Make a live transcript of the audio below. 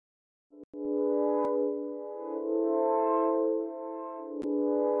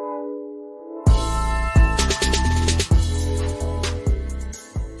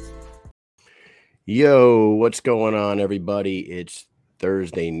Yo, what's going on, everybody? It's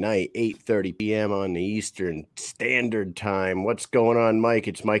Thursday night, 8:30 p.m. on the Eastern Standard Time. What's going on, Mike?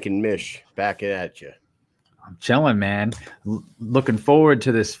 It's Mike and Mish back at you. I'm chilling, man. Looking forward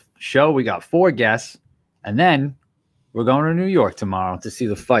to this show. We got 4 guests, and then we're going to New York tomorrow to see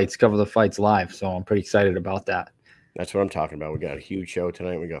the fights, cover the fights live. So I'm pretty excited about that. That's what I'm talking about. We got a huge show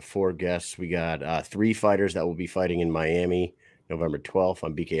tonight. We got 4 guests. We got 3 fighters that will be fighting in Miami November 12th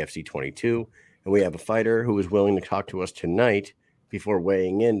on BKFC 22. And we have a fighter who is willing to talk to us tonight before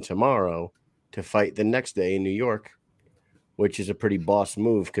weighing in tomorrow to fight the next day in New York, which is a pretty boss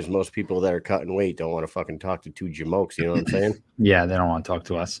move because most people that are cutting weight don't want to fucking talk to 2 jamokes. You know what I'm saying? Yeah, they don't want to talk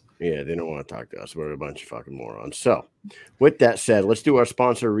to us. Yeah, they don't want to talk to us. We're a bunch of fucking morons. So, with that said, let's do our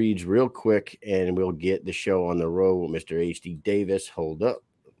sponsor reads real quick, and we'll get the show on the road with Mr. H.D. Davis. Hold up.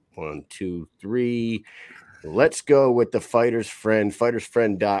 1, 2, 3. Let's go with the Fighter's Friend,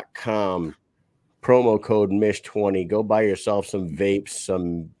 fightersfriend.com. Promo code MISH20. Go buy yourself some vapes,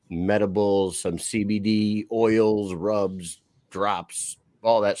 some medibles, some CBD oils, rubs, drops,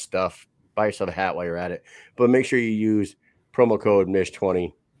 all that stuff. Buy yourself a hat while you're at it. But make sure you use promo code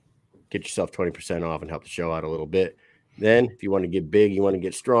MISH20. Get yourself 20% off and help the show out a little bit. Then, if you want to get big, you want to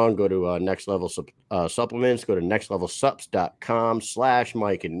get strong, go to Next Level Supplements. Go to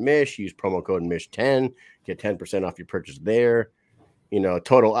nextlevelsups.com/Mike and Mish. Use promo code MISH10. Get 10% off your purchase there. You know,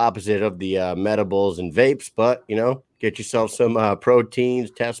 total opposite of the medibles and vapes, but, you know, get yourself some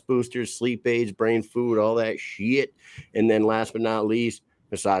proteins, test boosters, sleep aids, brain food, all that shit. And then last but not least,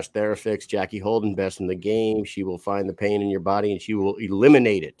 Massage Therafix, Jackie Holden, best in the game. She will find the pain in your body and she will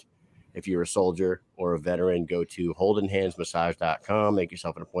eliminate it. If you're a soldier or a veteran, go to holdenhandsmassage.com. Make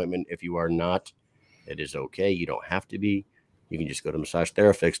yourself an appointment. If you are not, it is okay. You don't have to be. You can just go to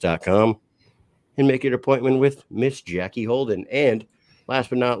massagetherafix.com and make your appointment with Miss Jackie Holden. And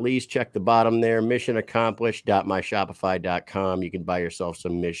last but not least, check the bottom there, missionaccomplished.myshopify.com. You can buy yourself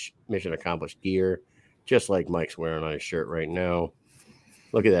some Mission Accomplished gear, just like Mike's wearing on his shirt right now.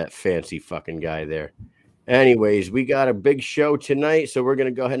 Look at that fancy fucking guy there. Anyways, we got a big show tonight, so we're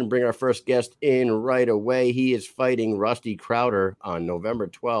going to go ahead and bring our first guest in right away. He is fighting Rusty Crowder on November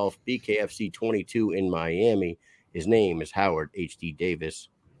 12th, BKFC 22 in Miami. His name is Howard H.D. Davis.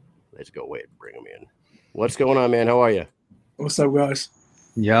 Let's go ahead and bring him in. What's going on, man? How are you? What's up, guys?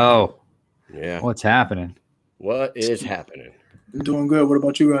 Yo. Yeah. What's happening? What is happening? I'm doing good. What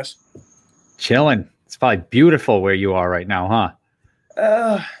about you guys? Chilling. It's probably beautiful where you are right now,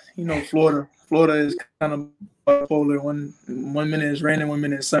 huh? You know, Florida. Florida is kind of bipolar. One minute it's raining, 1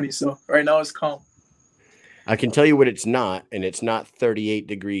 minute it's sunny. So right now it's calm. I can tell you what it's not, and it's not 38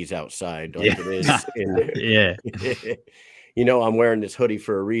 degrees outside like it is in there. Yeah. You know, I'm wearing this hoodie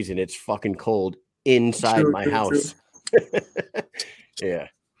for a reason. It's fucking cold inside my house. Yeah.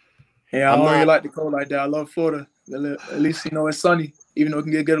 Yeah, I don't really like the cold like that. I love Florida. At least, you know, it's sunny, even though it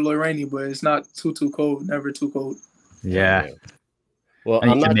can get a little rainy, but it's not too cold. Never too cold. Yeah. Well,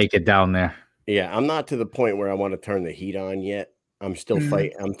 I'm not make it down there. Yeah, I'm not to the point where I want to turn the heat on yet. I'm still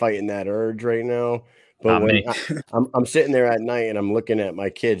fighting. I'm fighting that urge right now. But when I'm sitting there at night and I'm looking at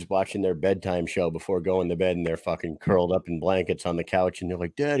my kids watching their bedtime show before going to bed, and they're fucking curled up in blankets on the couch, and they're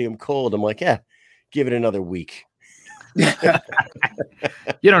like, "Daddy, I'm cold." I'm like, "Yeah, give it another week."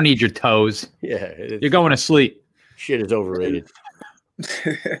 You don't need your toes. Yeah, you're going to sleep. Shit is overrated.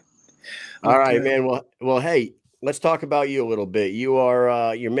 All right, man. Well, hey, let's talk about you a little bit. You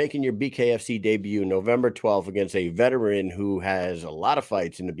are you're making your BKFC debut November 12th against a veteran who has a lot of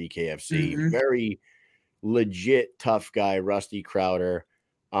fights in the BKFC. Mm-hmm. Very legit tough guy, Rusty Crowder.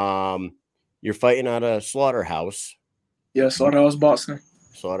 You're fighting out of Slaughterhouse. Yeah, Slaughterhouse Boxing.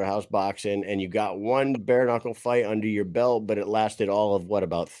 Slaughterhouse Boxing, and you got one bare knuckle fight under your belt, but it lasted all of what,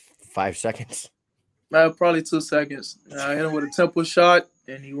 about 5 seconds? Probably 2 seconds. I hit him with a temple shot,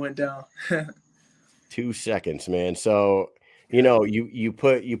 and he went down. 2 seconds, man. So, you know, you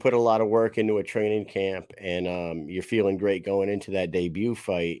put a lot of work into a training camp, and you're feeling great going into that debut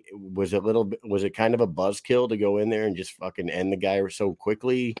fight. Was it kind of a buzzkill to go in there and just fucking end the guy so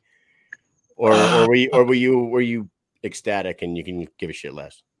quickly, or were you ecstatic and you can give a shit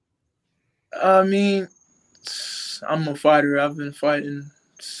less? I mean, I'm a fighter. I've been fighting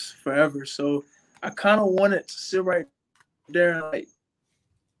forever, so I kind of wanted to sit right there and like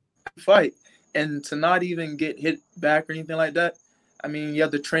fight. And to not even get hit back or anything like that. I mean, yeah,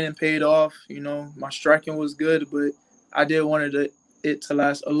 the training paid off. You know, my striking was good, but I did wanted it to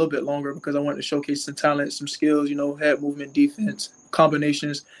last a little bit longer because I wanted to showcase some talent, some skills, you know, head movement, defense,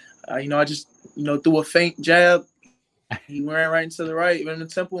 combinations. You know, I just, you know, threw a feint jab. He ran right into the right, went in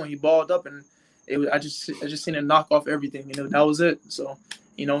the temple, and he balled up. And I just seen it knock off everything. You know, that was it. So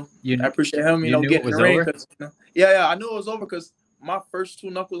I appreciate him, you knew getting it was in the ring. over? 'Cause, yeah, I knew it was over because my first 2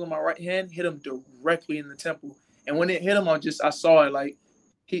 knuckles on my right hand hit him directly in the temple. And when it hit him, I saw it. Like,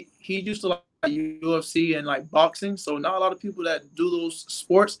 he used to like UFC and like boxing. So not a lot of people that do those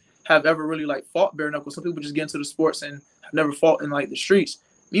sports have ever really like fought bare knuckles. Some people just get into the sports and have never fought in like the streets.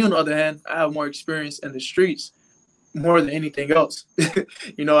 Me, on the other hand, I have more experience in the streets more than anything else. I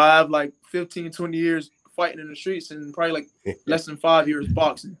have like 15, 20 years fighting in the streets and probably like less than 5 years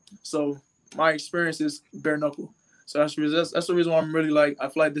boxing. So my experience is bare knuckle. So that's the reason why I'm really like, I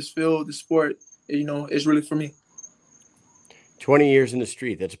feel like this field, this sport, is really for me. 20 years in the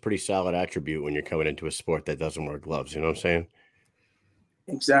street, that's a pretty solid attribute when you're coming into a sport that doesn't wear gloves. You know what I'm saying?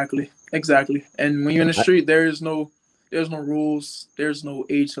 Exactly. And when you're in the street, there's no rules. There's no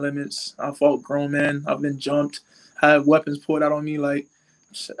age limits. I fought grown men. I've been jumped. I have weapons pulled out on me. Like,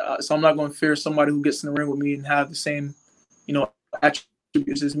 so I'm not going to fear somebody who gets in the ring with me and have the same,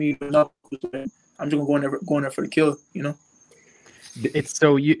 attributes as me. I'm just going to go in there for the kill.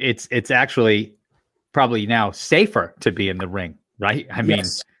 It's actually probably now safer to be in the ring, right? I mean,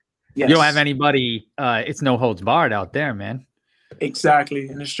 Yes. You don't have anybody. It's no holds barred out there, man. Exactly.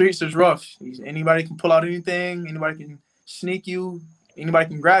 In the streets, it's rough. Anybody can pull out anything. Anybody can sneak you. Anybody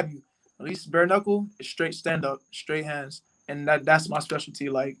can grab you. At least bare knuckle is straight stand up, straight hands, and that's my specialty.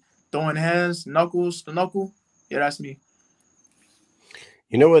 Like throwing hands, knuckles to knuckle. Yeah, that's me.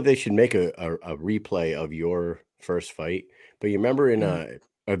 You know what? They should make a replay of your first fight. But you remember in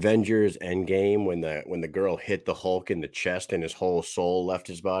Avengers Endgame when the girl hit the Hulk in the chest and his whole soul left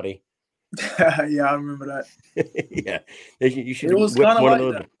his body? Yeah, I remember that. Yeah, you should. It was kind of one like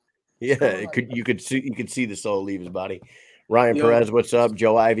of those. that. Yeah, you could see the soul leave his body. Ryan Perez, what's up?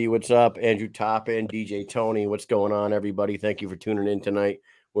 Joe Ivy, what's up? Andrew Toppin, DJ Tony, what's going on, everybody? Thank you for tuning in tonight.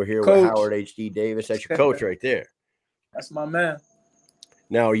 We're here with Howard H.D. Davis. That's your coach right there. That's my man.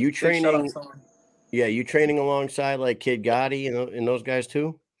 Now, are you training? Yeah, you training alongside like Kid Gotti and those guys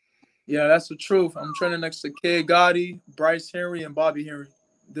too? Yeah, that's the truth. I'm training next to Kid Gotti, Bryce Henry, and Bobby Henry.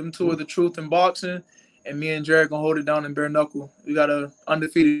 Them two are the truth in boxing, and me and Jared gonna hold it down in bare knuckle. We got an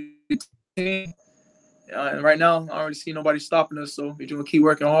undefeated team, and right now I don't really see nobody stopping us. So we're gonna keep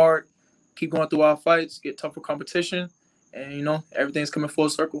working hard, keep going through our fights, get tougher competition, and everything's coming full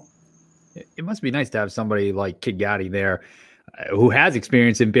circle. It must be nice to have somebody like Kid Gotti there, who has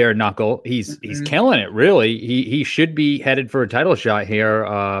experience in bare knuckle. He's killing it, really. He should be headed for a title shot here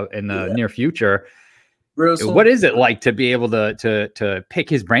in the near future. What is it like to be able to pick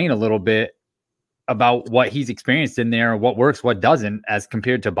his brain a little bit about what he's experienced in there, what works, what doesn't, as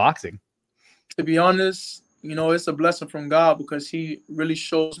compared to boxing? To be honest, it's a blessing from God because he really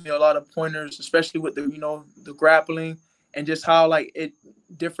shows me a lot of pointers, especially with the grappling and just how like it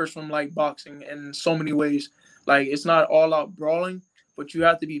differs from like boxing in so many ways. Like it's not all out brawling, but you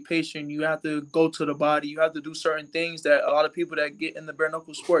have to be patient. You have to go to the body. You have to do certain things that a lot of people that get in the bare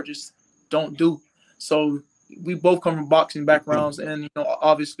knuckle sport just don't do. So we both come from boxing backgrounds and,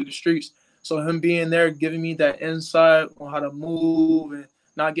 obviously the streets. So him being there, giving me that insight on how to move and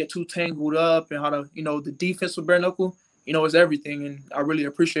not get too tangled up and how to, the defense with bare knuckle, is everything. And I really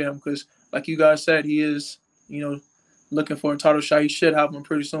appreciate him because like you guys said, he is, looking for a title shot. He should have one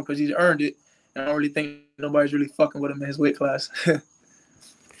pretty soon because he's earned it. And I don't really think nobody's really fucking with him in his weight class.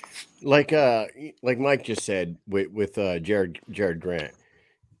 Like Mike just said with Jared Grant.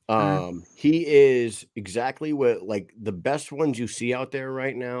 He is exactly what like the best ones you see out there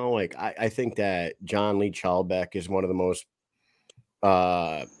right now. Like I think that John Lee Chalbeck is one of the most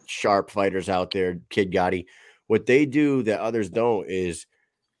sharp fighters out there. Kid Gotti, what they do that others don't is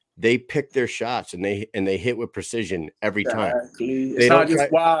they pick their shots and they hit with precision every time. It's not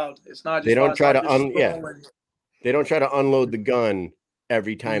just wild. It's not just they don't try to they don't try to unload the gun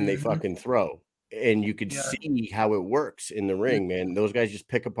every time they fucking throw. And you could see how it works in the ring, man. Those guys just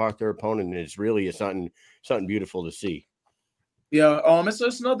pick apart their opponent, and it's really something beautiful to see. Yeah,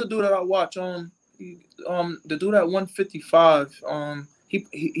 it's another dude that I watch. The dude at 155.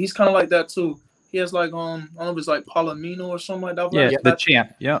 He's kind of like that too. He has like I don't know if it's like Palomino or something like that. Yeah, the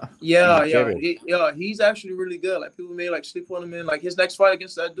champ. Yeah. He's actually really good. Like people may like sleep on him, and like his next fight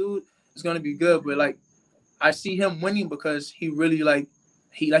against that dude is gonna be good. But like I see him winning because he really like.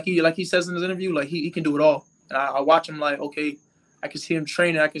 He says in his interview, like he can do it all. And I watch him like, okay, I can see him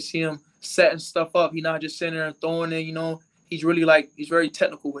training. I can see him setting stuff up. He's not just sitting there and throwing it, He's really he's very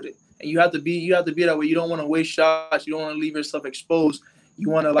technical with it. And you have to be that way. You don't want to waste shots. You don't want to leave yourself exposed. You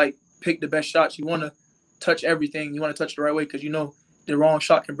want to pick the best shots. You want to touch everything. You want to touch the right way because the wrong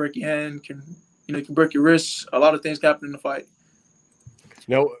shot can break your hand, can break your wrist. A lot of things can happen in the fight.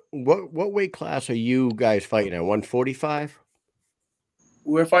 Now, what weight class are you guys fighting at? 145?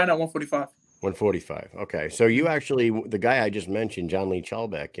 We're fighting at 145. 145. Okay. So you actually, the guy I just mentioned, John Lee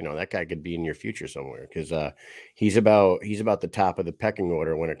Chalbeck, that guy could be in your future somewhere because he's about the top of the pecking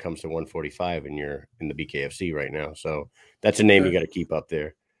order when it comes to 145 in the BKFC right now. So that's a name you got to keep up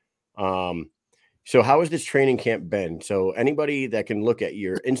there. So how has this training camp been? So anybody that can look at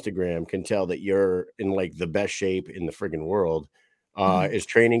your Instagram can tell that you're in like the best shape in the friggin' world. Is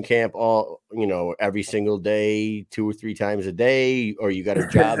training camp all, every single day, 2 or 3 times a day, or you got a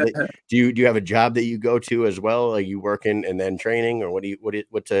job that do you have a job that you go to as well? Are you working and then training, or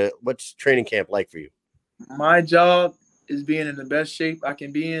what's training camp like for you? My job is being in the best shape I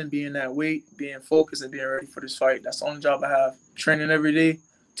can be in, being that weight, being focused, and being ready for this fight. That's the only job I have. Training every day,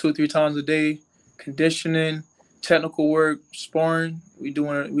 2 or 3 times a day, conditioning, technical work, sparring. We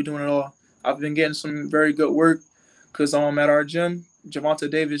doing it all. I've been getting some very good work because at our gym, Gervonta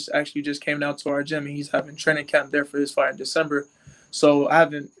Davis actually just came down to our gym and he's having training camp there for his fight in December. So I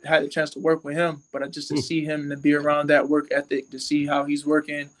haven't had a chance to work with him, but just to see him and to be around that work ethic, to see how he's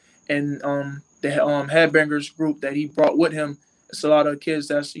working, and the Headbangers group that he brought with him. It's a lot of kids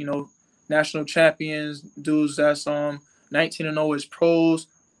that's national champions, dudes that's 19-0 as pros,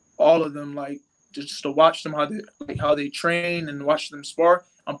 all of them. Like just to watch them how they train and watch them spar.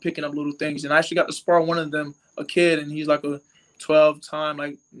 I'm picking up little things, and I actually got to spar one of them, a kid, and he's like a 12-time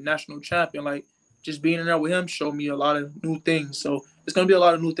like national champion. Like just being in there with him showed me a lot of new things. So it's gonna be a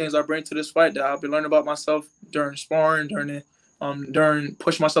lot of new things I bring to this fight that I've been learning about myself during sparring, during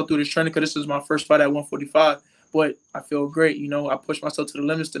pushing myself through this training. Because this is my first fight at 145, but I feel great. I pushed myself to the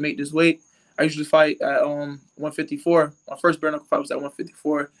limits to make this weight. I usually fight at 154. My first bare knuckle fight was at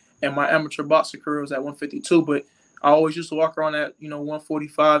 154, and my amateur boxing career was at 152. But I always used to walk around at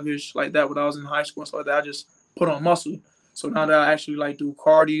 145-ish like that when I was in high school and stuff like that. I just put on muscle. So now that I actually like do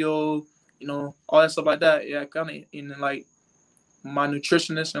cardio, all that stuff like that, yeah, kind of in like my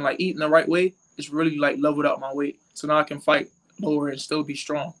nutritionist and like eating the right way, it's really like leveled out my weight. So now I can fight lower and still be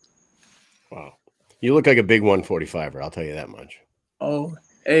strong. Wow, you look like a big 145er. I'll tell you that much. Oh,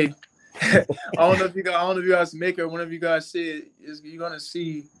 hey, I don't know if you guys make it. Whenever you guys see it, you're gonna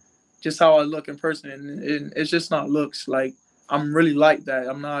see just how I look in person, and it's just not looks. Like I'm really like that.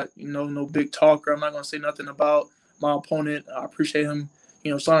 I'm not, no big talker. I'm not gonna say nothing about my opponent. I appreciate him,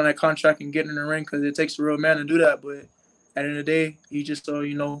 signing that contract and getting in the ring because it takes a real man to do that. But at the end of the day, he just,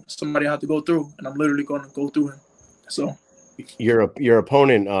 somebody I have to go through, and I'm literally going to go through him. So your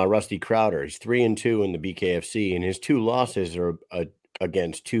opponent, Rusty Crowder, he's 3-2 in the BKFC, and his 2 losses are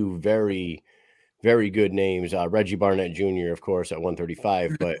against 2 very, very good names. Reggie Barnett Jr., of course, at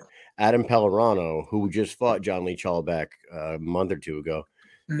 135, but Adam Pellerano, who just fought John Lee Chalbeck a month or 2 ago.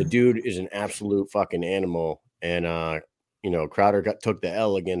 The dude is an absolute fucking animal. And, Crowder took the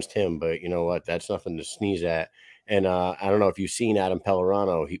L against him, but you know what? That's nothing to sneeze at. And I don't know if you've seen Adam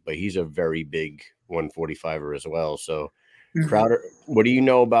Pellerano, but he's a very big 145er as well. So Crowder, what do you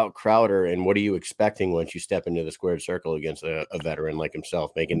know about Crowder, and what are you expecting once you step into the squared circle against a veteran like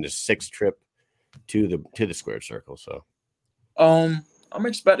himself, making the 6th trip to the squared circle? So I'm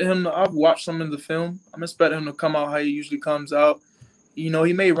expecting him to, I've watched some of the film. I'm expecting him to come out how he usually comes out. He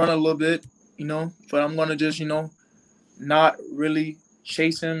may run a little bit, but I'm going to just, not really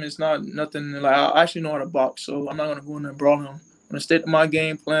chase him. It's not nothing like I actually know how to box, so I'm not going to go in there and brawl him. I'm going to stick to my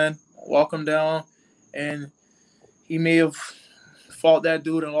game plan, walk him down, and he may have fought that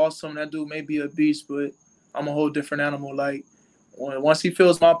dude and lost him. That dude may be a beast, but I'm a whole different animal. Like, once he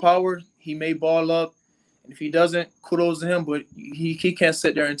feels my power, he may ball up. And if he doesn't, kudos to him, but he can't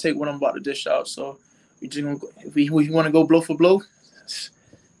sit there and take what I'm about to dish out. So if we want to go blow for blow,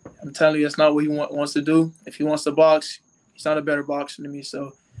 I'm telling you, it's not what he wants to do. If he wants to box, he's not a better boxer than me.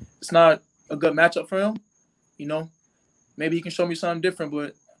 So it's not a good matchup for him. Maybe he can show me something different,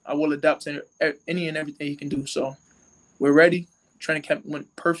 but I will adapt to any and everything he can do. So we're ready. Training camp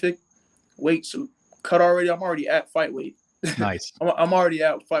went perfect. Weight cut already. I'm already at fight weight. Nice. I'm already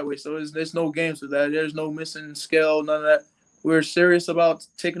at fight weight. So there's no games with that. There's no missing scale, none of that. We're serious about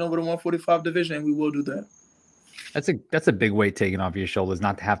taking over the 145 division, and we will do that. That's a big weight taken off your shoulders,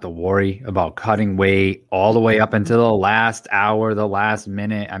 not to have to worry about cutting weight all the way up until the last hour, the last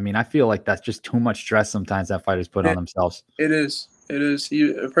minute. I mean, I feel like that's just too much stress sometimes that fighters put on themselves. It is.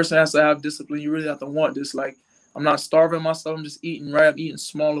 A person has to have discipline. You really have to want this. Like, I'm not starving myself. I'm just eating right. I'm eating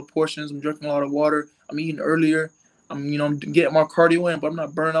smaller portions. I'm drinking a lot of water. I'm eating earlier. I'm getting my cardio in, but I'm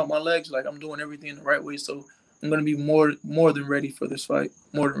not burning out my legs. Like, I'm doing everything the right way. So I'm going to be more than ready for this fight.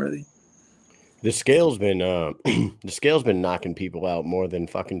 More than ready. The scale's been knocking people out more than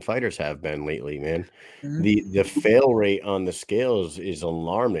fucking fighters have been lately, man. The fail rate on the scales is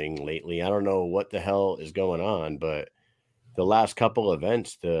alarming lately. I don't know what the hell is going on, but the last couple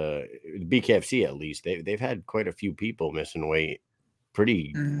events, the BKFC at least, they've had quite a few people missing weight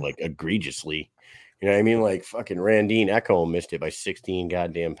pretty like egregiously. You know what I mean? Like fucking Randine Echo missed it by 16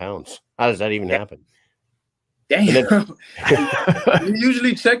 goddamn pounds. How does that even happen? Damn. You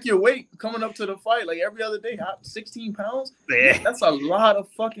usually check your weight coming up to the fight like every other day. 16 pounds? That's a lot of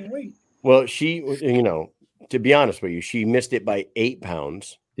fucking weight. Well, she, you know, to be honest with you, she missed it by 8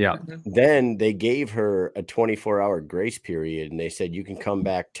 pounds. Yeah. Then they gave her a 24-hour grace period, and they said you can come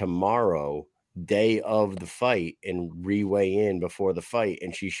back tomorrow, day of the fight, and reweigh in before the fight.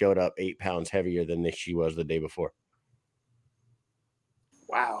 And she showed up 8 pounds heavier than she was the day before.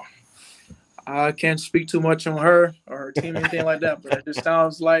 Wow. I can't speak too much on her or her team, anything like that, but it just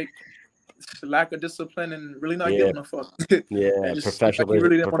sounds like lack of discipline and really not giving a fuck. Yeah,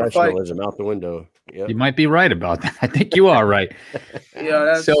 professionalism out the window. Yep. You might be right about that. I think you are right. Yeah,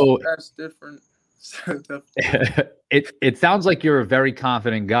 that's different. It sounds like you're a very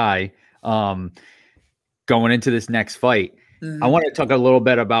confident guy going into this next fight. I want to talk a little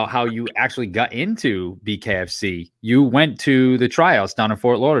bit about how you actually got into BKFC. You went to the tryouts down in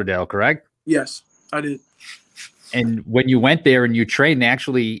Fort Lauderdale, correct? Yes, I did. And when you went there and you trained, they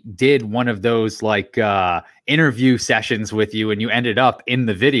actually did one of those like interview sessions with you, and you ended up in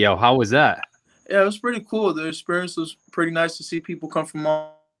the video. How was that? Yeah, it was pretty cool. The experience was pretty nice to see people come from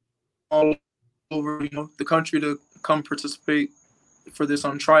all over, the country to come participate for this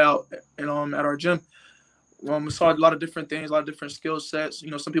tryout and at our gym. We saw a lot of different things, a lot of different skill sets.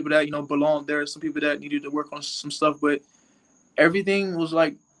 Some people that belonged there, some people that needed to work on some stuff, but everything was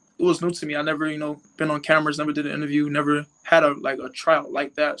like, it was new to me. I never, been on cameras, never did an interview, never had a tryout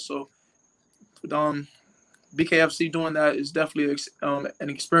like that. So, BKFC doing that is definitely an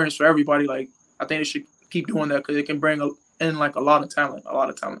experience for everybody. Like, I think they should keep doing that because it can bring in like a lot of talent.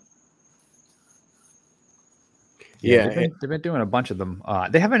 Yeah, they've been doing a bunch of them.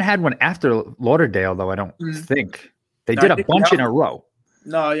 They haven't had one after Lauderdale, though. I don't think they did a bunch in a row.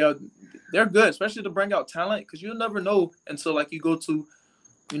 No, yeah, they're good, especially to bring out talent because you'll never know until like you go to,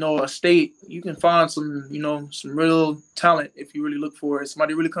 a state. You can find some, some real talent if you really look for it.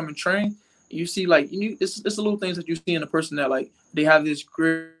 Somebody really come and train. You see, like, it's the little things that you see in a person that like they have this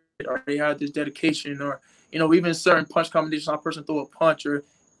grit or they have this dedication or even certain punch competitions. A person throw a punch or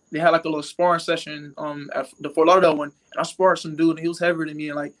they had like a little sparring session at the Fort Lauderdale one, and I sparred some dude, and he was heavier than me,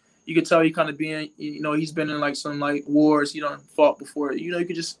 and like you could tell he kind of he's been in like some like wars he done fought before. You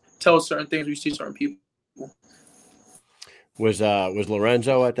could just tell certain things when you see certain people. Was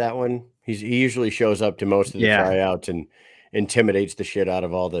Lorenzo at that one? He usually shows up to most of the tryouts and intimidates the shit out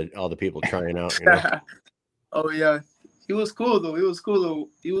of all the people trying out. Oh yeah, he was cool though.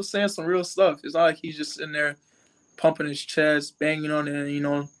 He was saying some real stuff. It's not like he's just in there pumping his chest, banging on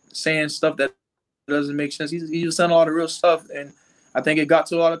it, saying stuff that doesn't make sense. He was saying a lot of real stuff, and I think it got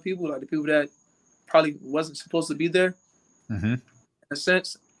to a lot of people, like the people that probably wasn't supposed to be there. In a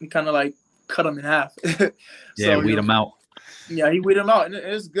sense, he kind of like cut them in half. Weed them out. Yeah, he weed them out, and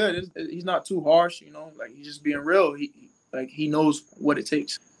it's good. He's not too harsh, like he's just being real. He knows what it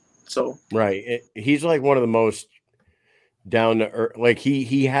takes. So right, he's like one of the most down to earth. Like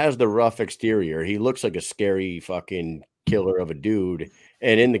he has the rough exterior. He looks like a scary fucking killer of a dude,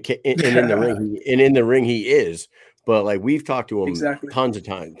 and in the ring he is. But like we've talked to him tons of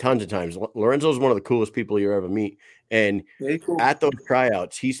times. Lorenzo's one of the coolest people you ever meet. And at those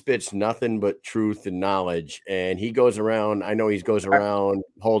tryouts, he spits nothing but truth and knowledge. And he goes around. I know he goes around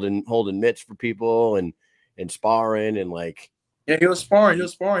holding mitts for people and sparring and like. Yeah, he was sparring.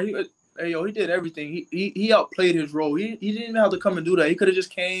 He did everything. He outplayed his role. He didn't even have to come and do that. He could have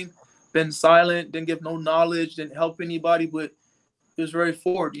just came, been silent, didn't give no knowledge, didn't help anybody. But he was very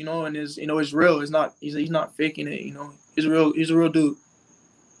forward, and it's real. It's not. He's not faking it. He's a real dude.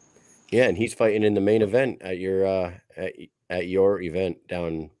 Yeah, and he's fighting in the main event at your event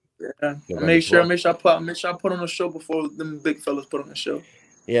down. Yeah, I make sure I put on the show before them big fellas put on the show.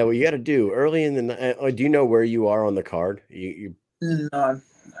 Yeah, well, you got to do early in the night. Do you know where you are on the card? No,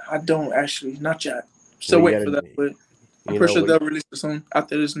 I don't actually. Not yet. Still waiting for that, but I'm pretty sure they'll release it soon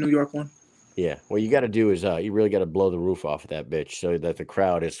after this New York one. Yeah, what you got to do is you really got to blow the roof off of that bitch so that the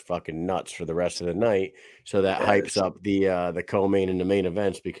crowd is fucking nuts for the rest of the night. So that hypes up the co-main and the main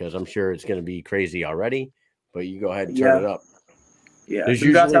events because I'm sure it's going to be crazy already. But you go ahead and turn it up. Yeah,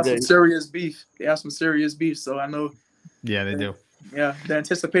 you guys have some serious beef. They have some serious beef, so I know. Yeah, they do. Yeah, the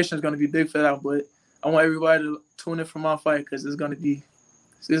anticipation is going to be big for that, but I want everybody to tune in for my fight because it's going to be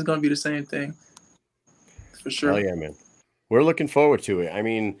the same thing for sure. Oh yeah, man, we're looking forward to it. I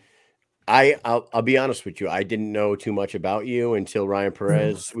mean, I'll be honest with you. I didn't know too much about you until Ryan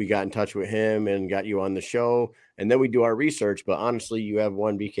Perez. We got in touch with him and got you on the show, and then we do our research. But honestly, you have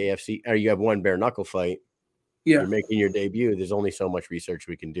one BKFC, or you have one bare knuckle fight. Yeah, You're making your debut. There's only so much research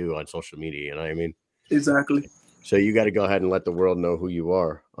we can do on social media. You know what I mean? exactly. So you got to go ahead and let the world know who you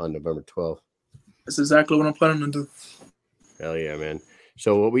are on November 12th. That's exactly what I'm planning to do. Hell yeah, man.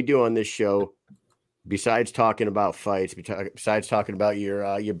 So what we do on this show, besides talking about fights, besides talking about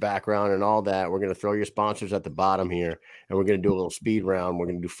your background and all that, we're going to throw your sponsors at the bottom here, and we're going to do a little speed round. We're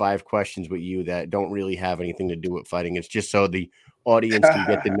going to do 5 questions with you that don't really have anything to do with fighting. It's just so the audience can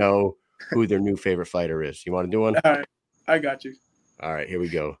get to know who their new favorite fighter is. You want to do one? All right, I got you. All right, here we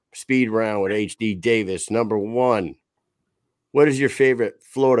go. Speed round with HD Davis. Number 1. What is your favorite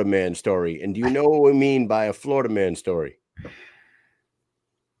Florida man story? And do you know what we mean by a Florida man story?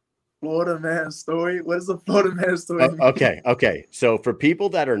 Florida man story? What is a Florida man story? Okay. So for people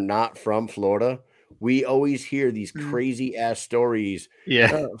that are not from Florida, we always hear these crazy ass stories.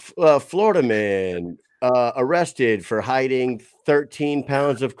 Yeah. Florida man arrested for hiding 13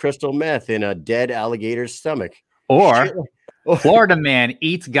 pounds of crystal meth in a dead alligator's stomach. Or Florida man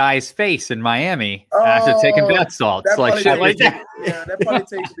eats guy's face in Miami after taking bath salts. Like shit like that. Yeah, that probably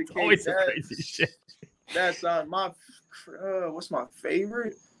takes the cake. Always crazy shit. That's my what's my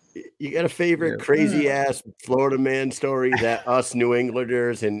favorite? You got a favorite crazy ass Florida man story that us New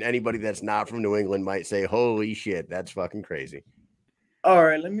Englanders and anybody that's not from New England might say, holy shit, that's fucking crazy. All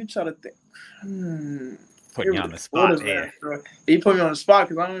right, let me try to think. Putting you on the spot here. He put me on the spot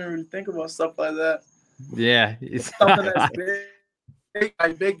because I don't even really think about stuff like that. Yeah. Something that's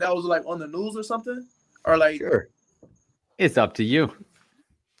big that was like on the news or something? Or like sure. It's up to you.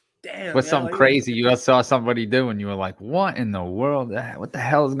 Damn. What's something crazy you saw somebody do and you were like, what in the world? What the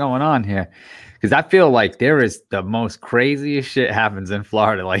hell is going on here? Because I feel like there is the most craziest shit happens in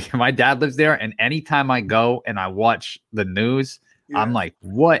Florida. Like my dad lives there, and anytime I go and I watch the news, I'm like,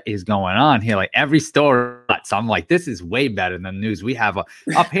 what is going on here? Like every story. So I'm like, this is way better than the news we have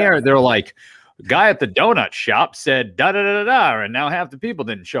up here. They're like, guy at the donut shop said da da da da da, and now half the people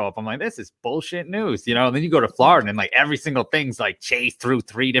didn't show up. I'm like, this is bullshit news, you know. And then you go to Florida, and like every single thing's like chased through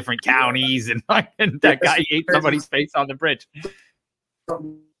 3 different counties, and like and that guy ate somebody's face on the bridge.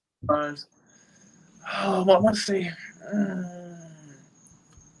 Oh, I want to say,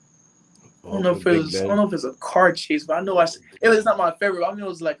 I don't know if it's a car chase, but I know it's not my favorite. I mean, it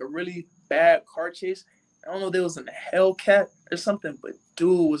was like a really bad car chase. I don't know if there was a Hellcat or something, but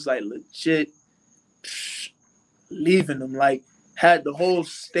dude was like legit leaving them, like had the whole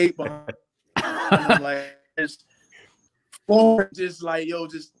state behind him, like just like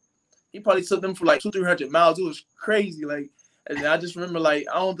he probably took them for like 200-300 miles. It was crazy, like, and I just remember like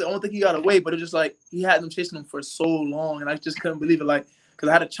I don't think he got away, but it was just like he had them chasing him for so long, and I just couldn't believe it, like, because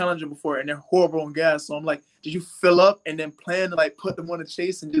I had a Challenger before and they're horrible on gas, so I'm like, did you fill up and then plan to like put them on a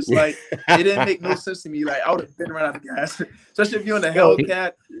chase and just like it didn't make no sense to me. Like I would have been right out of gas, especially if you're in the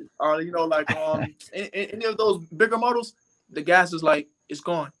Hellcat or like any of those bigger models. The gas is like it's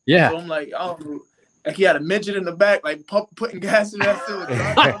gone. Yeah. So I'm like, I don't know. Like he had a midget in the back, like putting gas in that still.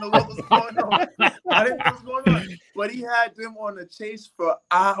 I don't know what was going on. I didn't know what was going on, but he had them on a chase for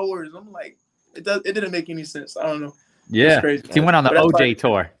hours. I'm like, it didn't make any sense. I don't know. Yeah. He went on the OJ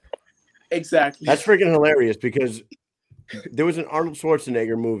tour. Exactly. That's freaking hilarious because there was an Arnold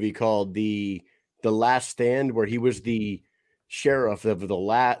Schwarzenegger movie called The Last Stand where he was the sheriff of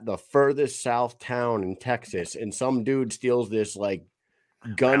the furthest south town in Texas, and some dude steals this like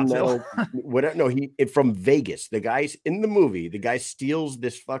gunmetal whatever. No, from Vegas. The guy's in the movie. The guy steals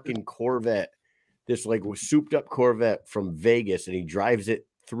this fucking Corvette, this like souped up Corvette from Vegas, and he drives it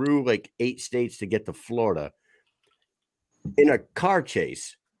through like 8 states to get to Florida in a car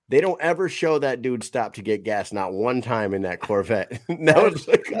chase. They don't ever show that dude stop to get gas, not one time in that Corvette. That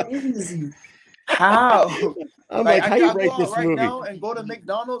like crazy. How? I'm like, how you rate this movie? Now and go to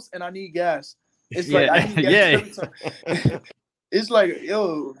McDonald's and I need gas. It's like I need gas every time. It's like,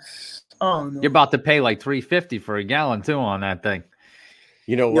 yo, oh no. You're about to pay like $3.50 for a gallon too on that thing.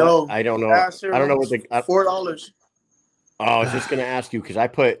 You know what? I don't know. I don't know what the $4. Oh, I was just gonna ask you because I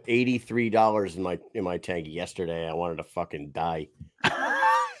put $83 in my tank yesterday. I wanted to fucking die.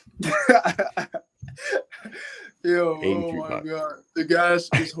 Yo, oh my god, the gas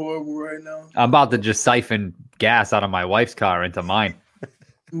is horrible right now. I'm about to just siphon gas out of my wife's car into mine.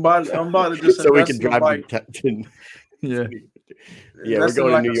 I'm about to just so we can drive. Yeah, we're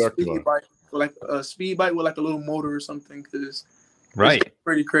going to New York tomorrow. Bike, like a speed bike with like a little motor or something, because right, it's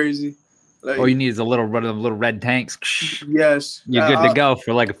pretty crazy. Like, all you need is a little red tanks. Yes, you're good to go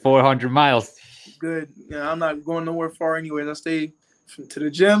for like 400 miles. Good. Yeah, I'm not going nowhere far anyways. I stay to the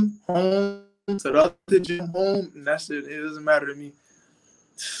gym, home, to the other gym, home, and that's it. It doesn't matter to me.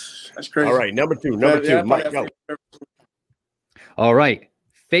 That's crazy. All right, number two, Mike, go. All right,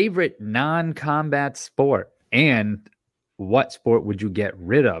 favorite non-combat sport, and what sport would you get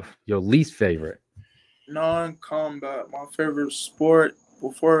rid of? Your least favorite? Non-combat, my favorite sport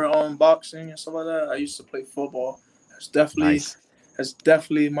before boxing and stuff like that. I used to play football. That's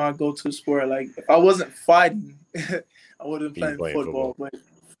definitely my go-to sport. Like if I wasn't fighting, I would have been playing football. But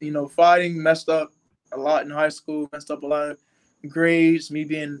fighting messed up a lot in high school. Messed up a lot of grades. Me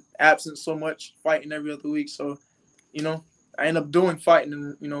being absent so much, fighting every other week. So, I ended up doing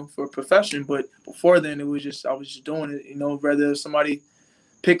fighting, for a profession. But before then, I was just doing it. Whether somebody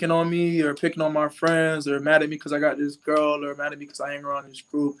picking on me or picking on my friends or mad at me because I got this girl or mad at me because I hang around this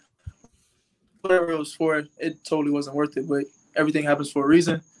group. Whatever it was for, it totally wasn't worth it. But everything happens for a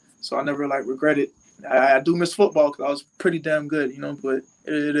reason, so I never regret it. I do miss football because I was pretty damn good, but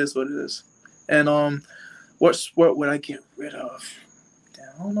it is what it is. And what sport would I get rid of? Damn,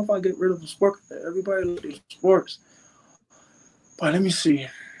 I don't know if I get rid of a sport. Everybody loves sports, but let me see.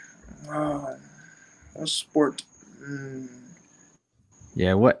 What sport?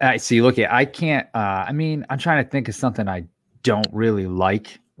 Yeah, what I see. Look, I can't. I'm trying to think of something I don't really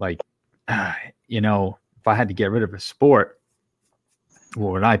like. If I had to get rid of a sport,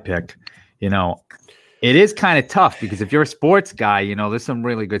 what would I pick? It is kind of tough because if you're a sports guy, there's some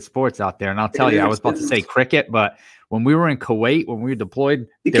really good sports out there. And I'll tell you, I was about to say cricket, but when we were in Kuwait, when we were deployed,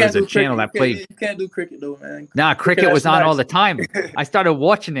 there was a channel that played. You can't do cricket though, man. Nah, cricket was on all the time. I started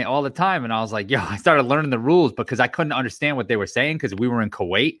watching it all the time, and I was like, I started learning the rules because I couldn't understand what they were saying because we were in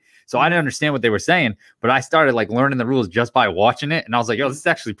Kuwait. So I didn't understand what they were saying, but I started learning the rules just by watching it. And I was like, this is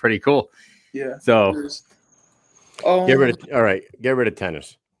actually pretty cool. Yeah. So get rid of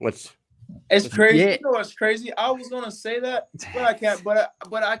tennis. It's crazy. Yeah. It's crazy. I was gonna say that, but I can't. But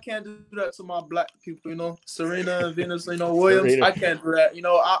I can't do that to my black people. Serena, Venus, Williams. Serena. I can't do that.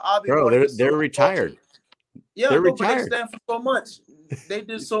 I'll be. Bro, they're retired. Yeah, they're retired. They stand for so much. They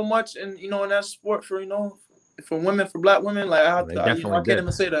did so much, and in that sport for women, for black women. I can't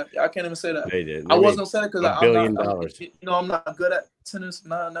even say that. I can't even say that. They did. I was gonna say that because $1 billion. I'm not good at tennis.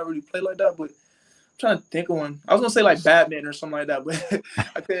 I never really played like that, but. Trying to think of one. I was gonna say badminton or something like that, but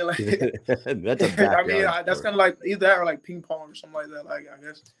I can't That's a backyard that's kind of either that or ping pong or something like that. I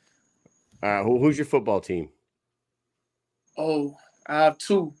guess. Who's your football team? Oh, I have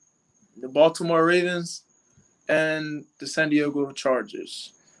two: the Baltimore Ravens and the San Diego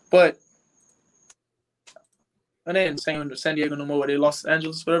Chargers. But they didn't say San Diego no more. They Los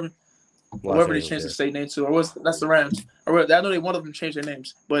Angeles, whatever. Whoever they changed the state name to, that's the Rams. I know one of them changed their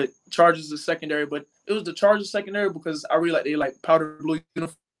names, but Chargers is secondary. But it was the Chargers secondary because I really they powder blue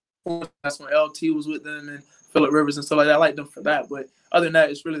uniforms. That's when LT was with them and Phillip Rivers and stuff like that. I like them for that. But other than that,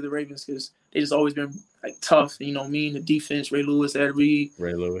 it's really the Ravens because they just always been tough. Mean the defense. Ray Lewis, Ed Reed,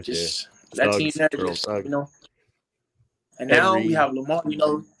 that team there. And now we have Lamar.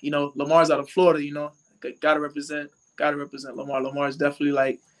 Lamar's out of Florida. Gotta represent Lamar. Lamar's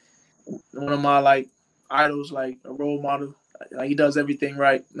definitely one of my idols, a role model. He does everything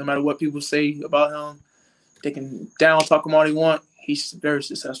right. No matter what people say about him, they can talk him all they want. He's very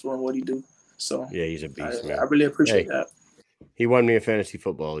successful in what he do. So yeah, he's a beast, man. I really appreciate that. He won me a fantasy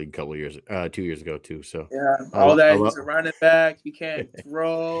football league a couple years, 2 years ago too. So yeah, he's a running back. He can't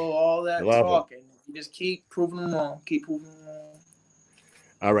throw all that talking. You just keep proving him wrong.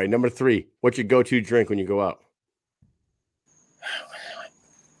 All right, number 3. What's your go-to drink when you go out?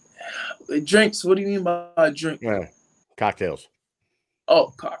 Drinks. What do you mean by drink? Cocktails.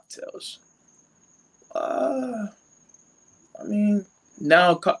 Oh, cocktails. Now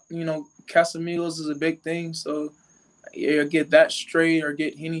Casamigos is a big thing, so yeah, get that straight or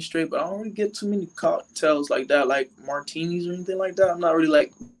get Henny straight. But I don't really get too many cocktails like that, like martinis or anything like that. I'm not really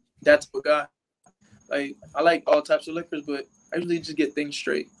that type of guy. I like all types of liquors, but I usually just get things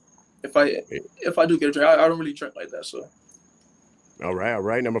straight. If I do get a drink, I don't really drink like that. So. All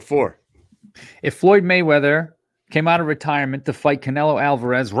right. Number 4. If Floyd Mayweather came out of retirement to fight Canelo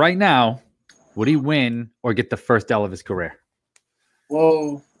Alvarez right now, would he win or get the first L of his career?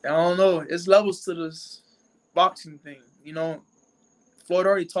 Whoa, I don't know. It's levels to this boxing thing. Floyd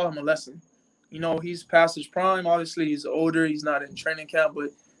already taught him a lesson. He's past his prime. Obviously, he's older. He's not in training camp, but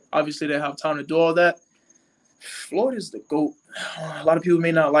obviously they have time to do all that. Floyd is the GOAT. A lot of people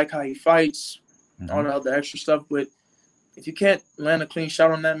may not like how he fights, all the other extra stuff, but if you can't land a clean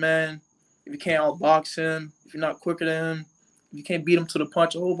shot on that man, if you can't outbox him, if you're not quicker than him, if you can't beat him to the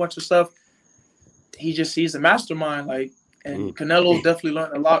punch, a whole bunch of stuff, he's a mastermind. And Canelo definitely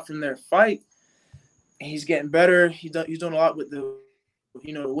learned a lot from their fight. And he's getting better. He's doing a lot with the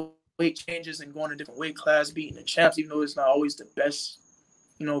the weight changes and going to different weight class, beating the champs, even though it's not always the best,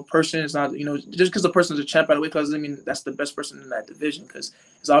 person. It's not, just because the person's a champ at a weight class doesn't mean that's the best person in that division, because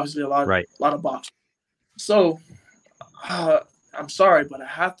it's obviously a lot of boxing. So I'm sorry, but I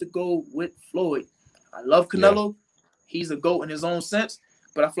have to go with Floyd. I love Canelo. Yeah. He's a GOAT in his own sense,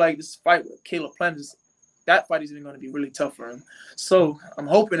 but I feel like this fight with Caleb Plant that fight is even going to be really tough for him. So I'm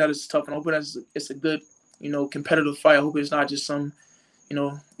hoping that it's tough, and hoping that it's a good, competitive fight. I hope it's not just some,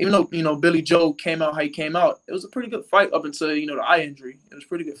 even though, Billy Joe came out how he came out, it was a pretty good fight up until, the eye injury. It was a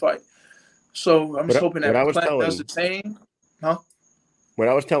pretty good fight. So I'm just hoping that Plant does the same. Huh? What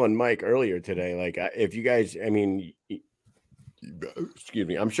I was telling Mike earlier today, like if you guys, excuse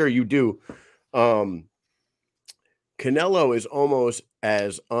me, I'm sure you do. Canelo is almost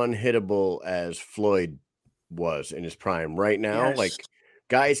as unhittable as Floyd was in his prime. Right now, yes. like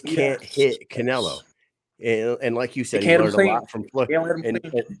guys can't hit Canelo, and like you said, he learned a lot from Floyd. And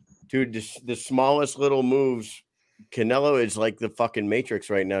dude, the smallest little moves, Canelo is like the fucking Matrix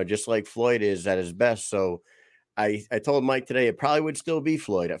right now, just like Floyd is at his best. So I told Mike today it probably would still be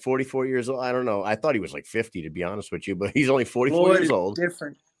Floyd at 44 years old. I don't know. I thought he was like 50, to be honest with you, but he's only 44 Floyd years old.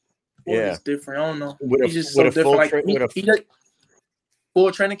 Different. Floyd is different. I don't know. He's just so different. Full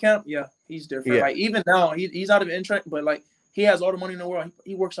training camp, yeah, he's different. Yeah. Like even now, he's out of interest, but like he has all the money in the world.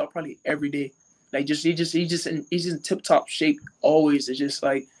 He works out probably every day. Like he's in tip top shape always. It's just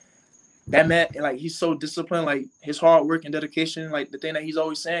like that man. Like he's so disciplined. Like his hard work and dedication. Like the thing that he's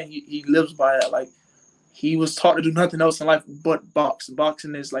always saying, he lives by that. Like he was taught to do nothing else in life but box.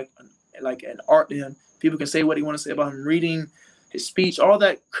 Boxing is like an art to him. People can say what they want to say about him, reading his speech, all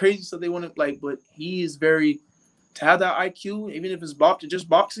that crazy stuff they want to like. But he is very. To have that IQ, even if it's just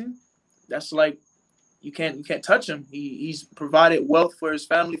boxing, that's like you can't touch him. He's provided wealth for his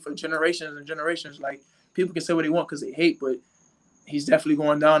family for generations and generations. Like people can say what they want because they hate, but he's definitely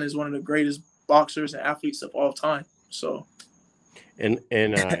going down as one of the greatest boxers and athletes of all time. So, and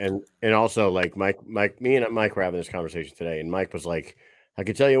also like Mike, me and Mike were having this conversation today, and Mike was like, "I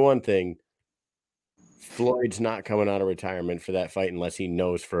can tell you one thing: Floyd's not coming out of retirement for that fight unless he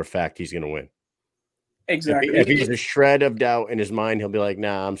knows for a fact he's going to win." Exactly. If he has a shred of doubt in his mind, he'll be like,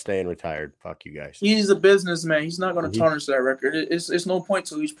 "Nah, I'm staying retired. Fuck you guys." He's a businessman. He's not going to tarnish that record. It's no point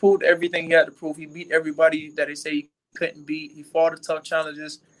to. He's proved everything he had to prove. He beat everybody that they say he couldn't beat. He fought the tough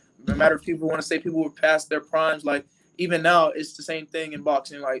challenges. No matter if people want to say people were past their primes, like even now, it's the same thing in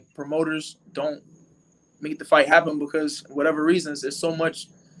boxing. Like promoters don't make the fight happen because whatever reasons, there's so much,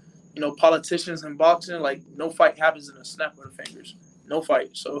 politicians in boxing. Like no fight happens in a snap of the fingers. No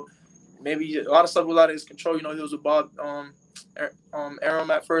fight. So. Maybe a lot of stuff was out of his control. He was about Arum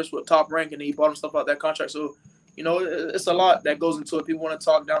at first with Top Rank, and he bought him stuff out that contract. So, it's a lot that goes into it. People want to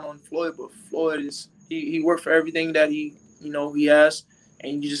talk down on Floyd, but Floyd he worked for everything that he has,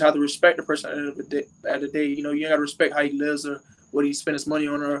 and you just have to respect the person at the day. You ain't got to respect how he lives or what he spent his money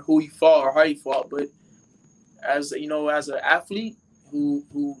on or who he fought or how he fought. But as an athlete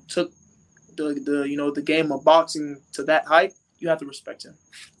who took the game of boxing to that height, you have to respect him.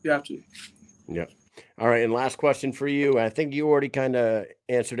 You have to. Yeah. All right. And last question for you. I think you already kind of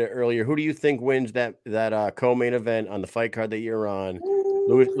answered it earlier. Who do you think wins that co-main event on the fight card that you're on?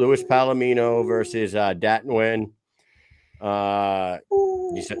 Luis Palomino versus Dat Nguyen.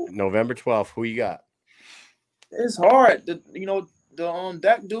 You said November 12th. Who you got? It's hard.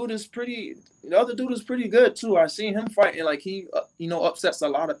 That dude is pretty. The other dude is pretty good too. I seen him fighting. Like he upsets a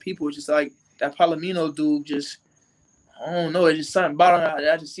lot of people. It's just like that Palomino dude just. I don't know. It's just something about him.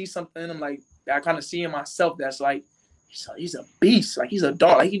 I just see something in him, like I kind of see in myself. That's like he's a beast. Like he's a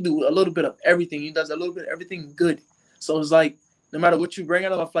dog. Like he do a little bit of everything. He does a little bit of everything good. So it's like no matter what you bring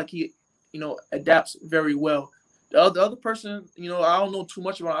at him, I feel like he, adapts very well. The other person, I don't know too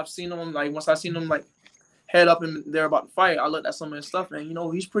much about. I've seen him like once I seen him like head up in there about the fight. I looked at some of his stuff, and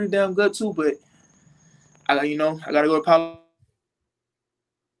he's pretty damn good too. But I gotta go to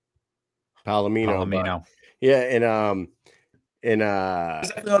Palomino. Yeah, it's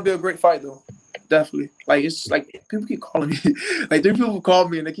definitely gonna be a great fight though. Definitely. Like it's like people keep calling me. Like 3 people call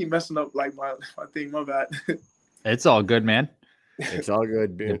me and they keep messing up like my thing. My bad. It's all good, man. It's all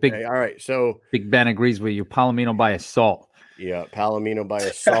good. Okay, all right. So Big Ben agrees with you. Palomino by assault. Yeah, Palomino by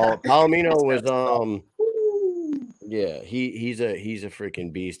assault. Palomino was yeah, he's a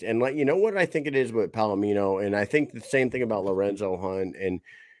freaking beast. And like what I think it is with Palomino, and I think the same thing about Lorenzo Hunt and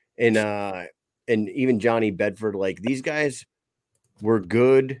even Johnny Bedford. Like these guys were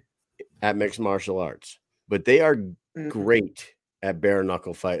good at mixed martial arts, but they are great at bare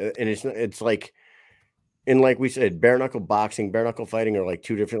knuckle fight. And it's like And like we said, bare knuckle boxing, bare knuckle fighting are like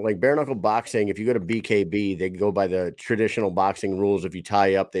two different. Like bare knuckle boxing, if you go to BKB, they go by the traditional boxing rules. If you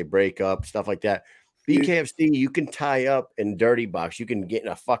tie up, they break up, stuff like that. BKFC, you can tie up and dirty box. You can get in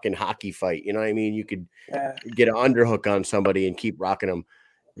a fucking hockey fight. You know what I mean? You could get an underhook on somebody and keep rocking them.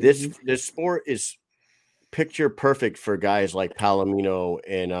 This sport is picture perfect for guys like Palomino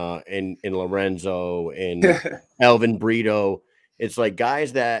and Lorenzo and Elvin Brito. It's like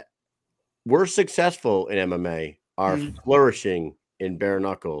guys that were successful in MMA are flourishing in bare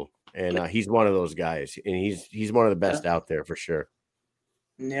knuckle, and he's one of those guys, and he's one of the best out there for sure.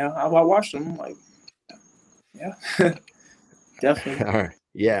 Yeah, I watched him. Like, yeah, definitely. All right,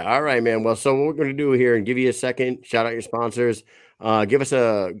 yeah, all right, man. Well, so what we're gonna do here, and give you a second, shout out your sponsors. Give us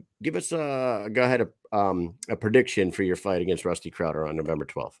a go ahead a prediction for your fight against Rusty Crowder on November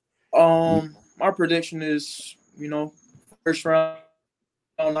 12th. My prediction is, first round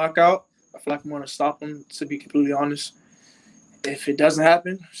knockout. I feel like I'm going to stop him, to be completely honest. If it doesn't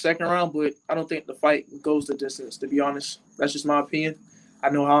happen, second round, but I don't think the fight goes the distance, to be honest. That's just my opinion. I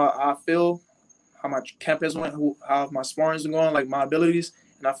know how I feel, how my camp has went, how my sparring's been going, like my abilities,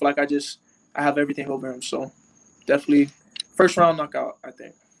 and I feel like I have everything over him. So definitely first round knockout, I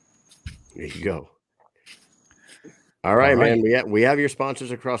think. There you go. All right, man. We have your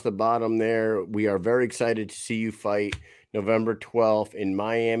sponsors across the bottom there. We are very excited to see you fight November 12th in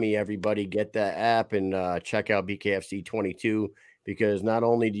Miami. Everybody get that app and check out BKFC 22, because not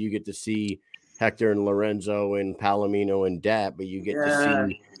only do you get to see Hector and Lorenzo and Palomino and Dat, but you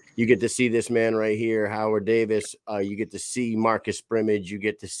get to see this man right here, Howard Davis. You get to see Marcus Brimage. You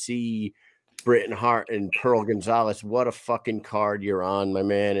get to see Britton Hart and Pearl Gonzalez. What a fucking card you're on, my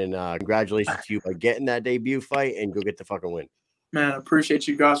man. And congratulations to you by getting that debut fight, and go get the fucking win. Man, I appreciate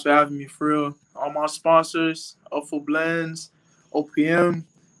you guys for having me, for real. All my sponsors, Awful Blends, OPM,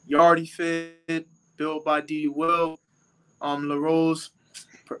 Yardy Fit, Built by D. Will, LaRose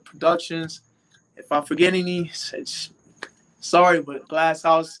Productions. If I forget any, sorry, but Glass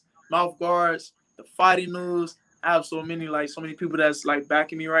House, Mouth Guards, The Fighting News. I have so many people that's like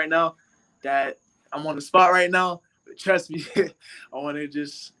backing me right now that I'm on the spot right now. But trust me, I want to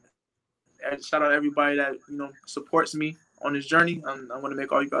just shout out everybody that supports me on this journey. I'm going to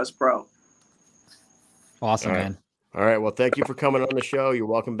make all you guys proud. Awesome, man. All right. Well, thank you for coming on the show. You're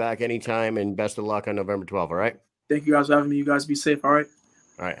welcome back anytime, and best of luck on November 12th. All right. Thank you guys for having me. You guys be safe. All right.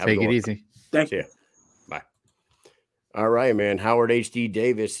 All right. Take it easy. Thank you. Bye. All right, man. Howard H.D.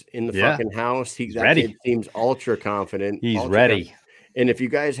 Davis in the fucking house. He's ready. Kid seems ultra confident. He's ready. And if you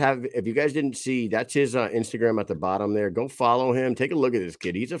guys didn't see, that's his Instagram at the bottom there. Go follow him. Take a look at this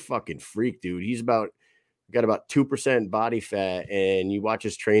kid. He's a fucking freak, dude. He's got about 2% body fat, and you watch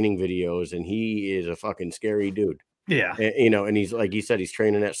his training videos, and he is a fucking scary dude. Yeah. And he's, like he said, he's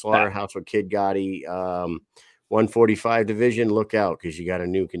training at Slaughterhouse with Kid Gotti, 145 division. Look out, because you got a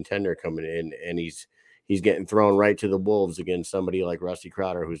new contender coming in, and he's getting thrown right to the wolves against somebody like Rusty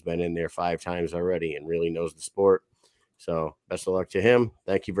Crowder, who's been in there 5 times already and really knows the sport. So best of luck to him.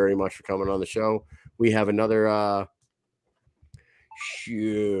 Thank you very much for coming on the show. We have another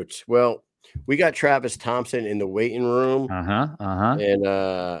Well, we got Travis Thompson in the waiting room.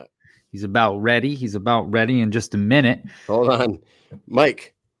 And he's about ready. He's about ready in just a minute. Hold on.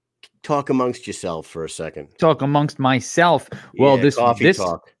 Mike, talk amongst yourself for a second. Talk amongst myself. Well, this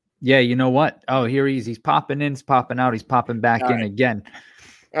talk. Yeah, you know what? Oh, here he's popping in, he's popping out, he's popping back in again.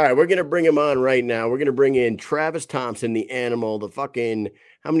 All right, we're going to bring him on right now. We're going to bring in Travis Thompson, the animal, the fucking,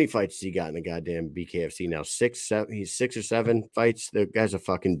 how many fights has he got in the goddamn BKFC now? 6, 7, he's 6 or 7 fights. The guy's a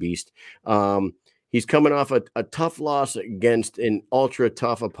fucking beast. He's coming off a tough loss against an ultra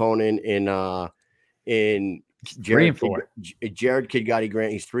tough opponent in Jared Kid Gotti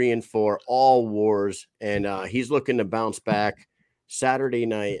Grant. He's 3-4, all wars, and he's looking to bounce back Saturday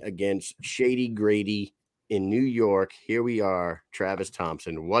night against Shady Grady in New York. Here we are, Travis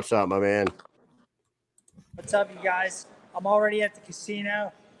Thompson. What's up, my man? What's up, you guys? I'm already at the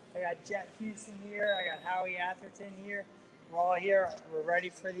casino. I got Jet Houston here. I got Howie Atherton here. We're all here. We're ready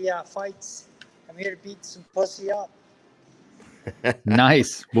for the fights. I'm here to beat some pussy up.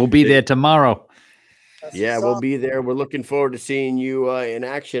 Nice. We'll be there tomorrow. Yeah, we'll be there. We're looking forward to seeing you in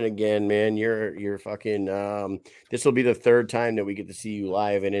action again, man. You're fucking. This will be the 3rd time that we get to see you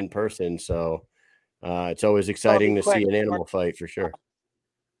live and in person. So it's always exciting to see an animal fight for sure.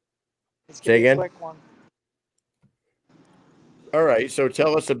 Say again. Quick one. All right. So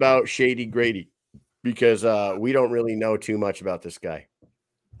tell us about Shady Grady, because we don't really know too much about this guy.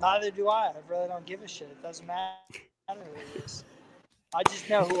 Neither do I. I really don't give a shit. It doesn't matter who he is. I just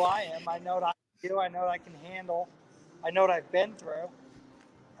know who I am. I know what I do. I know what I can handle. I know what I've been through.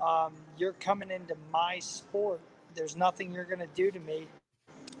 You're coming into my sport. There's nothing you're going to do to me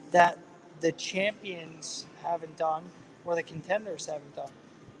that the champions haven't done or the contenders haven't done.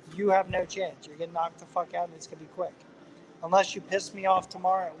 You have no chance. You're getting knocked the fuck out, and it's going to be quick. Unless you piss me off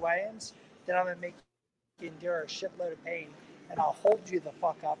tomorrow at weigh-ins, then I'm going to make you endure a shitload of pain, and I'll hold you the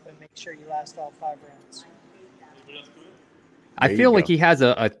fuck up and make sure you last all 5 rounds. I feel like he has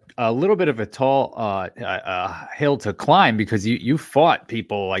a little bit of a tall hill to climb because you fought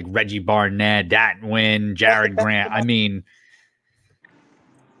people like Reggie Barnett, Dat Nguyen, Jared Grant. I mean,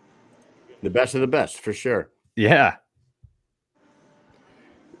 the best of the best for sure. Yeah.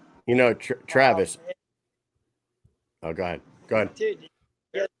 You know, Travis. Oh, go ahead. Go ahead. Dude,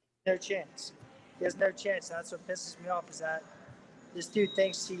 he has no chance. He has no chance. That's what pisses me off is that this dude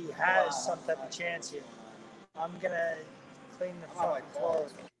thinks he has some type of chance here. I'm going to clean the fucking floor.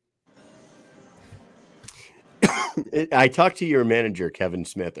 I talked to your manager, Kevin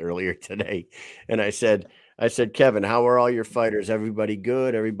Smith, earlier today, and I said, Kevin, how are all your fighters? Everybody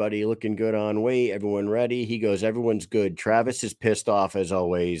good? Everybody looking good on weight? Everyone ready? He goes, everyone's good. Travis is pissed off as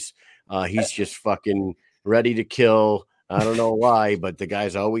always. He's just fucking ready to kill. I don't know why, but the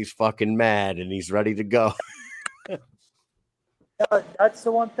guy's always fucking mad and he's ready to go. That's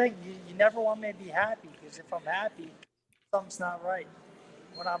the one thing. You never want me to be happy because if I'm happy, something's not right.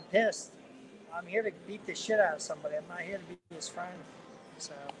 When I'm pissed, I'm here to beat the shit out of somebody. I'm not here to be his friend.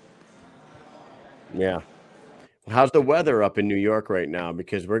 So. Yeah. How's the weather up in New York right now?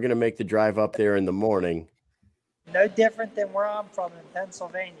 Because we're going to make the drive up there in the morning. No different than where I'm from in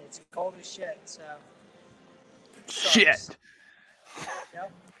Pennsylvania. It's cold as shit. So. Shit.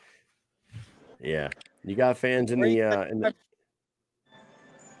 Yep. Yeah. You got fans in the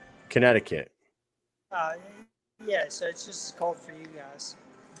Connecticut. Yeah, so it's just cold for you guys.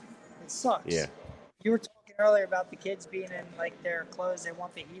 It sucks. Yeah. You were talking earlier about the kids being in like their clothes, they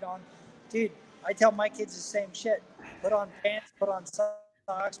want the heat on. Dude, I tell my kids the same shit. Put on pants, put on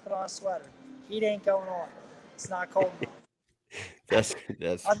socks, put on a sweater. Heat ain't going on. It's not cold enough.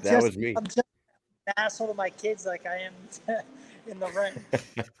 That was me. I'm just an asshole to my kids like I am in the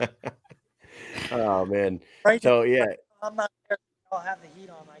ring. Oh man. Right so now, yeah. I'm not there. I'll have the heat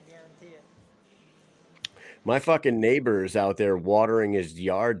on, I guarantee it. My fucking neighbor's out there watering his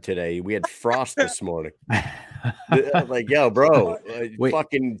yard today. We had frost this morning. Like, yo, bro,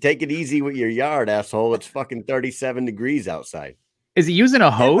 fucking take it easy with your yard, asshole. It's fucking 37 degrees outside. Is he using a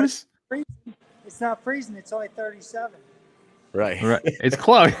hose? It's not freezing. It's only 37. Right. It's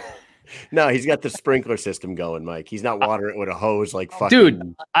close. No, he's got the sprinkler system going, Mike. He's not watering it with a hose like fucking.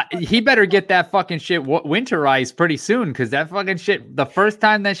 Dude, he better get that fucking shit winterized pretty soon because that fucking shit, the first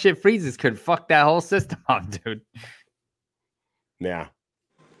time that shit freezes could fuck that whole system up, dude. Yeah.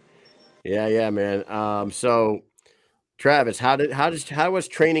 Yeah, man. So Travis, how was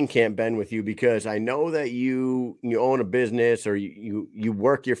training camp been with you? Because I know that you own a business or you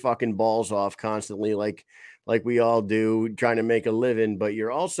work your fucking balls off constantly like we all do, trying to make a living, but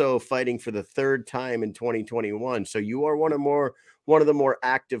you're also fighting for the 3rd time in 2021. So you are one of the more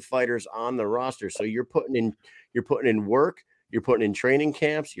active fighters on the roster. So you're putting in work, you're putting in training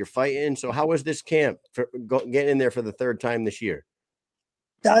camps, you're fighting. So how was this camp for getting in there for the 3rd time this year?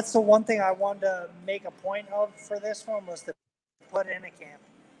 That's the one thing I wanted to make a point of for this one was to put in a camp.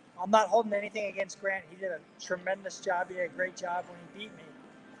 I'm not holding anything against Grant. He did a tremendous job. He did a great job when he beat me.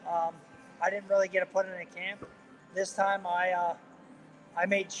 I didn't really get to put in a camp. This time I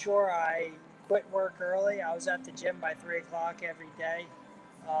made sure I quit work early. I was at the gym by 3 o'clock every day.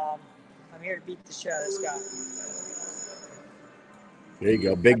 I'm here to beat the shit out of this guy. There you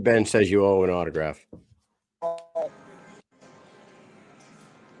go. Big Ben says you owe an autograph.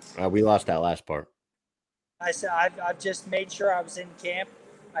 We lost that last part. I said I've just made sure I was in camp.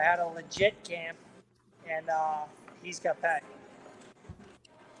 I had a legit camp, and he's got paid.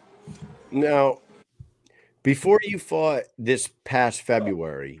 Now, before you fought this past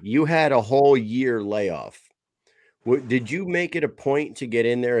February, you had a whole year layoff. Did you make it a point to get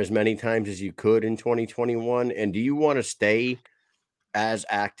in there as many times as you could in 2021? And do you want to stay as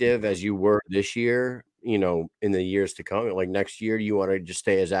active as you were this year, in the years to come? Like next year, do you want to just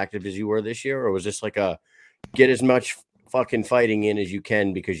stay as active as you were this year? Or was this like a get as much fucking fighting in as you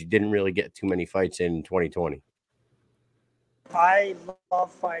can because you didn't really get too many fights in 2020? I love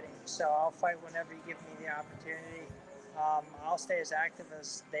fighting, so I'll fight whenever you give me the opportunity. I'll stay as active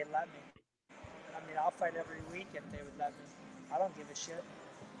as they let me. I mean, I'll fight every week if they would let me. I don't give a shit.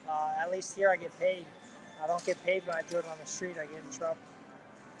 At least here I get paid. I don't get paid when I do it on the street. I get in trouble.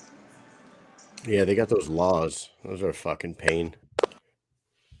 Yeah, they got those laws. Those are a fucking pain.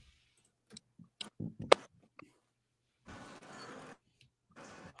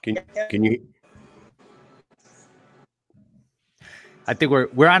 Can you? I think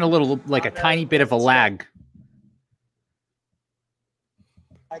we're on a little, like a tiny bit of a lag.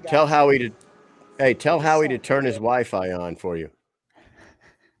 Tell Howie to turn his Wi-Fi on for you.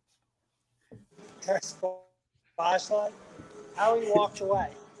 Flashlight. Howie walked away.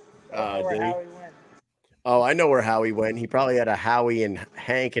 I don't know where Howie went. Oh, I know where Howie went. He probably had a Howie and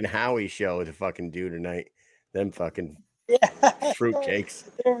Hank and Howie show to fucking do tonight. Them fucking fruitcakes.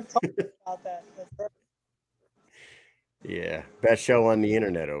 They were talking about that. Yeah, best show on the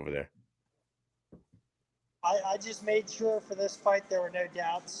internet over there. I just made sure for this fight there were no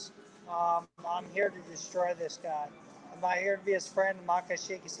doubts. I'm here to destroy this guy. I'm not here to be his friend. I'm not going to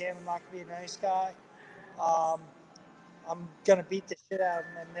shake his hand. I'm not going to be a nice guy. I'm going to beat the shit out of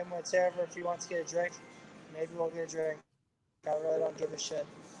him. And then when it's over, if he wants to get a drink, maybe we'll get a drink. I really don't give a shit.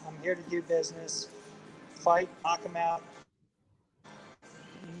 I'm here to do business, fight, knock him out,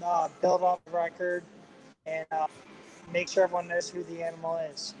 build up the record, and make sure everyone knows who the animal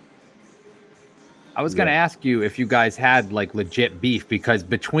is. I was going to ask you if you guys had like legit beef, because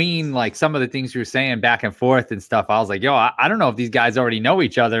between like some of the things you were saying back and forth and stuff, I was like, yo, I don't know if these guys already know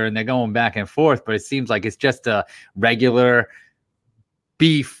each other and they're going back and forth, but it seems like it's just a regular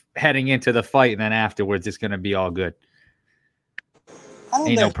beef heading into the fight. And then afterwards, it's going to be all good.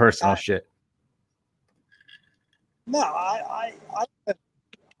 Ain't no personal shit. No, I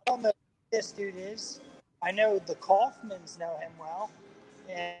don't know who this dude is. I know the Kaufmans know him well.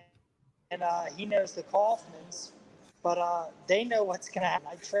 And he knows the Kaufmans, but they know what's going to happen.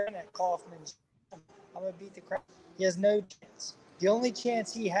 I train at Kaufman's. I'm going to beat the crap. He has no chance. The only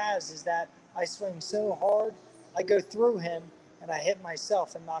chance he has is that I swing so hard, I go through him, and I hit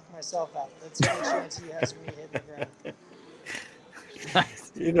myself and knock myself out. That's the only chance he has of me hitting the ground.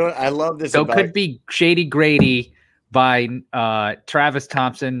 You know, I love this. So it could be Shady Grady by Travis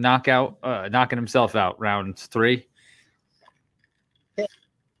Thompson knocking himself out rounds 3.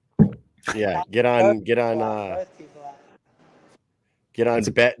 Yeah, get on bet.ag,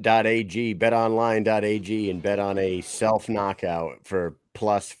 betonline.ag, and bet on a self knockout for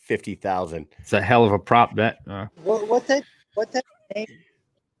plus 50,000. It's a hell of a prop bet. What type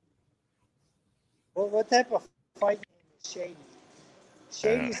of fight name is Shady?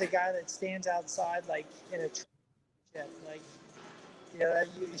 Shady's a guy that stands outside like in a shit, like you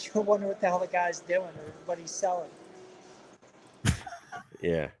wonder what the hell the guy's doing or what he's selling.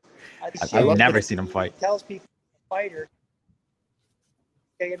 Yeah. I've never seen him fight. He tells people fighter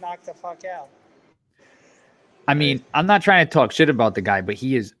they get knocked the fuck out. I mean, I'm not trying to talk shit about the guy, but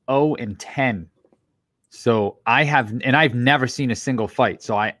he is 0-10. So I've never seen a single fight.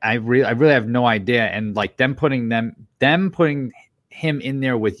 So I really have no idea. And like them putting him in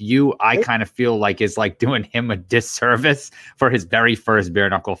there with you, I kind of feel like is like doing him a disservice for his very first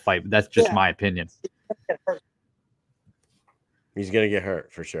bare knuckle fight. But that's just my opinion. He's gonna get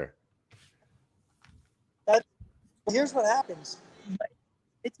hurt for sure. Here's what happens.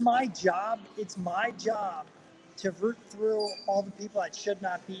 It's my job to root through all the people that should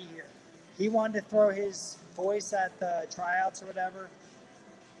not be here. He wanted to throw his voice at the tryouts or whatever.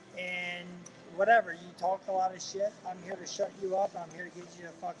 And whatever, you talk a lot of shit. I'm here to shut you up. I'm here to get you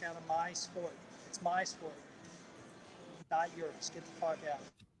the fuck out of my sport. It's my sport, not yours. Get the fuck out.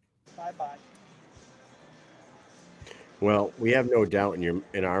 Bye-bye. Well, we have no doubt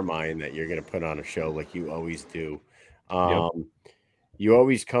in our mind that you're going to put on a show like you always do. You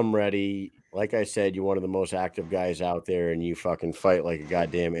always come ready. Like I said, you're one of the most active guys out there, and you fucking fight like a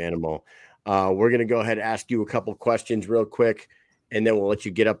goddamn animal. We're going to go ahead and ask you a couple questions real quick, and then we'll let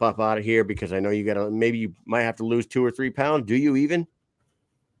you get up out of here because I know maybe you might have to lose 2 or 3 pounds. Do you even?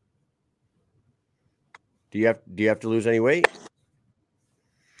 Do you have to lose any weight?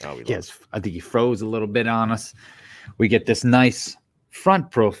 Yes, I think he froze a little bit on us. We get this nice front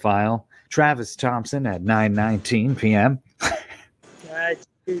profile. Travis Thompson at 9:19 p.m.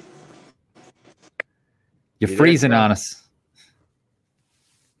 You're freezing on us.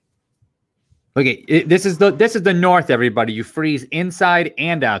 Okay, this is the north, everybody. You freeze inside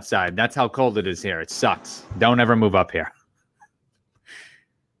and outside. That's how cold it is here. It sucks. Don't ever move up here.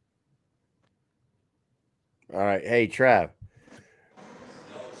 All right. Hey, Trav.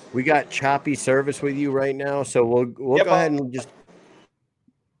 We got choppy service with you right now, so we'll go ahead and just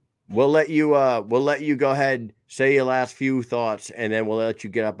we'll let you go ahead, say your last few thoughts, and then we'll let you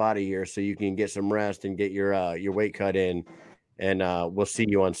get up out of here so you can get some rest and get your weight cut in, and we'll see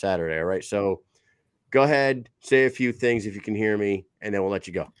you on Saturday. All right. So go ahead, say a few things if you can hear me, and then we'll let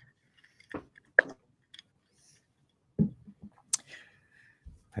you go.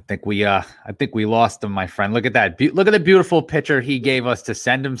 I think we lost him, my friend. Look at that. Look at the beautiful picture he gave us to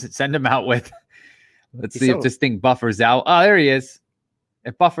send him out with. Let's see if this thing buffers out. Oh, there he is.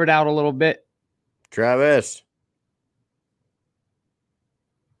 It buffered out a little bit. Travis.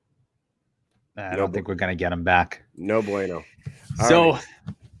 I don't think we're gonna get him back. No bueno. So right.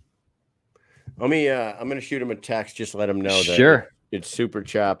 I'm gonna shoot him a text, just let him know that sure. It's super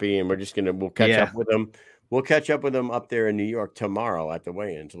choppy, and we'll catch up with him. We'll catch up with him up there in New York tomorrow at the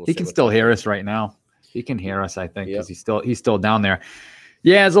weigh-ins. He can still hear us right now. He can hear us, I think, because he's still down there.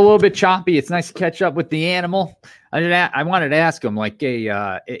 Yeah, it's a little bit choppy. It's nice to catch up with the animal. I wanted to ask him, like,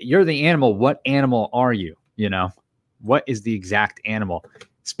 hey, you're the animal. What animal are you? You know, what is the exact animal?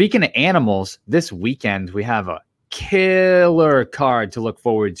 Speaking of animals, this weekend we have a killer card to look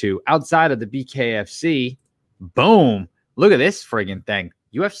forward to outside of the BKFC. Boom. Look at this friggin' thing.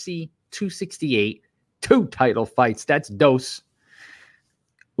 UFC 268, 2 title fights. That's dose.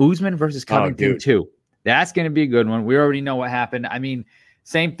 Usman versus Covington 2. That's going to be a good one. We already know what happened. I mean,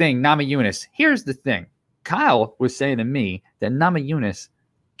 same thing, Namajunas. Here's the thing. Kyle was saying to me that Namajunas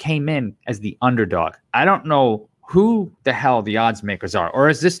came in as the underdog. I don't know who the hell the odds makers are. Or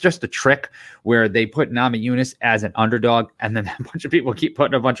is this just a trick where they put Namajunas as an underdog and then a bunch of people keep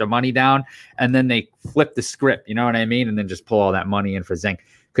putting a bunch of money down and then they flip the script, you know what I mean? And then just pull all that money in for Zhang.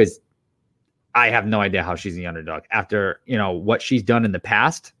 Because I have no idea how she's the underdog after, what she's done in the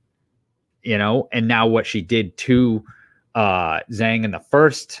past, and now what she did to Zhang in the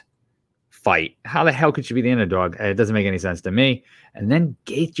first fight. How the hell could she be the underdog? It doesn't make any sense to me. And then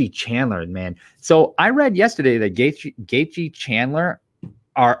Gaethje Chandler, man. So I read yesterday that Gaethje Chandler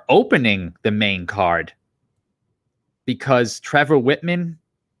are opening the main card because Trevor Whitman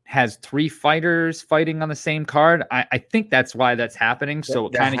has 3 fighters fighting on the same card. I think that's why that's happening. So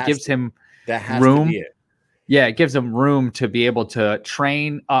it kind of gives him room. To be it. Yeah, it gives him room to be able to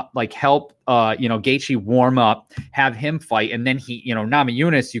train up, like help, Gaethje warm up, have him fight. And then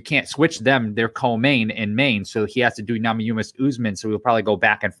Namajunas, you can't switch them. They're co-main and main. So he has to do Namajunas Usman. So he'll probably go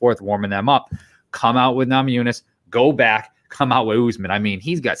back and forth, warming them up, come out with Namajunas, go back, come out with Usman. I mean,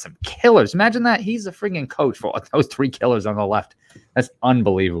 he's got some killers. Imagine that. He's a freaking coach for those 3 killers on the left. That's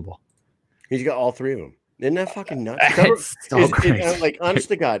unbelievable. He's got all 3 of them. Isn't that fucking nuts? It's so crazy. Honest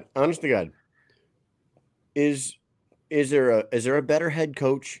to God. Is there a better head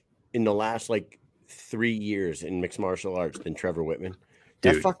coach in the last 3 years in mixed martial arts than Trevor Whitman?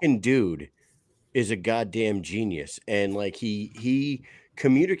 That fucking dude is a goddamn genius, and he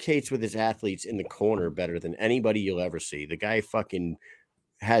communicates with his athletes in the corner better than anybody you'll ever see. The guy fucking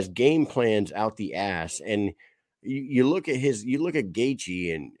has game plans out the ass, and you look at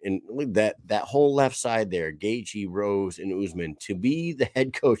Gaethje and look that whole left side there, Gaethje, Rose, and Usman, to be the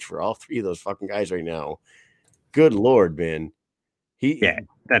head coach for all 3 of those fucking guys right now. Good Lord, man.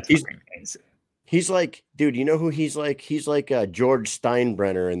 That's amazing. He's like, dude, you know who he's like? He's like George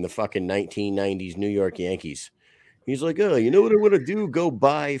Steinbrenner in the fucking 1990s New York Yankees. He's like, oh, you know what I want to do? Go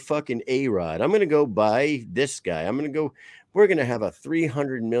buy fucking A-Rod. I'm going to go buy this guy. We're going to have a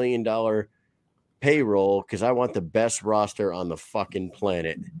 $300 million payroll because I want the best roster on the fucking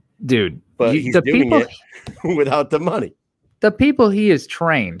planet. Dude, but he's doing it without the money. The people he has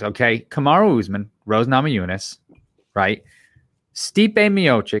trained, okay, Kamaru Usman, Rose Namajunas, right? Stipe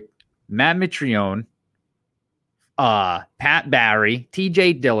Miocic, Matt Mitrione, Pat Barry,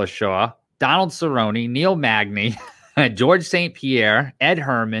 TJ Dillashaw, Donald Cerrone, Neil Magny, George St. Pierre, Ed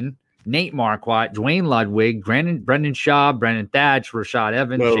Herman, Nate Marquardt, Dwayne Ludwig, Brendan Shaw, Brendan Thatch, Rashad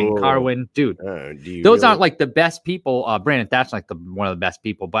Evans, Shane Carwin. Dude, those aren't like the best people. Brandon Thatch, one of the best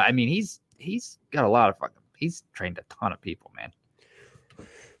people, but I mean, he's got a lot of fucking. He's trained a ton of people, man.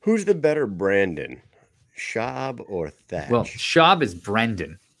 Who's the better Brandon, Schaub or Thatch? Well, Schaub is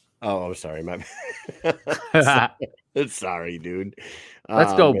Brendan. Oh, I'm sorry, my sorry, dude.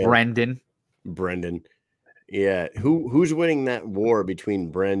 Let's go, man. Brendan. Yeah, who's winning that war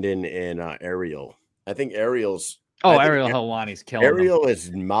between Brendan and Ariel? I think Ariel's. Ariel Helwani's killing. Ariel is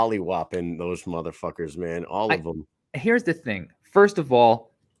mollywopping those motherfuckers, man. All of them. Here's the thing. First of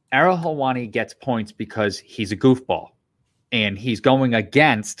all, Ariel Helwani gets points because he's a goofball. And he's going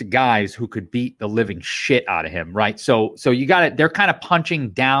against guys who could beat the living shit out of him, right? So you got it. They're kind of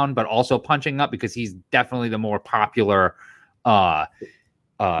punching down, but also punching up because he's definitely the more popular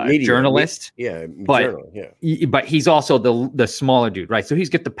journalist. But he's also the smaller dude, right? So he's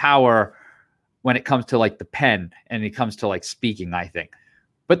got the power when it comes to the pen and it comes to speaking, I think.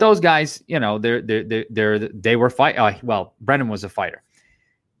 But those guys, they were Brendan was a fighter.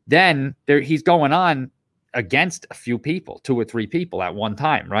 Then he's going on against a few people, 2 or 3 people at one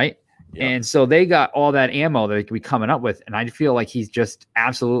time, right? Yep. And so they got all that ammo that they could be coming up with. And I feel like he's just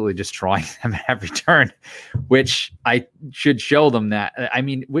absolutely destroying them at every turn, which I should show them that. I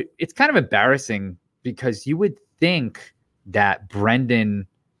mean, it's kind of embarrassing because you would think that Brendan,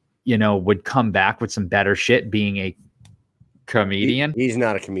 would come back with some better shit being a comedian. He's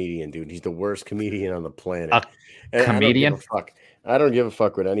not a comedian, dude. He's the worst comedian on the planet. Comedian? I don't give a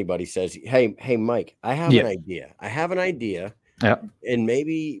fuck what anybody says. Hey, Mike, I have an idea. Yeah. And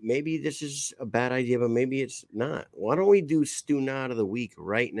maybe this is a bad idea, but maybe it's not. Why don't we do Stu Nod of the Week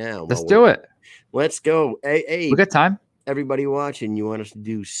right now? Let's do it. Let's go. Hey, we got time. Everybody watching, you want us to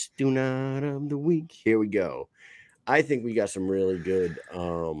do Stu Nod of the Week? Here we go. I think we got some really good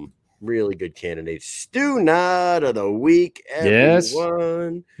candidates. Stu Nod of the Week,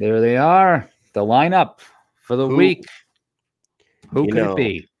 everyone. Yes. There they are. The lineup for the week. Who could it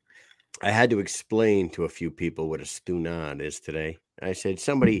be? I had to explain to a few people what a Stu Nod is today. I said,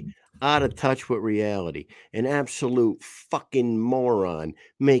 somebody out of touch with reality, an absolute fucking moron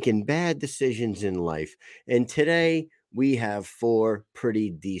making bad decisions in life. And today we have 4 pretty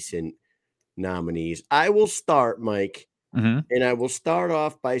decent nominees. I will start, Mike, and I will start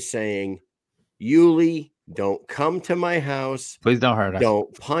off by saying, Yuli, don't come to my house. Please don't hurt us.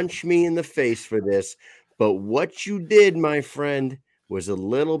 Don't punch me in the face for this. But what you did, my friend, was a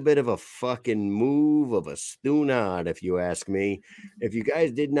little bit of a fucking move of a Stu Nod, if you ask me. If you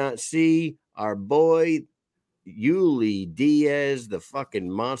guys did not see our boy Yuli Diaz, the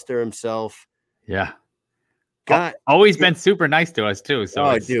fucking monster himself. Yeah. Always been super nice to us too.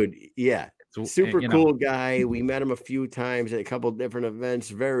 So dude, yeah. Super cool guy. We met him a few times at a couple different events.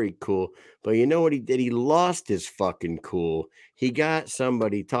 Very cool. But you know what he did? He lost his fucking cool. He got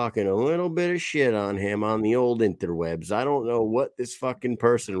somebody talking a little bit of shit on him on the old interwebs. I don't know what this fucking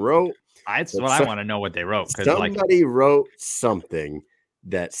person wrote. That's what I want to know what they wrote. Somebody wrote something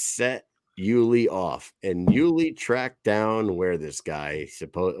that set Yuli off, and Yuli tracked down where this guy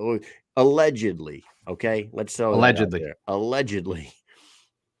allegedly. Okay, let's say allegedly.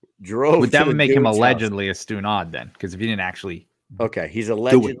 Drove. That would make him allegedly a Stu Nod then, because if he didn't actually. Okay, he's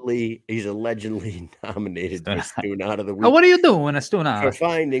allegedly nominated for Stu Nod of the Week. Oh, what are you doing, a Stu Nod? For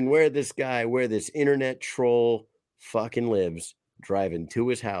finding where this internet troll fucking lives, driving to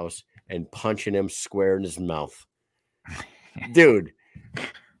his house and punching him square in his mouth. Dude.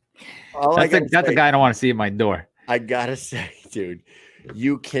 That's a guy I don't want to see at my door. I gotta say, dude,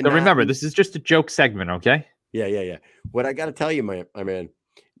 you cannot. So remember, this is just a joke segment, okay? Yeah. What I gotta tell you, my man.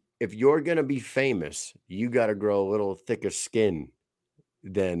 If you're gonna be famous, you gotta grow a little thicker skin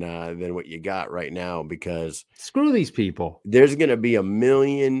than what you got right now, because screw these people. There's gonna be a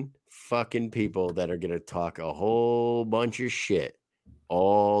million fucking people that are gonna talk a whole bunch of shit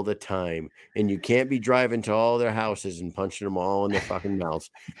all the time, and you can't be driving to all their houses and punching them all in their fucking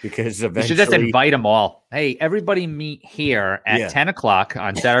mouths, because eventually you should just invite them all. Hey, everybody meet here at 10 o'clock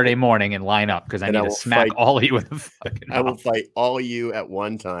on Saturday morning and line up, because I need to smack all of you with a fucking mouth. I will fight all of you at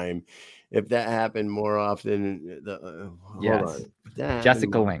one time. If that happened more often, hold on.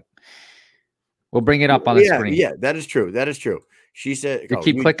 Jessica Link. We'll bring it up on the screen. Yeah, that is true. She said, you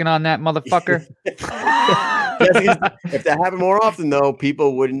keep clicking on that motherfucker. If that happened more often, though,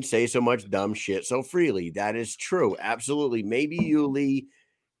 people wouldn't say so much dumb shit so freely. That is true. Absolutely. Maybe Yuli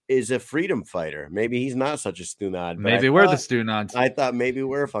is a freedom fighter. Maybe he's not such a Stu Nod. Maybe we're the Stu Nods. I thought maybe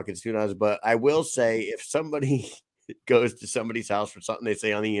we're fucking Stu Nods. But I will say, if somebody goes to somebody's house for something they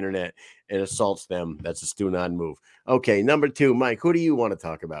say on the internet and assaults them, that's a Stu Nod move. Okay, number 2, Mike, who do you want to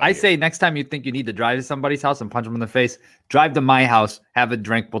talk about? I say next time you think you need to drive to somebody's house and punch them in the face, drive to my house, have a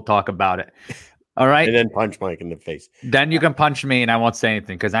drink, we'll talk about it. All right? And then punch Mike in the face. Then you can punch me and I won't say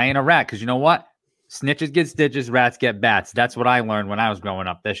anything, because I ain't a rat. Because you know what? Snitches get stitches, rats get bats. That's what I learned when I was growing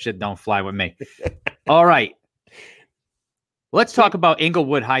up. That shit don't fly with me. All right. Let's talk about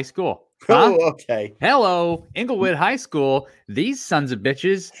Inglewood High School. Huh? Oh, okay. Hello, Inglewood High School. These sons of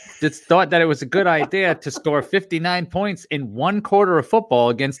bitches just thought that it was a good idea to score 59 points in one quarter of football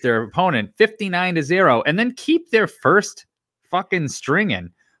against their opponent, 59-0, and then keep their first fucking string in.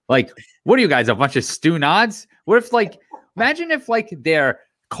 Like, what are you guys, a bunch of Stu Nods? What if, imagine if, their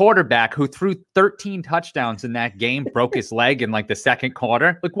quarterback who threw 13 touchdowns in that game broke his leg in, the second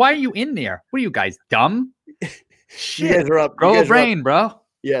quarter? Why are you in there? What are you guys, dumb? Shit. You guys are up. Grow a brain, bro.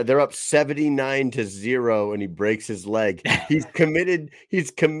 Yeah, they're up 79-0, and he breaks his leg. He's committed. He's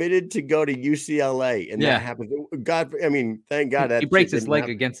committed to go to UCLA, and that happens. God, I mean, thank God that he breaks his leg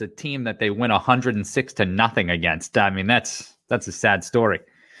against a team that they win 106-0 against. I mean, that's a sad story.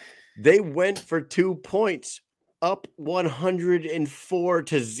 They went for 2 points, up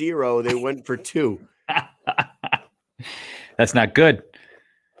 104-0. They went for 2. That's not good.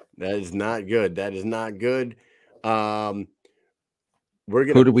 That is not good. That is not good. We're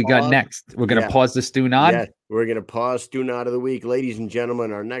gonna Who do we got next? We're gonna pause the Stu Nod. Yeah, we're gonna pause Stu Nod of the week, ladies and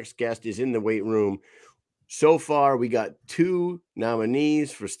gentlemen. Our next guest is in the weight room. So far, we got 2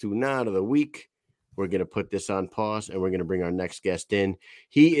 nominees for Stu Nod of the week. We're gonna put this on pause, and we're gonna bring our next guest in.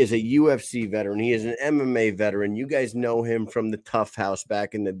 He is a UFC veteran. He is an MMA veteran. You guys know him from the Tough House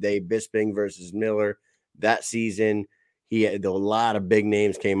back in the day, Bisping versus Miller. That season, he had a lot of big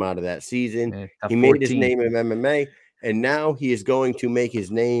names came out of that season. He made his name in MMA. And now he is going to make his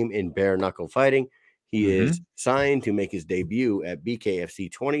name in bare knuckle fighting. He is signed to make his debut at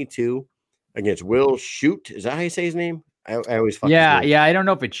BKFC 22 against Will Shoot. Is that how you say his name? I always fuck his name. Yeah. I don't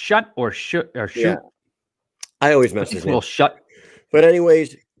know if it's Shut or Shoot or Shoot. Yeah. I always mess his name. Will Shut. But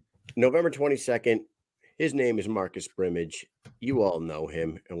anyways, November 22nd, his name is Marcus Brimage. You all know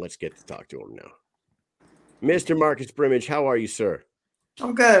him, and let's get to talk to him now. Mr. Marcus Brimage, how are you, sir?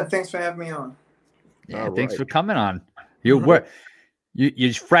 I'm good. Thanks for having me on. Yeah, thanks for coming on. You're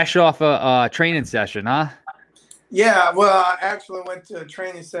fresh off a training session, huh? Yeah, well, I actually went to a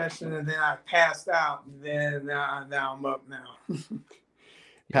training session and then I passed out. And then now I'm up now.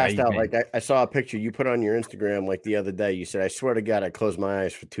 Passed out. Like I saw a picture you put on your Instagram like the other day. You said, I swear to God, I closed my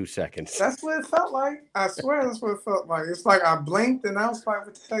eyes for 2 seconds. That's what it felt like. I swear that's what it felt like. It's like I blinked and I was like,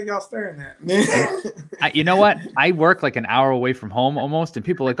 what the hell y'all staring at? You know what? I work like an hour away from home almost, and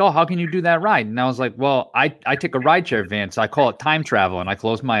people are like, oh, how can you do that ride? And I was like, well, I take a rideshare van, so I call it time travel, and I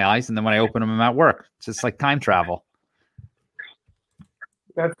close my eyes, and then when I open them, I'm at work. It's just like time travel.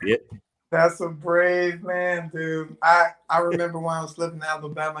 That's a brave man, dude. I remember when I was living in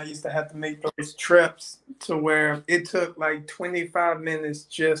Alabama, I used to have to make those trips to where it took like 25 minutes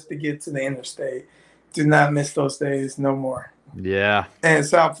just to get to the interstate. Do not miss those days no more. Yeah. And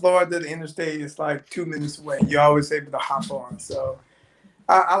South Florida, the interstate is like 2 minutes away. You're always able to hop on. So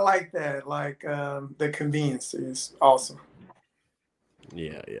I like that. Like the convenience is awesome.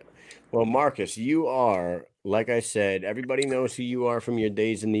 Yeah. Well, Marcus, you are, like I said, everybody knows who you are from your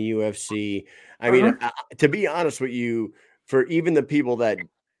days in the UFC. I mean, to be honest with you, for even the people that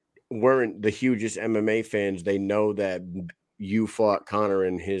weren't the hugest MMA fans, they know that you fought Conor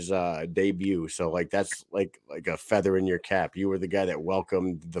in his debut. So like, that's like a feather in your cap. You were the guy that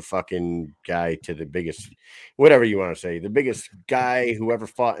welcomed the fucking guy to the biggest, whatever you want to say, the biggest guy who ever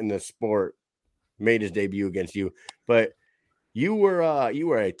fought in the sport made his debut against you. But you were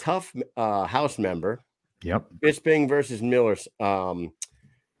a Tough House member. Yep. Bisping versus Miller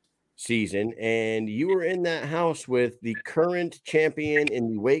season, and you were in that house with the current champion in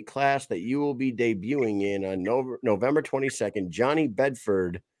the weight class that you will be debuting in on November 22nd. Johnny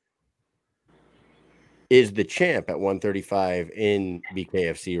Bedford is the champ at 135 in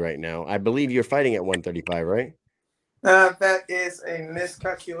BKFC right now. I believe you're fighting at 135, right? That is a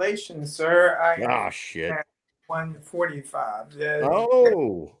miscalculation, sir. Shit. 145.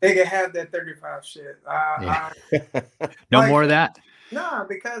 Oh, they can have that 35 shit. No more of that. Nah,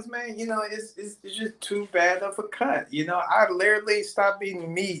 because man, it's just too bad of a cut. I literally stopped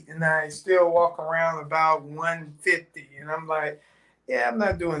eating meat and I still walk around about 150, and I'm like, yeah, I'm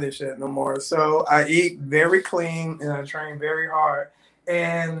not doing this shit no more. So I eat very clean and I train very hard.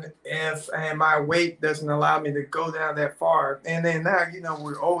 And if my weight doesn't allow me to go down that far, and then now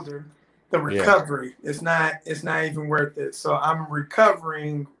we're older. The recovery is not even worth it. So I'm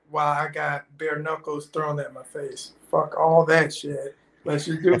recovering while I got bare knuckles thrown at my face. Fuck all that shit. Let's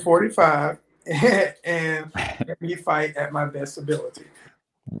just do 45 and let me fight at my best ability.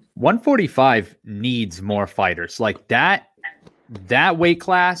 145 needs more fighters. Like that weight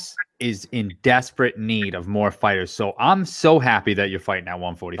class is in desperate need of more fighters. So I'm so happy that you're fighting at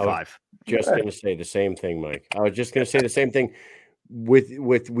 145. Just going to say the same thing, Mike. I was just going to say the same thing.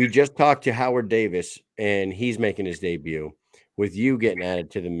 We just talked to Howard Davis, and he's making his debut. With you getting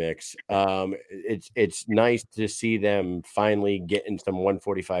added to the mix, it's nice to see them finally getting some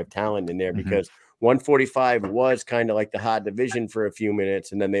 145 talent in there, because 145 was kind of like the hot division for a few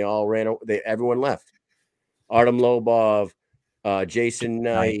minutes, and then they all everyone left. Artem Lobov, Jason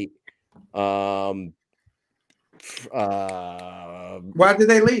Knight. Why did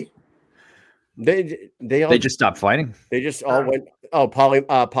they leave? They just stopped fighting. They just all went. Oh, Paulie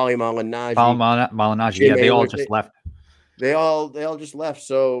Malignaggi. Malignaggi. Yeah, they all just left. They all just left.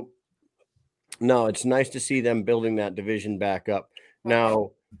 So no, it's nice to see them building that division back up.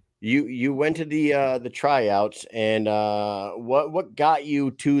 Now, you went to the tryouts, and what got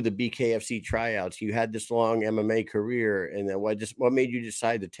you to the BKFC tryouts? You had this long MMA career, and then what made you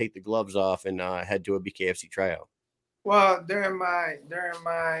decide to take the gloves off and head to a BKFC tryout? Well, during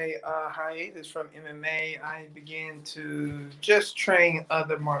my hiatus from MMA, I began to just train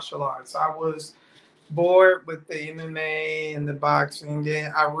other martial arts. I was bored with the MMA and the boxing.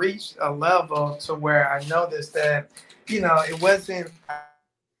 Then I reached a level to where I noticed that, it wasn't.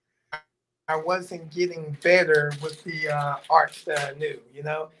 I wasn't getting better with the arts that I knew.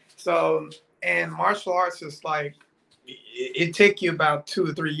 So, and martial arts is like it take you about 2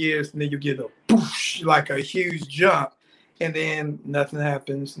 or 3 years, and then you get a boosh, like a huge jump, and then nothing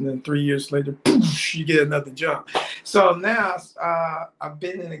happens, and then 3 years later, boosh, you get another jump. So now I've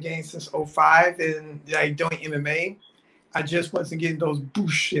been in the game since '05, and like doing MMA. I just wasn't getting those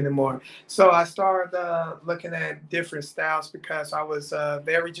boosh anymore. So I started looking at different styles because I was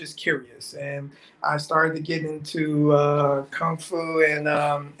very just curious, and I started to get into kung fu and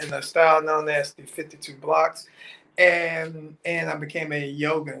a style known as the 52 blocks, and I became a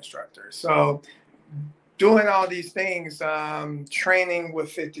yoga instructor. So doing all these things, training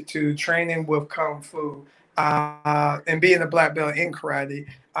with 52, training with kung fu, and being a black belt in karate,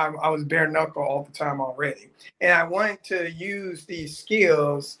 I was bare knuckle all the time already. And I wanted to use these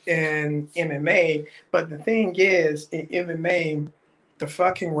skills in MMA, but the thing is, in MMA, the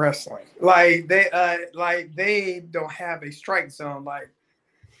fucking wrestling, they don't have a strike zone like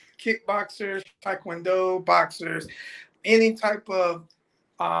kickboxers, taekwondo, boxers, any type of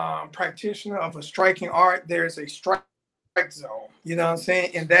practitioner of a striking art. There's a strike zone, you know what I'm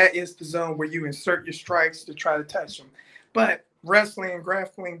saying? And that is the zone where you insert your strikes to try to touch them. But wrestling and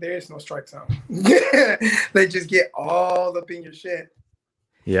grappling, there is no strike zone. They just get all up in your shit.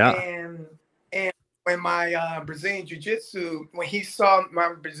 Yeah. And when my Brazilian Jiu-Jitsu, when he saw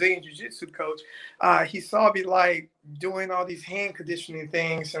my Brazilian Jiu-Jitsu coach, he saw me like doing all these hand conditioning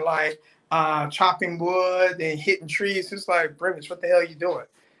things and like chopping wood and hitting trees. He's like, Bremish, what the hell are you doing?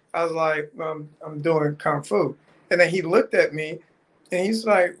 I was like, I'm doing Kung Fu. And then he looked at me and he's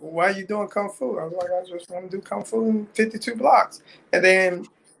like, why are you doing Kung Fu? I was like, I just want to do Kung Fu in 52 blocks. And then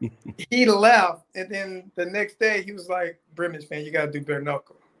he left. And then the next day he was like, Bremish, man, you got to do bare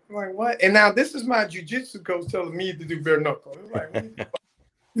knuckle. I'm like, what? And now this is my jiu-jitsu coach telling me to do bare knuckle.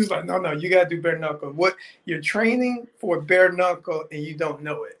 He's like, no, you got to do bare knuckle. What you're training for bare knuckle and you don't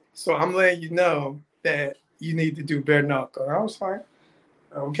know it. So I'm letting you know that you need to do bare knuckle. And I was like,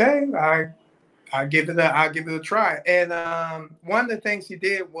 okay, I'll give it a try. And one of the things he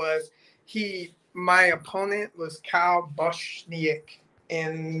did was my opponent was Kyle Bochniak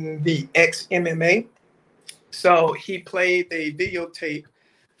in the ex-MMA. So he played a videotape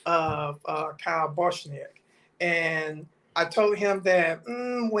of Kyle Bochniak. And I told him that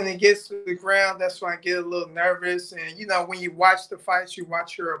when it gets to the ground, that's when I get a little nervous. And, when you watch the fights, you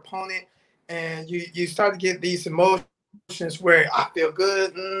watch your opponent, and you start to get these emotions where I feel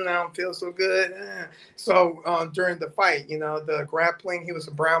good, I don't feel so good. So during the fight, the grappling, he was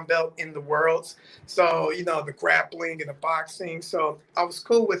a brown belt in the worlds. So, the grappling and the boxing. So I was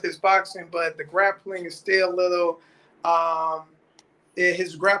cool with his boxing, but the grappling is still a little,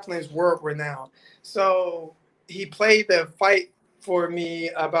 his grappling is world renowned. So he played the fight for me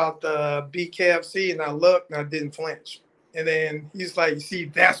about the BKFC, and I looked and I didn't flinch. And then he's like, see,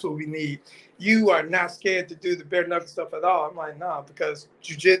 that's what we need. You are not scared to do the bare knuckle stuff at all. I'm like, no, because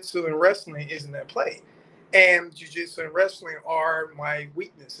jiu-jitsu and wrestling isn't at play. And jiu-jitsu and wrestling are my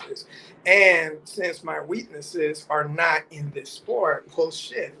weaknesses. And since my weaknesses are not in this sport, well,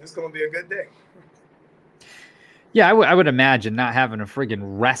 shit, it's going to be a good day. Yeah, I would imagine not having to friggin'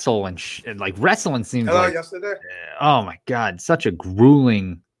 wrestle and like wrestling seems like, yesterday. Oh my God, such a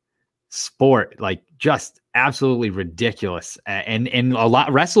grueling sport, like just absolutely ridiculous. And a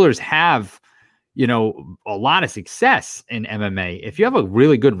lot wrestlers have, a lot of success in MMA. If you have a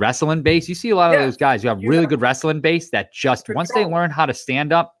really good wrestling base, you see a lot of those guys who have really good wrestling base that just once they learn how to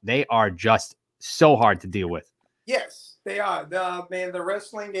stand up, they are just so hard to deal with. Yes. They are. The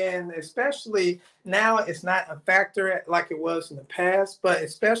wrestling, and especially now, it's not a factor like it was in the past, but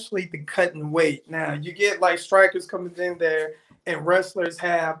especially the cutting weight. Now, you get like strikers coming in there, and wrestlers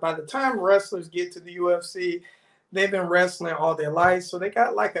by the time wrestlers get to the UFC, they've been wrestling all their life. So they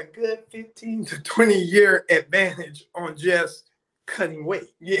got like a good 15 to 20 year advantage on just cutting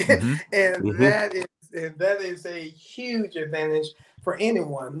weight. Yeah. Mm-hmm. And that is a huge advantage for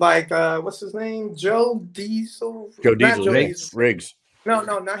anyone. Like, what's his name? Joe Diesel? Riggs. No,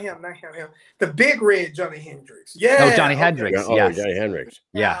 not him. The big red Johnny Hendricks. Yeah. Oh, Johnny Hendricks. Yes. Johnny Hendricks.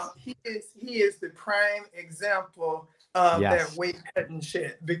 Yeah. He is the prime example of that weight cutting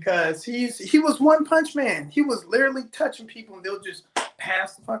shit, because he was one punch man. He was literally touching people and they'll just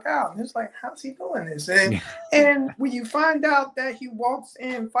pass the fuck out. And it's like, how's he doing this? And when you find out that he walks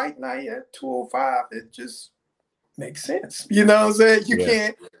in fight night at 205, it just makes sense. You know what I'm saying? You Yeah.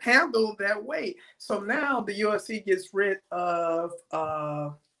 can't handle that weight. So now the UFC gets rid of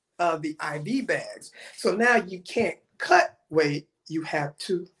the IV bags. So now you can't cut weight. You have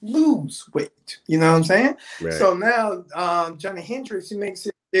to lose weight. You know what I'm saying? Right. So now Johnny Hendricks, he makes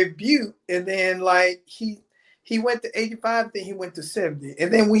his debut, and then like he went to 85, then he went to 70.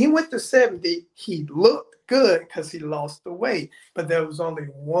 And then when he went to 70, he looked good because he lost the weight. But there was only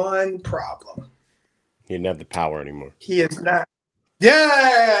one problem. He didn't have the power anymore. He is not.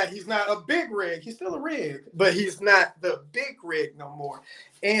 Yeah, he's not a big rig. He's still a rig, but he's not the big rig no more.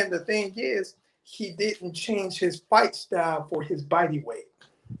 And the thing is, he didn't change his fight style for his body weight.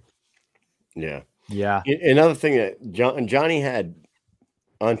 Yeah. Yeah. Another thing that Johnny had,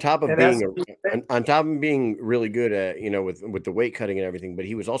 on top of being really good at, you know, with the weight cutting and everything, but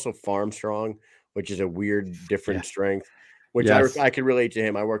he was also farm strong, which is a weird, different strength, which I could relate to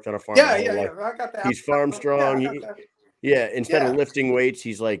him. I worked on a farm. Yeah. I got that. He's farm strong. Instead of lifting weights,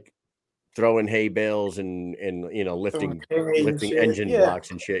 he's like throwing hay bales and you know, lifting engine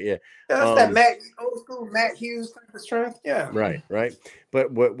blocks and shit. Yeah. That's that old school Matt Hughes type of strength. Yeah. Right.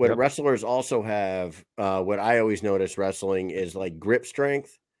 But what wrestlers also have, what I always notice wrestling is like grip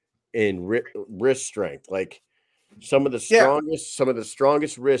strength and wrist strength. Like some of the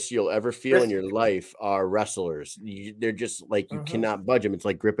strongest wrists you'll ever feel in your life are wrestlers. They're just like, you cannot budge them. It's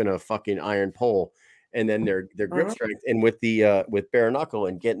like gripping a fucking iron pole. And then their grip strength, and with the with bare knuckle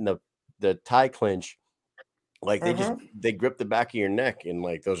and getting the tie clinch, like they grip the back of your neck, and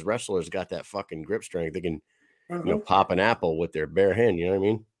like those wrestlers got that fucking grip strength. They can you know, pop an apple with their bare hand. You know what I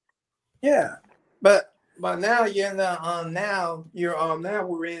mean? Yeah, but now you're in the now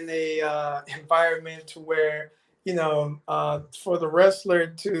we're in a environment to where, you know, for the wrestler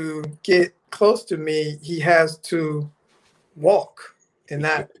to get close to me, he has to walk and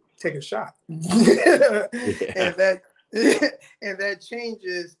not take a shot. And that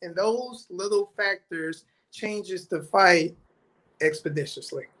changes, and those little factors changes the fight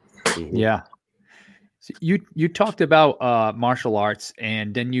expeditiously. Yeah. So you talked about martial arts,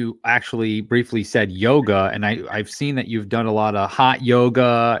 and then you actually briefly said yoga, and I've seen that you've done a lot of hot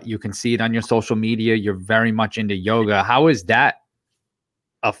yoga. You can see it on your social media. You're very much into yoga. How has that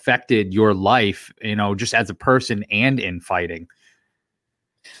affected your life, you know, just as a person and in fighting?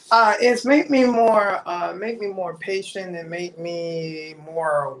 It's made me more patient and made me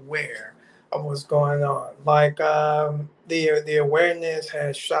more aware of what's going on. Like the awareness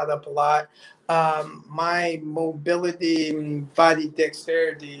has shot up a lot. My mobility and body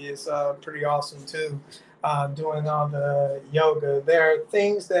dexterity is pretty awesome too. Doing all the yoga, there are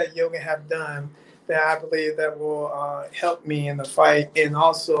things that yoga have done that I believe that will help me in the fight, and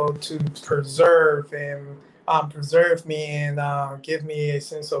also to preserve me and give me a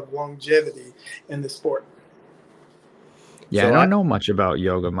sense of longevity in the sport. Yeah, so I don't know much about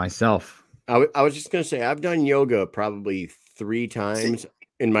yoga myself. I was just going to say, I've done yoga probably 3 times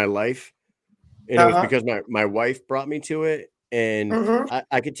in my life. And it was because my wife brought me to it. And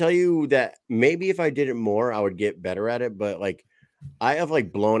I could tell you that maybe if I did it more, I would get better at it. But like, I have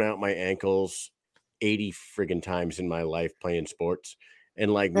like blown out my ankles 80 friggin' times in my life playing sports.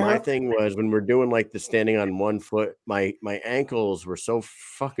 And like my thing was, when we're doing like the standing on one foot, my ankles were so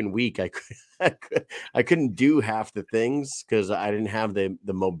fucking weak. I couldn't do half the things because I didn't have the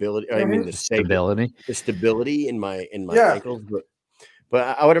mobility. I mean the stability in my ankles.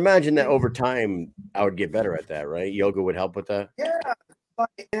 But I would imagine that over time I would get better at that, right? Yoga would help with that. Yeah,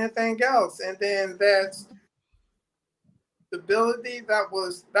 like anything else. And then that's stability, that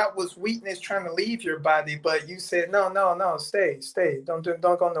was weakness trying to leave your body, but you said no, stay, don't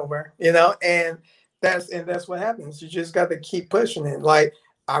go nowhere, you know. And that's what happens. You just got to keep pushing it. Like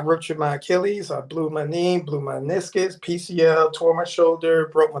I ruptured my Achilles, I blew my knee, blew my meniscus, PCL, tore my shoulder,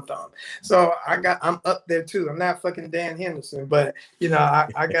 broke my thumb. So I'm up there too. I'm not fucking Dan Henderson, but you know,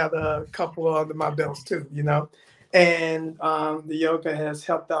 I got a couple under my belts too, you know. And the yoga has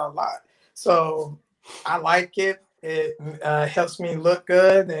helped out a lot. So I like it. It helps me look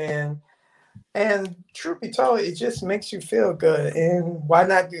good, and truth be told, it just makes you feel good. And why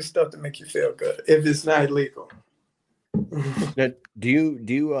not do stuff to make you feel good if it's not illegal? Now, do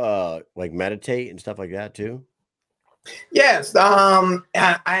you like meditate and stuff like that too? Yes.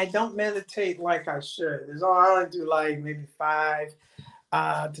 I don't meditate like I should. I only do like maybe 5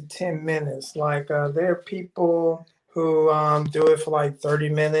 to 10 minutes. Like there are people who do it for like 30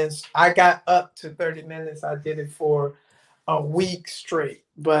 minutes. I got up to 30 minutes. I did it for a week straight.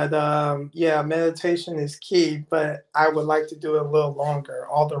 But yeah, meditation is key, but I would like to do it a little longer.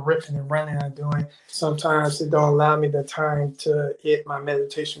 All the ripping and running I'm doing, sometimes it don't allow me the time to hit my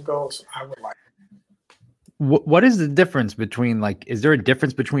meditation goals. I would like. What is the difference between is there a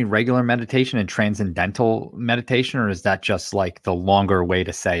difference between regular meditation and transcendental meditation, or is that just like the longer way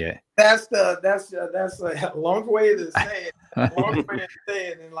to say it? That's a long way to say it. Long way to say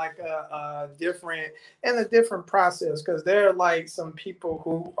it, and like a different process, because there are like some people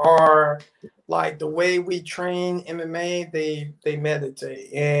who are like the way we train MMA, they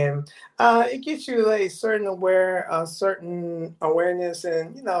meditate, and it gets you a certain awareness,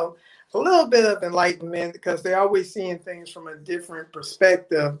 and a little bit of enlightenment, because they're always seeing things from a different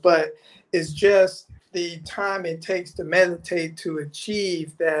perspective. But it's just the time it takes to meditate to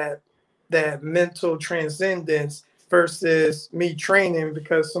achieve that mental transcendence versus me training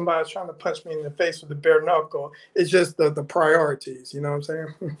because somebody's trying to punch me in the face with a bare knuckle. It's just the priorities, you know what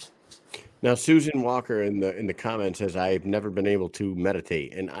I'm saying? Now, Susan Walker in the comments says, I've never been able to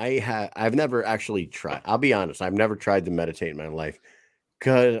meditate. And I've never actually tried. I'll be honest, I've never tried to meditate in my life.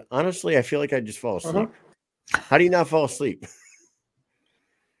 Because honestly, I feel like I just fall asleep. How do you not fall asleep?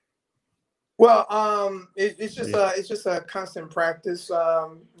 Well, it's just a constant practice.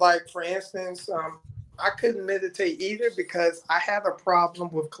 Like for instance, I couldn't meditate either because I had a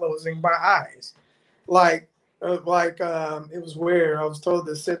problem with closing my eyes. It was weird. I was told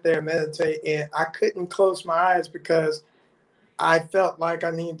to sit there and meditate, and I couldn't close my eyes because I felt like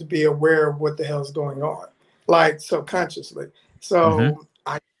I needed to be aware of what the hell's going on, like subconsciously. So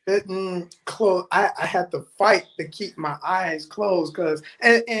I couldn't close. I had to fight to keep my eyes closed because,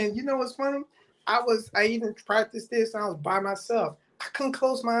 and you know what's funny? I even practiced this. And I was by myself. I couldn't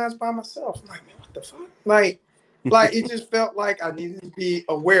close my eyes by myself. I'm like, man, what the fuck? Like it just felt like I needed to be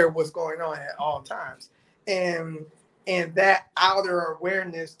aware of what's going on at all times. And that outer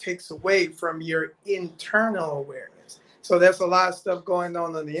awareness takes away from your internal awareness. So there's a lot of stuff going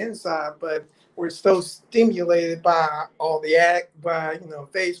on the inside, but we're so stimulated by all the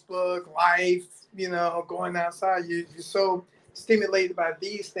Facebook, life, going outside. You're so stimulated by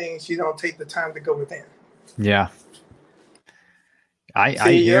these things, you don't take the time to go within. Yeah. I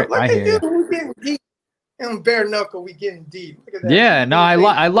hear you. We're getting deep. And bare knuckle, we getting deep. Look at that. Yeah, no,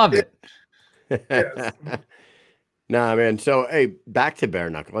 I love it. Yes. Nah, man. So, hey, back to bare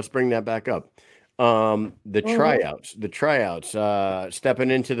knuckle. Let's bring that back up. The tryouts, stepping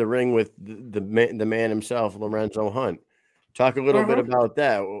into the ring with the man himself, Lorenzo Hunt. Talk a little bit about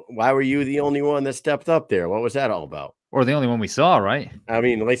that. Why were you the only one that stepped up there? What was that all about? Or the only one we saw, right? I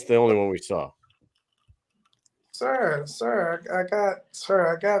mean, at least the only one we saw. Sir, I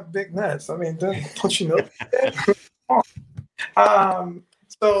got big nuts. I mean, don't you know?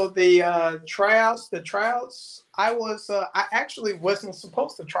 So the tryouts, I actually wasn't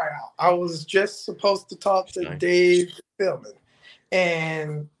supposed to try out. I was just supposed to talk to Dave Philman,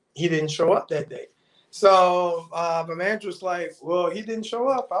 and he didn't show up that day. So my manager was like, well, he didn't show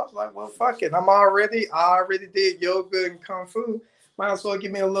up. I was like, well, fuck it. I already did yoga and kung fu. Might as well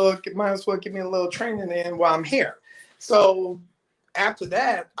give me a little training in while I'm here. So after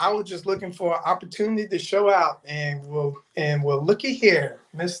that, I was just looking for an opportunity to show out, and we'll looky here.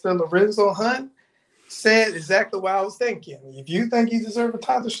 Mr. Lorenzo Hunt said exactly what I was thinking. If you think you deserve a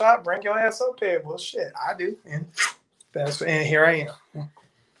title shot, bring your ass up here. Well, shit, I do, and here I am.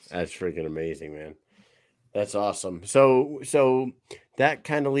 That's freaking amazing, man. That's awesome. So that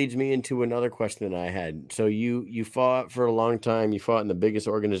kind of leads me into another question that I had. So you fought for a long time. You fought in the biggest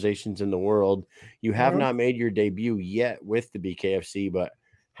organizations in the world. You have not made your debut yet with the BKFC, but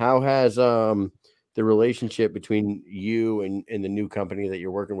how has the relationship between you and the new company that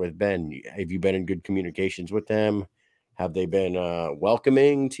you're working with been? Have you been in good communications with them? Have they been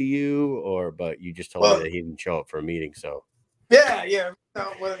welcoming to you, but you just told me that he didn't show up for a meeting? So yeah.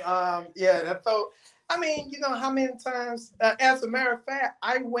 That felt. I mean, you know how many times, as a matter of fact,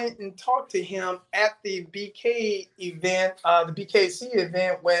 I went and talked to him at the BK event, the BKC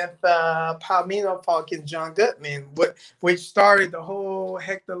event with Palomino Falk and John Gutman, which started the whole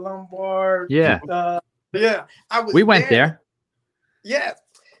Hector Lombard. Yeah. We went there. Yeah,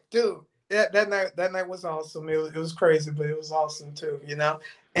 dude. That night was awesome. It was crazy, but it was awesome too,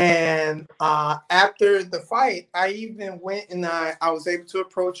 And after the fight, I even went and I was able to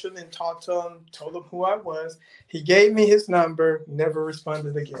approach him and talk to him, told him who I was. He gave me his number, never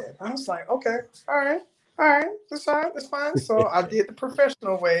responded again. I was like, okay, all right, that's fine. So I did the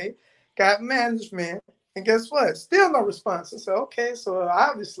professional way, got management, and guess what? Still no response. I said, okay, so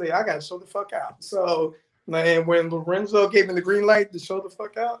obviously I got to show the fuck out. So, and when Lorenzo gave me the green light to show the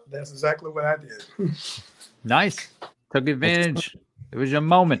fuck out, that's exactly what I did. Nice. Took advantage. It was your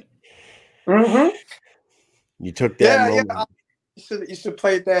moment. You took that moment. You should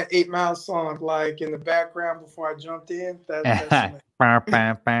play that 8 Mile song like in the background before I jumped in. That's There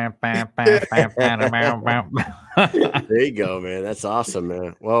you go, man. That's awesome,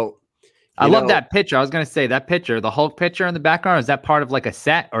 man. Well, I love that picture. I was gonna say that picture, the Hulk picture in the background. Is that part of like a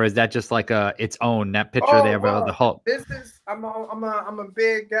set, or is that just like its own that picture there of the Hulk? This is I'm a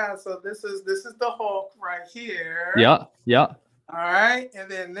big guy, so this is the Hulk right here. Yeah. All right, and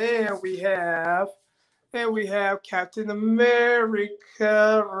then we have Captain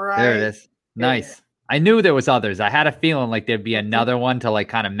America. Right there it is. Nice. Yeah. I knew there was others. I had a feeling like there'd be another one to like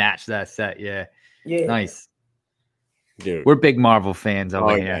kind of match that set. Yeah. Nice. Dude. We're big Marvel fans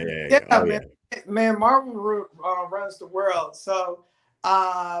over here. Yeah, man. Marvel runs the world. So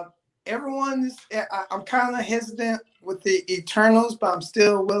everyone's. I'm kind of hesitant with the Eternals, but I'm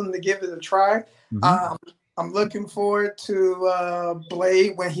still willing to give it a try. Mm-hmm. I'm looking forward to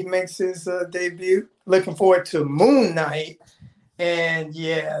Blade when he makes his debut. Looking forward to Moon Knight. And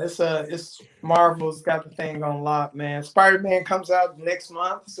yeah, it's Marvel's got the thing on lock, man. Spider-Man comes out next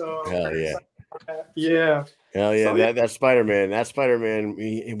month, so hell yeah. Yeah. Hell yeah, So, that Spider-Man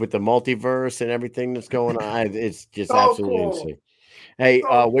with the multiverse and everything that's going on, it's just so absolutely cool. insane. Hey,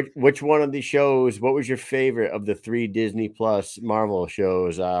 which one of the shows, what was your favorite of the 3 Disney Plus Marvel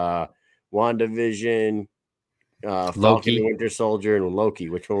shows? WandaVision, Falcon Loki, and Winter Soldier, and Loki.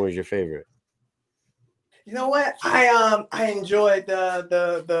 Which one was your favorite? You know what? I enjoyed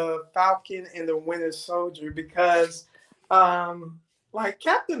the Falcon and the Winter Soldier because like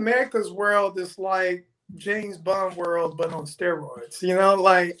Captain America's world is like James Bond world, but on steroids, you know,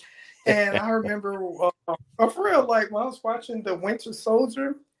 like, and I remember for real, like when I was watching the Winter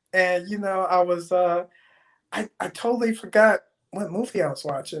Soldier and, you know, I was, I totally forgot what movie I was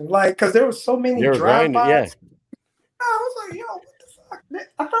watching, like, cause there was so many drive-bys. Yeah. I was like, yo, what the fuck?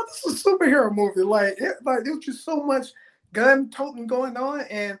 I thought this was a superhero movie. Like it was just so much gun toting going on.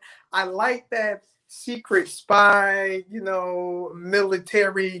 And I like that secret spy, you know,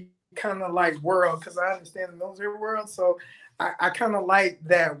 military kind of like world because I understand the military world, so I kind of like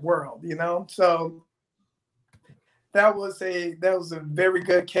that world, you know. So that was a very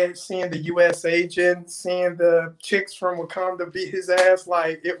good catch. Seeing the U.S. agent, seeing the chicks from Wakanda beat his ass,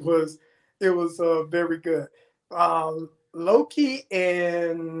 like it was very good. Loki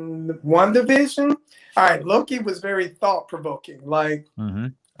and WandaVision. All right, Loki was very thought provoking. Like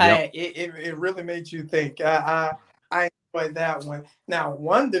it really made you think. I enjoyed that one. Now,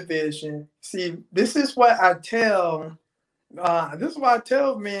 WandaVision. See, this is what I tell. This is what I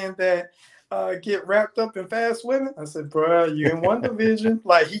tell men that get wrapped up in fast women. I said, bro, you in WandaVision.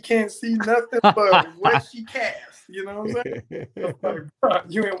 Like he can't see nothing but what she casts. You know what I'm saying? Like, bro,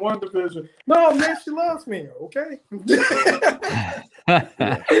 you in WandaVision. No, man, she loves me. Okay.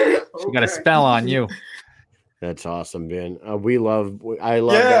 She got a spell on you. That's awesome, Ben. I love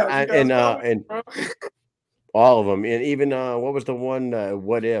that, and all of them, and even what was the one? The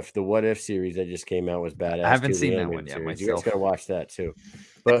What If series that just came out was badass. I haven't seen that one yet series. myself. You guys gotta watch that too.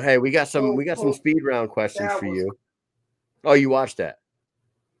 But hey, we got some speed round questions for you. Oh, you watched that?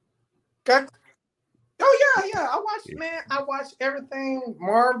 Oh yeah. I watched everything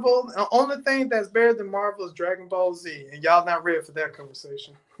Marvel. The only thing that's better than Marvel is Dragon Ball Z, and y'all not ready for that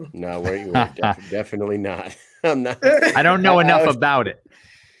conversation. No, we're definitely not. I'm not. I don't know enough about it.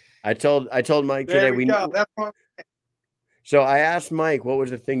 I told Mike today we know. So I asked Mike, what was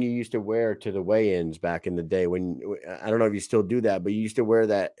the thing you used to wear to the weigh-ins back in the day? When I don't know if you still do that, but you used to wear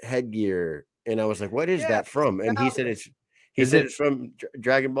that headgear, and I was like, "What is that from?" And he said it's from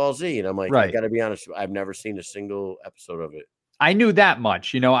Dragon Ball Z, and I'm like, I got to be honest, I've never seen a single episode of it. I knew that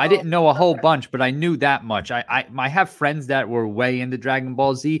much, you know. I didn't know a whole bunch, but I knew that much. I have friends that were way into Dragon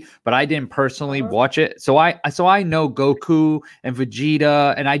Ball Z, but I didn't personally watch it. So I know Goku and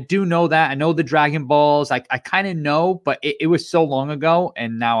Vegeta, and I do know that. I know the Dragon Balls. I kind of know, but it was so long ago,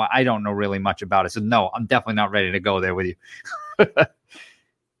 and now I don't know really much about it. So no, I'm definitely not ready to go there with you.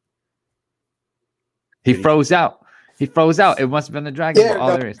 He froze out. It must have been the Dragon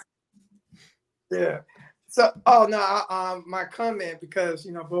Ball. Oh, there it is. Yeah. So, my comment, because,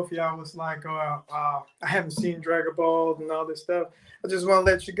 you know, both of y'all was like, I haven't seen Dragon Ball and all this stuff. I just want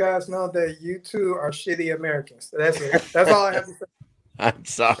to let you guys know that you two are shitty Americans. So that's it. That's all I have to say. I'm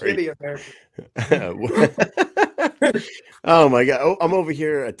sorry. Shitty Americans. Oh, my God. Oh, I'm over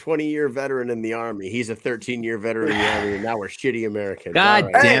here, a 20-year veteran in the Army. He's a 13-year veteran in the Army, and now we're shitty Americans. God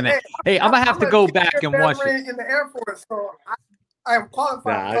damn it. Hey, I'm going to have to go back and watch it. In the Air Force, so I am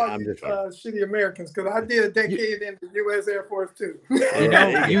qualified to call you shitty Americans because I did a decade in the U.S. Air Force too. You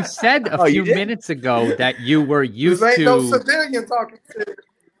know, you said a few minutes ago that you were used ain't to. No civilian talking shit.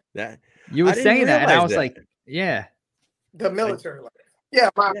 You were saying that, and I was like, yeah. The military life.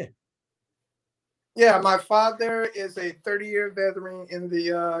 Yeah, my father is a 30-year veteran in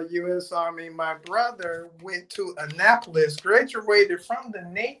the U.S. Army. My brother went to Annapolis, graduated from the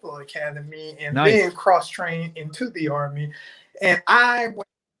Naval Academy, and then cross-trained into the Army. And I went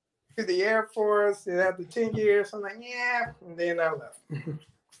to the Air Force, and after 10 years, I'm like, yeah, and then I left.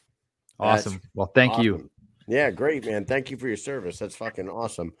 Awesome. Well, thank you. Yeah, great, man. Thank you for your service. That's fucking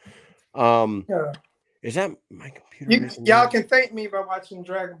awesome. Is that my computer? Y'all can thank me by watching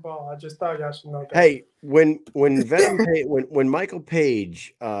Dragon Ball. I just thought y'all should know that. Hey, when Michael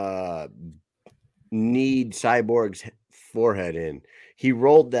Page kneed Cyborg's forehead in, he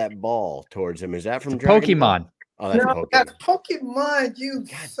rolled that ball towards him. Is that from Dragon Pokemon? Ball? Oh, that's Pokemon. That's Pokemon, you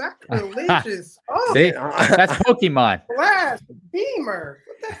sacrilegious. That's Pokemon. Flash Beamer.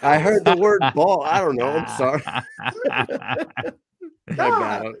 I heard the word ball. I don't know. I'm sorry.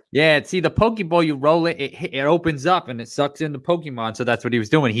 Yeah, see the Pokeball, you roll it, it opens up and it sucks in the Pokemon. So that's what he was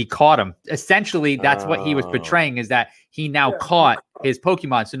doing. He caught him. Essentially, that's what he was portraying, is that he now caught his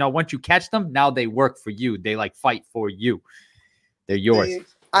Pokemon. So now once you catch them, now they work for you. They like fight for you. They're yours. See,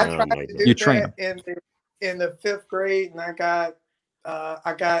 I tried to do you train that in the 5th grade, and I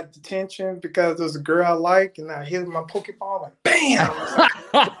got detention because there's a girl I like, and I hit my Pokeball like bam.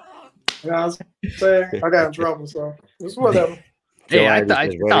 You know what I'm saying? I got in trouble, so it's whatever. Yeah,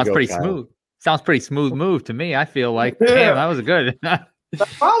 it sounds pretty smooth. Sounds pretty smooth move to me. I feel like, damn, that was good. I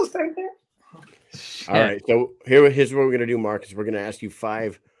was thinking. All right, so here's what we're gonna do, Marcus. We're gonna ask you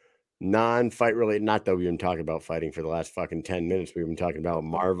 5 non-fight related. Not that we've been talking about fighting for the last fucking 10 minutes. We've been talking about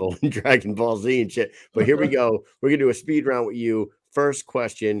Marvel and Dragon Ball Z and shit. But here we go. We're gonna do a speed round with you. First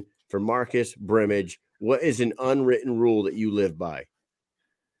question for Marcus Brimage: what is an unwritten rule that you live by?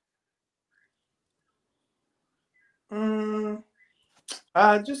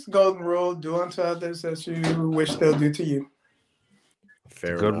 Just golden rule: do unto others as you wish they'll do to you.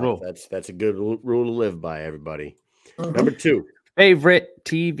 Fair good enough. rule. That's a good rule to live by, everybody. Number 2. Favorite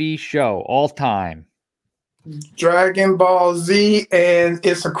TV show all time? Dragon Ball Z, and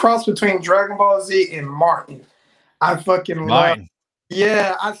it's a cross between Dragon Ball Z and Martin. I fucking love.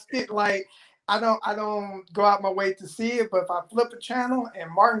 Yeah, I still like. I don't go out my way to see it, but if I flip a channel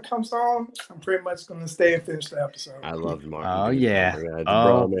and Martin comes on, I'm pretty much gonna stay and finish the episode. I love Martin. Oh yeah, the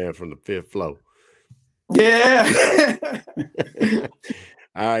bro man from the 5th floor. Yeah.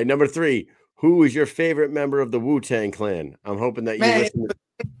 All right, number 3. Who is your favorite member of the Wu-Tang Clan? I'm hoping that you listen to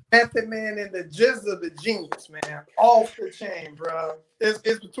Method Man and the GZA, the genius, man. Off the chain, bro. It's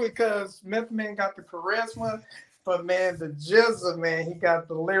between, because Method Man got the charisma, but man, the GZA, man, he got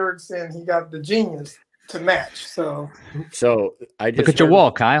the lyrics and he got the genius to match. So I just look at your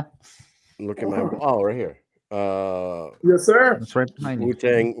wall, Kyle. Look at my wall right here. Yes, sir. That's right behind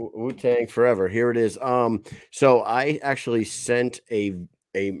you. Wu-Tang forever. Here it is. So I actually sent a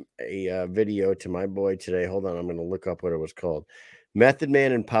video to my boy today. Hold on, I'm going to look up what it was called. Method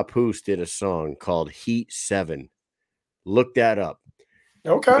Man and Papoose did a song called Heat 7. Look that up.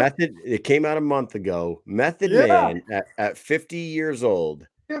 Okay. It came out a month ago. Method Man at 50 years old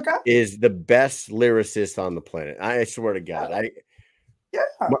is the best lyricist on the planet. I swear to God.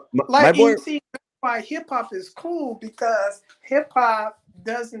 My boy. Why hip hop is cool, because hip hop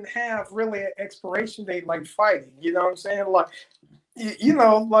doesn't have really an expiration date like fighting. You know what I'm saying? Like, you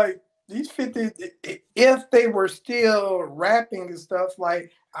know, like these 50, if they were still rapping and stuff,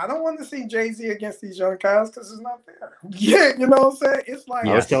 like, I don't want to see Jay-Z against these young guys because it's not fair. Yeah, you know what I'm saying? It's like,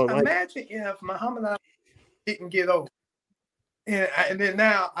 imagine if Muhammad Ali didn't get over. And then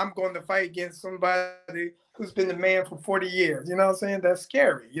now I'm going to fight against somebody who's been the man for 40 years. You know what I'm saying? That's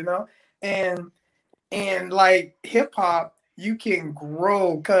scary, you know? And like hip hop, you can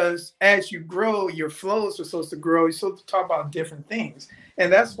grow, because as you grow, your flows are supposed to grow. You're supposed to talk about different things.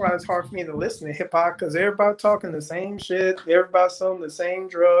 And that's why it's hard for me to listen to hip hop, because everybody talking the same shit. Everybody selling the same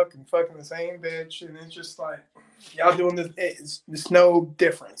drug and fucking the same bitch. And it's just like, y'all doing this. It's no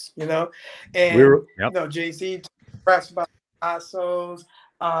difference, you know? And, you know, Jay-Z raps about assholes,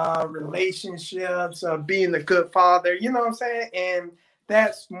 relationships, being a good father, you know what I'm saying? And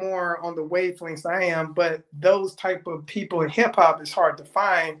that's more on the wavelengths I am, but those type of people in hip hop is hard to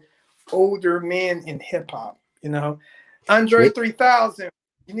find. Older men in hip hop, you know. Andre 3000,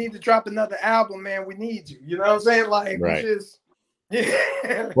 you need to drop another album, man. We need you. You know what I'm saying? Like, right.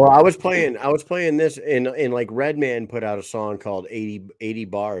 Yeah. Well, I was playing this in like Redman put out a song called 80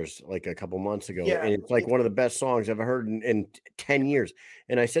 Bars like a couple months ago. Yeah. And it's like one of the best songs I've heard in 10 years.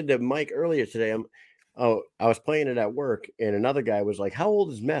 And I said to Mike earlier today, I was playing it at work, and another guy was like, how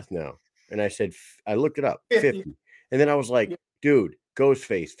old is Meth now? And I said, I looked it up, 50. And then I was like, dude,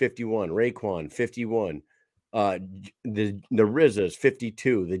 Ghostface, 51, Raekwon, 51, the RZA's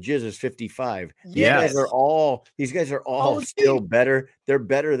 52, the Jizz is 55. Yes. These guys are all still better. They're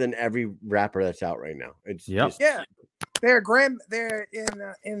better than every rapper that's out right now. It's just, yeah. They're in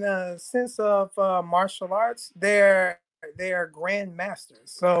the sense of martial arts. They're grandmasters.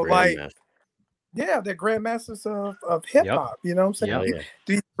 So they're grandmasters of hip hop. You know what I'm saying? Yeah.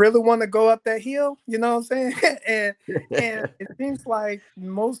 Do you really want to go up that hill? You know what I'm saying? and it seems like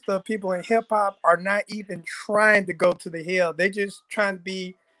most of the people in hip hop are not even trying to go to the hill. They're just trying to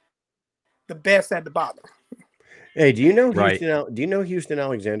be the best at the bottom. Hey, do you know Houston? Do you know Houston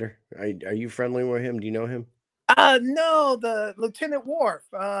Alexander? Are you friendly with him? Do you know him? No, the Lieutenant Worf.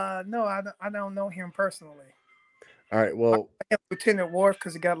 No, I don't know him personally. All right, well, Lieutenant Worf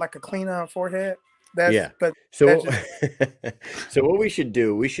because he got like a clean on forehead. So what we should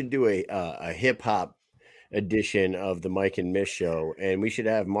do a hip hop edition of the Mike and Mish show, and we should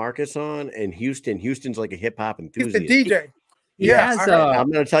have Marcus on and Houston. Houston's like a hip hop enthusiast. He's the DJ.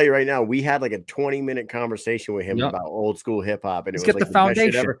 I'm going to tell you right now, we had like a 20-minute conversation with him about old school hip hop, and it was like the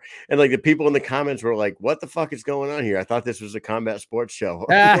foundation ever. And like the people in the comments were like, "What the fuck is going on here? I thought this was a combat sports show."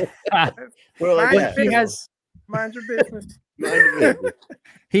 We're like, mind your business.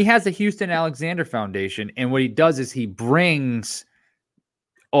 He has a Houston Alexander Foundation, and what he does is he brings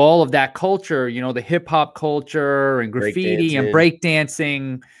all of that culture, the hip hop culture and graffiti and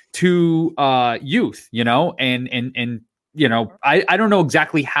breakdancing to youth, and I don't know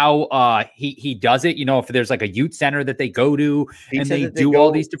exactly how he does it. If there's like a youth center that they go to and they do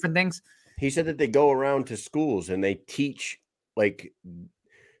all these different things. He said that they go around to schools and they teach like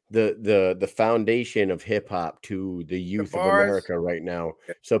the foundation of hip hop to the youth of America right now,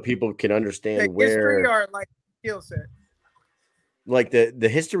 so people can understand history or like skill set, like the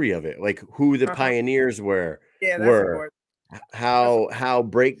history of it, like who the pioneers were. Yeah, that's important. How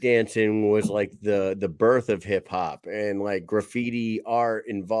breakdancing was like the birth of hip hop, and like graffiti art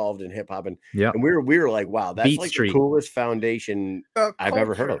involved in hip hop, and we were like, wow, that's like the coolest foundation I've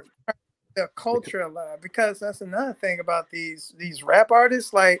ever heard of. The culture, because that's another thing about these rap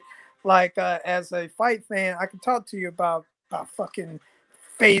artists. Like as a fight fan, I can talk to you about fucking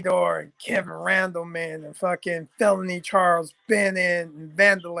Fedor and Kevin Randall, man, and fucking Felony Charles Bennett and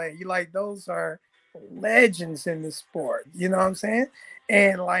Vanderlei. Those are legends in the sport, you know what I'm saying?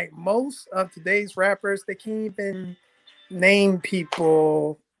 And like most of today's rappers, they can't even name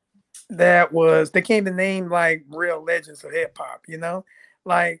people they can't even name like real legends of hip hop, and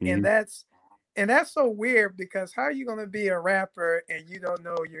that's so weird, because how are you gonna be a rapper and you don't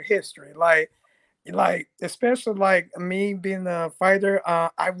know your history? Like especially like me being a fighter,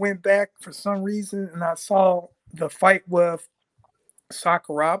 I went back for some reason and I saw the fight with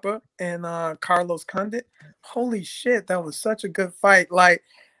Sakuraba and Carlos Condit. Holy shit, that was such a good fight. Like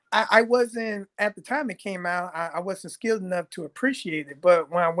I wasn't, at the time it came out, I wasn't skilled enough to appreciate it,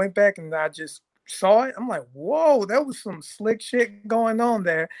 but when I went back and I just saw it, I'm like, whoa, that was some slick shit going on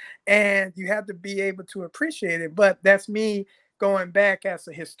there, and you have to be able to appreciate it. But that's me going back as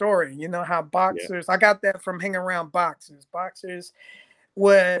a historian. How boxers, I got that from hanging around boxers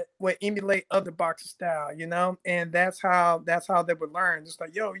would emulate other boxer style, and that's how they would learn. Just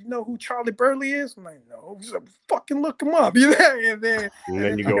like, yo, you know who Charlie Burley is? I'm like, no, just fucking look him up, and then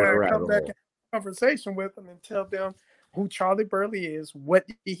you go come back in conversation with them and tell them who Charlie Burley is, what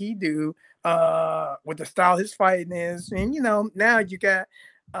did he do, what the style his fighting is, and now you got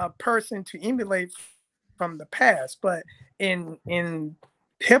a person to emulate from the past. But in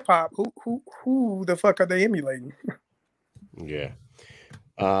hip hop, who the fuck are they emulating? Yeah.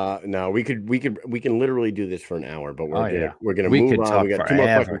 No, we can literally do this for an hour, but we're gonna move on. We got two more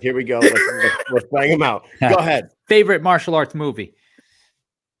questions. Here we go. Let's bang them out. Go ahead. Favorite martial arts movie?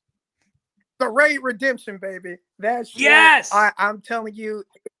 The Raid Redemption, baby. That's yes. I'm telling you,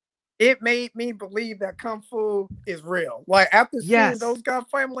 it made me believe that Kung Fu is real. Like after seeing those guys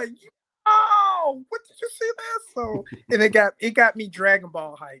fight, I'm like, oh, what did you see that? So, and it got me Dragon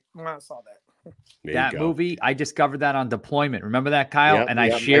Ball hype when I saw that. That movie, I discovered that on deployment. Remember that, Kyle? And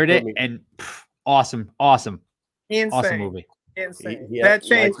I shared it, and awesome. Insane. Awesome movie. Insane. That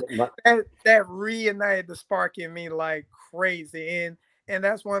changed. That reunited the spark in me like crazy. And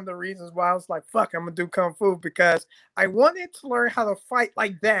that's one of the reasons why I was like, fuck, I'm gonna do Kung Fu, because I wanted to learn how to fight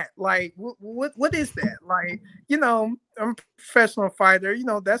like that. Like, what is that? Like, I'm a professional fighter.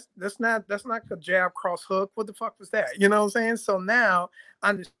 That's not a jab cross hook. What the fuck was that? You know what I'm saying? So now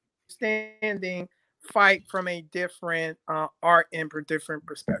understanding fight from a different art and different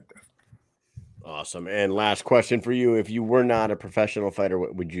perspective. Awesome. And last question for you: if you were not a professional fighter,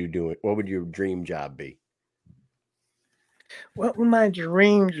 what would you do? What would your dream job be? What would my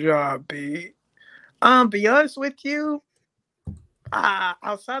dream job be? Be honest with you,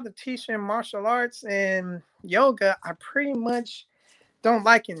 outside of teaching martial arts and yoga, I pretty much don't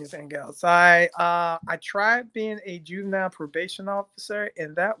like anything else. I tried being a juvenile probation officer,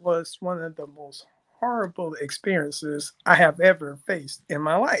 and that was one of the most horrible experiences I have ever faced in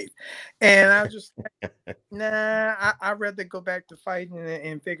my life. And I was just nah, I'd rather go back to fighting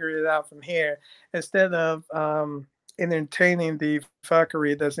and figure it out from here instead of entertaining the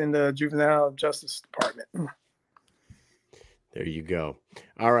fuckery that's in the juvenile justice department. There you go.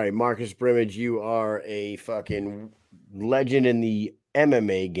 All right, Marcus Brimage, you are a fucking legend in the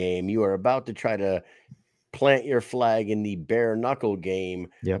MMA game. You are about to try to plant your flag in the bare knuckle game.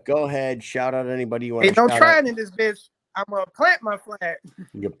 Yep. Go ahead, shout out anybody you want to Ain't no shout trying out. in this bitch. I'm gonna plant my flag.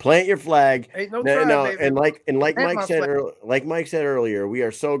 You plant your flag. Ain't no trying, baby. And like Plant Mike my said earlier, we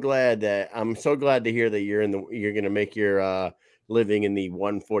are so glad that I'm so glad to hear that you're going to make your living in the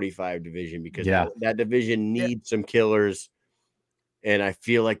 145 division, because that division needs some killers, and I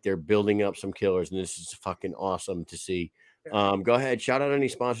feel like they're building up some killers, and this is fucking awesome to see. Go ahead, shout out any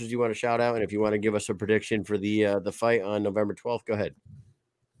sponsors you want to shout out, and if you want to give us a prediction for the fight on November 12th, go ahead.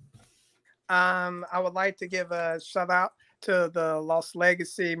 I would like to give a shout out to the Lost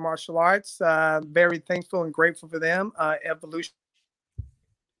Legacy Martial Arts. Very thankful and grateful for them. Evolution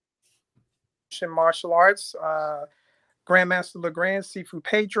Martial Arts, Grandmaster Legrand, Sifu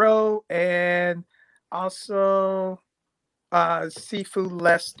Pedro, and also Sifu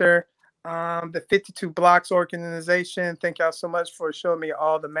Lester, the 52 Blocks organization. Thank y'all so much for showing me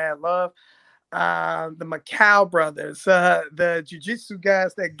all the mad love. The Macau brothers, the jiu-jitsu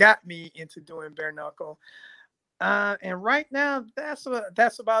guys that got me into doing bare knuckle. And right now, that's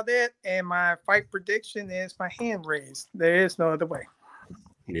about it. And my fight prediction is my hand raised. There is no other way.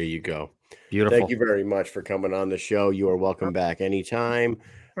 There you go. Beautiful. Thank you very much for coming on the show. You are welcome back anytime.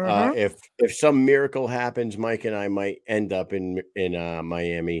 If some miracle happens, Mike and I might end up in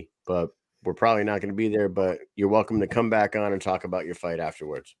Miami, but we're probably not going to be there. But you're welcome to come back on and talk about your fight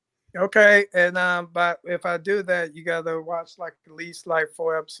afterwards. Okay, and but if I do that, you gotta watch like at least like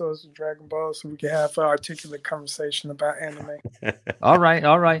 4 episodes of Dragon Ball so we can have an articulate conversation about anime. All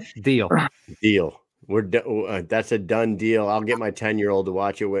right, deal. We're that's a done deal. I'll get my 10-year-old to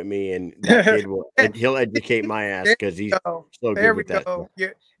watch it with me, and that kid he'll educate my ass because he's so good there we with that. go.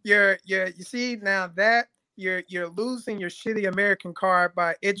 You see now that you're losing your shitty American card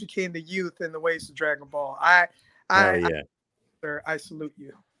by educating the youth in the ways of Dragon Ball. I salute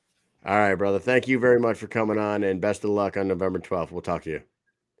you. All right, brother. Thank you very much for coming on, and best of luck on November 12th. We'll talk to you.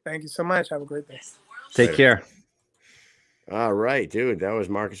 Thank you so much. Have a great day. Take care. All right, dude. That was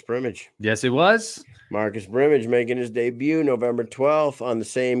Marcus Brimage. Yes, it was. Marcus Brimage making his debut November 12th on the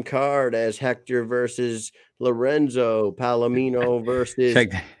same card as Hector versus Lorenzo, Palomino versus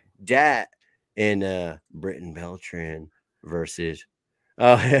Dat, and Britton Beltran versus...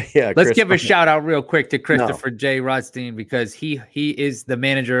 Let's give a shout out real quick to Christopher J. Rothstein, because he is the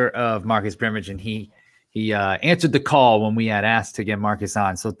manager of Marcus Brimage, and he answered the call when we had asked to get Marcus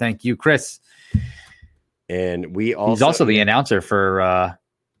on. So thank you, Chris. And he's also the announcer for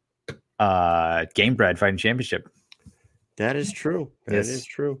Game Bread Fighting Championship. That is true. That is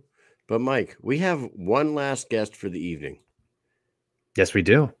true. But Mike, we have one last guest for the evening. Yes, we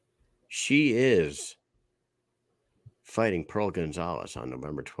do. She is fighting Pearl Gonzalez on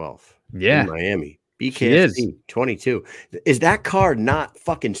November 12th. Yeah. In Miami. BKFC 22. Is that card not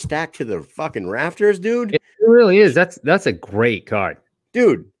fucking stacked to the fucking rafters, dude? It really is. That's a great card.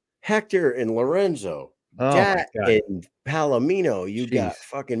 Dude, Hector and Lorenzo. Dat and Palomino. You got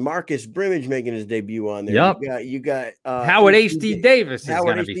fucking Marcus Brimage making his debut on there. Yep. You got Howard H.D. Davis is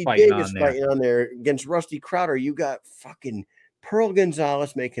going to be fighting on there against Rusty Crowder. You got fucking Pearl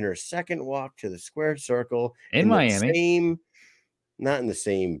Gonzalez making her second walk to the square circle in Miami. Not in the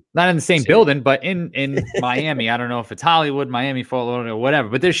same building, but in Miami. I don't know if it's Hollywood, Miami, Fort Lauderdale, or whatever.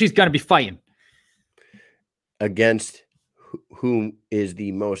 But she's going to be fighting against whom is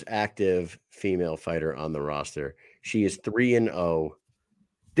the most active female fighter on the roster. She is 3-0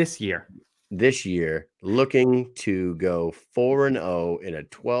 this year. Looking to go 4-0 in a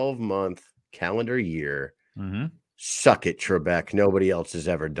 12-month calendar year. Mm-hmm. Suck it, Trebek. Nobody else has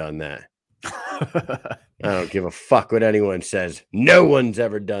ever done that. I don't give a fuck what anyone says. No one's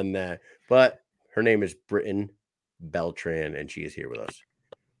ever done that. But her name is Britton Beltran, and she is here with us.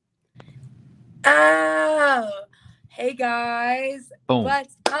 Oh, hey guys. Boom.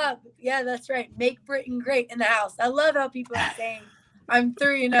 What's up? Yeah, that's right. Make Britton great in the house. I love how people are saying I'm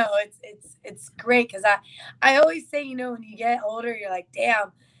 3-0. It's great because I always say, when you get older, you're like,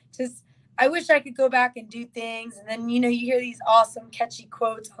 damn, just I wish I could go back and do things. And then, you hear these awesome catchy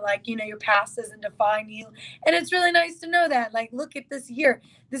quotes on like, your past doesn't define you. And it's really nice to know that. Like, look at this year.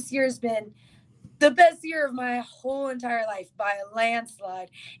 This year has been the best year of my whole entire life by a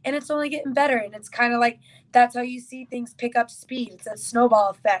landslide. And it's only getting better. And it's kind of like, that's how you see things pick up speed. It's a snowball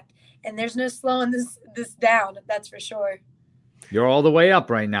effect. And there's no slowing this down. That's for sure. You're all the way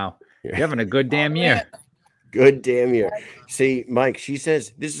up right now. You're having a good damn year. Good damn year. See, Mike, she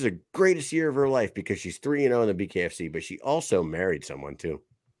says this is the greatest year of her life because she's 3-0 in the BKFC, but she also married someone too.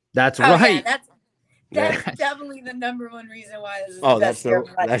 That's right. Yeah, that's definitely the number one reason why this is the best year of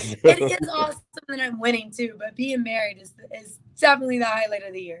my life. It is awesome that I'm winning too, but being married is definitely the highlight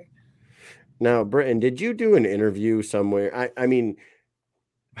of the year. Now, Britton, did you do an interview somewhere? I mean,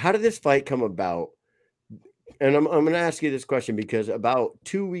 how did this fight come about? And I'm going to ask you this question because about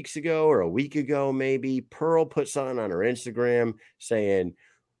 2 weeks ago or a week ago, maybe, Pearl put something on her Instagram saying,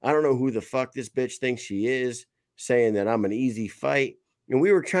 I don't know who the fuck this bitch thinks she is, saying that I'm an easy fight. And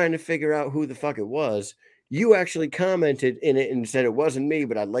we were trying to figure out who the fuck it was. You actually commented in it and said it wasn't me,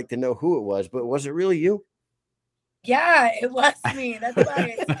 but I'd like to know who it was. But was it really you? Yeah, it was me. That's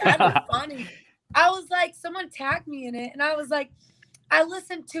why it's kind of funny. I was like, someone tagged me in it, and I was like, I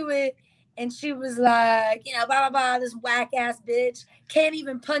listened to it. And she was like, blah, blah, blah, this whack ass bitch can't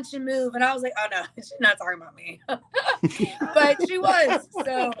even punch and move. And I was like, oh, no, she's not talking about me. But she was.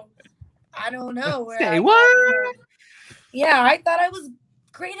 So I don't know. Say what? Yeah, I thought I was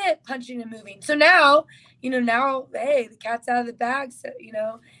great at punching and moving. So now, hey, the cat's out of the bag. So,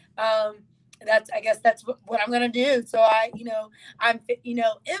 I guess that's what I'm going to do. So I'm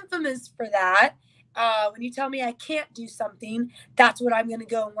infamous for that. When you tell me I can't do something, that's what I'm going to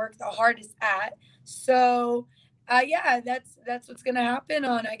go and work the hardest at. So, that's what's going to happen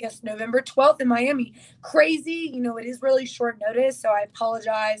on, I guess, November 12th in Miami. Crazy. It is really short notice. So I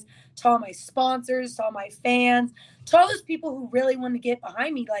apologize to all my sponsors, to all my fans, to all those people who really want to get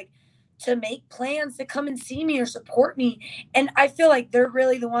behind me, like to make plans to come and see me or support me. And I feel like they're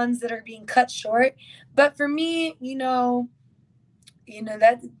really the ones that are being cut short. But for me,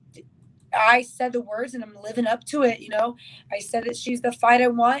 that I said the words and I'm living up to it. I said that she's the fight I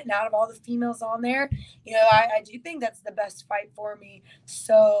want. And out of all the females on there, I do think that's the best fight for me.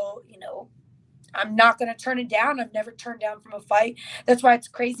 So, I'm not going to turn it down. I've never turned down from a fight. That's why it's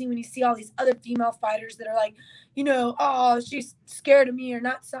crazy when you see all these other female fighters that are like, oh, she's scared of me or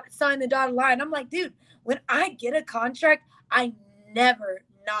not sign the dotted line. I'm like, dude, when I get a contract, I never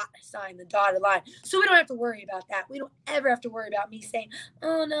not sign the dotted line. So we don't have to worry about that. We don't ever have to worry about me saying,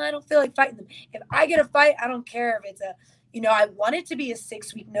 oh, no, I don't feel like fighting them. If I get a fight, I don't care if it's I want it to be a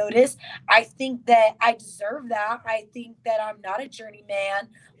 6-week notice. I think that I deserve that. I think that I'm not a journeyman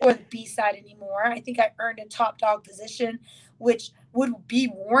or the B-side anymore. I think I earned a top dog position, which would be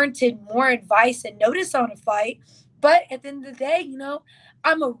warranted more advice and notice on a fight. But at the end of the day,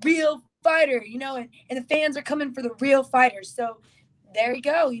 I'm a real fighter, and the fans are coming for the real fighters. So there you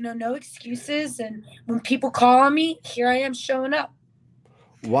go. No excuses. And when people call on me, here I am showing up.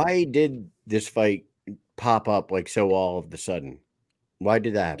 Why did this fight pop up like so all of a sudden? Why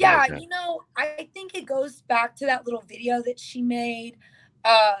did that happen? Yeah, like that? I think it goes back to that little video that she made.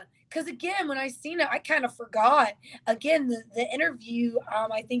 Because again, when I seen it, I kind of forgot. Again, the interview,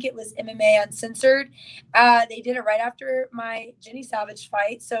 I think it was MMA Uncensored. They did it right after my Jenny Savage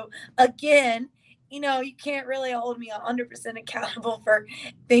fight. So again, you can't really hold me 100% accountable for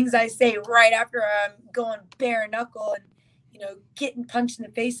things I say right after I'm going bare knuckle and, getting punched in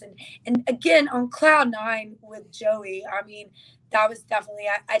the face. And again, on cloud 9 with Joey, I mean, that was definitely,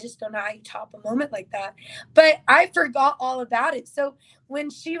 I just don't know how you top a moment like that. But I forgot all about it. So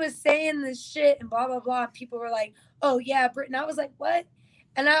when she was saying this shit and blah, blah, blah, people were like, oh, yeah, Britton. I was like, what?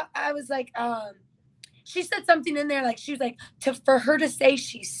 And I was like, she said something in there, like she was like, for her to say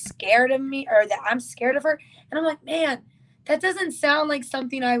she's scared of me or that I'm scared of her. And I'm like, man, that doesn't sound like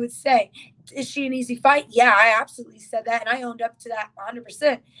something I would say. Is she an easy fight? Yeah, I absolutely said that. And I owned up to that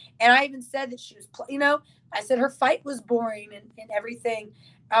 100%. And I even said that she was, I said her fight was boring and everything,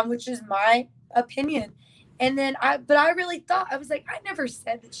 which is my opinion. And then I really thought, I was like, I never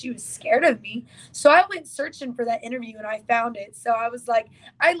said that she was scared of me. So I went searching for that interview and I found it. So I was like,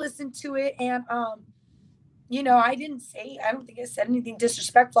 I listened to it and, I don't think I said anything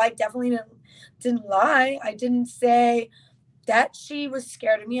disrespectful. I definitely didn't lie. I didn't say that she was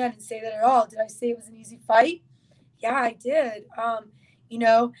scared of me. I didn't say that at all. Did I say it was an easy fight? Yeah, I did.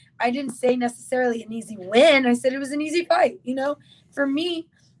 I didn't say necessarily an easy win. I said it was an easy fight. For me,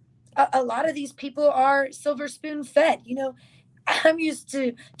 a lot of these people are silver spoon fed. I'm used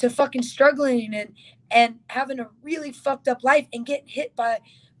to fucking struggling and having a really fucked up life and getting hit by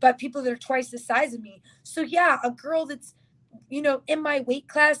people that are twice the size of me. So yeah, a girl that's, you know, in my weight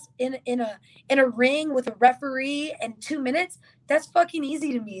class in a ring with a referee in 2 minutes, that's fucking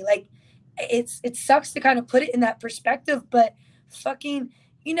easy to me. Like it sucks to kind of put it in that perspective, but fucking,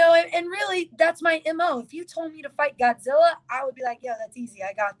 you know, and really that's my MO. If you told me to fight Godzilla, I would be like, yeah, that's easy.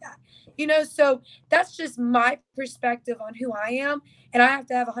 I got that. You know, so that's just my perspective on who I am. And I have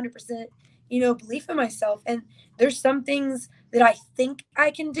to have 100%, you know, belief in myself. And there's some things that I think I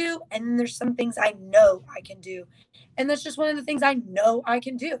can do, and then there's some things I know I can do. And that's just one of the things I know I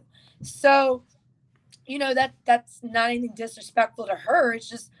can do. So, you know, that's not anything disrespectful to her. It's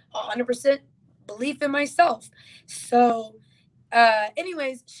just 100% belief in myself. So,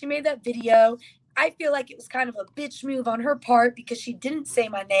 anyways, she made that video. I feel like it was kind of a bitch move on her part because she didn't say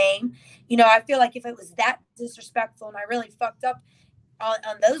my name. You know, I feel like if it was that disrespectful and I really fucked up on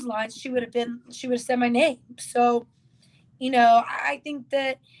those lines, she would have said my name. So, you know, I think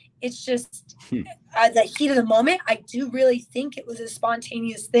that it's just the heat of the moment. I do really think it was a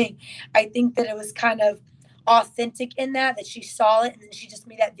spontaneous thing. I think that it was kind of authentic in that she saw it and then she just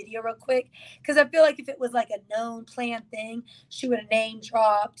made that video real quick. Because I feel like if it was like a known planned thing, she would have name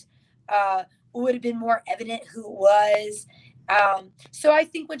dropped. Would have been more evident who it was. So I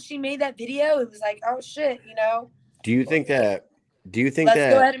think when she made that video, it was like, oh shit, you know. Do you think that? Let's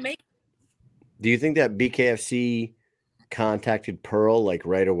go ahead and make it. Do you think that BKFC contacted Pearl like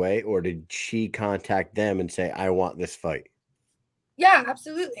right away, or did she contact them and say, I want this fight? Yeah,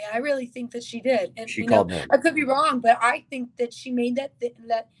 absolutely. I really think that she did. And she you called know, them. I could be wrong, but I think that she made that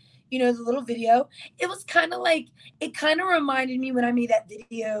you know, the little video. It was kind of like, it kind of reminded me when I made that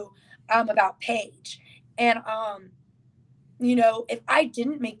video about Paige. And you know, if I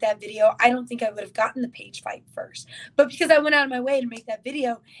didn't make that video, I don't think I would have gotten the Paige fight first. But because I went out of my way to make that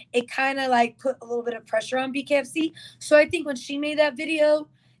video, it kind of like put a little bit of pressure on BKFC. So I think when she made that video,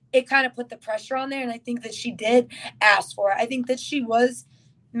 it kind of put the pressure on there. And I think that she did ask for it. I think that she was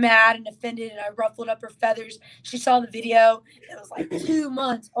mad and offended and I ruffled up her feathers. She saw the video. It was like 2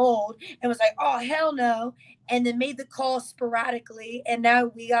 months old and was like, oh, hell no. And then made the call sporadically. And now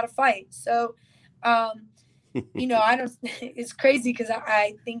we got to fight. So, you know, it's crazy because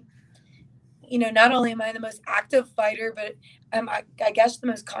I think, you know, not only am I the most active fighter, but I guess the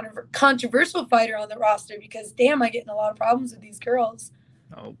most controversial fighter on the roster because damn, I get in a lot of problems with these girls.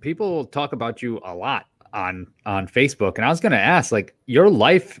 Oh, people talk about you a lot on Facebook. And I was going to ask, like, your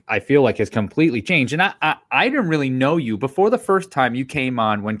life, I feel like, has completely changed. And I didn't really know you before the first time you came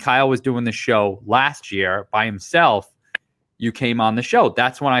on when Kyle was doing the show last year by himself. You came on the show.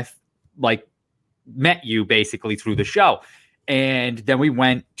 That's when I met you basically through the show. And then we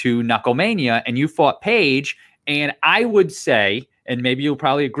went to Knucklemania and you fought Paige. And I would say, and maybe you'll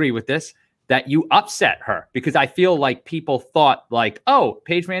probably agree with this, that you upset her because I feel like people thought like, oh,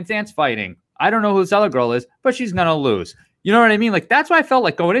 Paige Van Zandt's fighting. I don't know who this other girl is, but she's going to lose. You know what I mean? Like, that's what I felt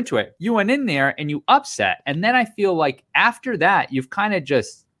like going into it. You went in there and you upset. And then I feel like after that, you've kind of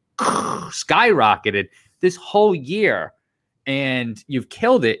just skyrocketed this whole year and you've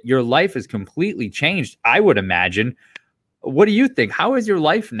killed it. Your life has completely changed, I would imagine. What do you think? How is your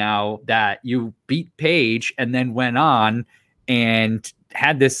life now that you beat Paige and then went on and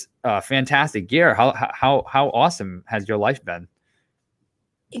had this fantastic year? How awesome has your life been?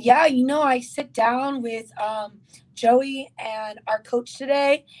 Yeah, you know, I sit down with Joey and our coach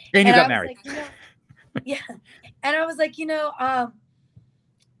today. And you got married. Like, you know, yeah. And I was like, you know,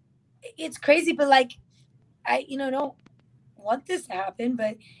 it's crazy, but like, I, you know, don't want this to happen.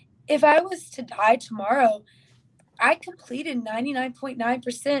 But if I was to die tomorrow, I completed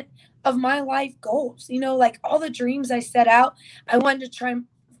 99.9% of my life goals. You know, like all the dreams I set out, I wanted to try and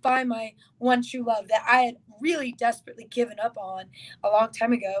find my one true love that I had really desperately given up on a long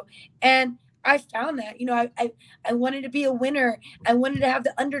time ago. And I found that, you know, I wanted to be a winner. I wanted to have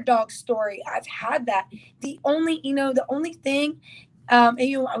the underdog story. I've had that. The only thing, and,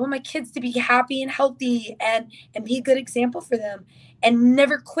 you know, I want my kids to be happy and healthy and be a good example for them and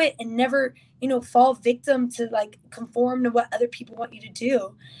never quit and never, you know, fall victim to like conform to what other people want you to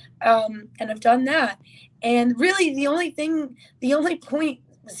do. And I've done that. And really the only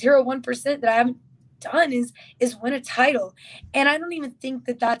 0.01% that I haven't done is win a title. And I don't even think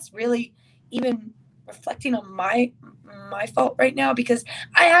that that's really even reflecting on my fault right now because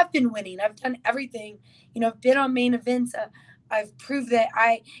I have been winning. I've done everything, you know, I've been on main events. I've proved that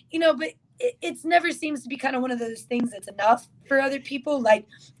but it's never seems to be kind of one of those things that's enough for other people. Like,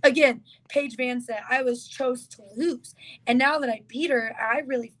 again, Paige Van Zandt, I was chose to lose. And now that I beat her, I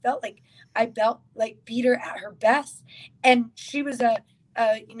really felt like beat her at her best. And she was a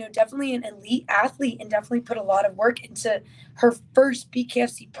definitely an elite athlete and definitely put a lot of work into her first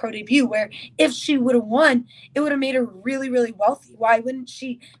BKFC pro debut, where if she would have won, it would have made her really, really wealthy. Why wouldn't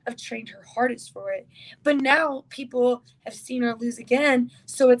she have trained her hardest for it? But now people have seen her lose again.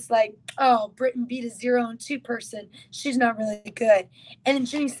 So it's like, oh, Britain beat a 0-2 person. She's not really good. And then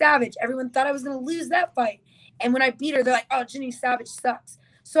Ginny Savage, everyone thought I was going to lose that fight. And when I beat her, they're like, oh, Ginny Savage sucks.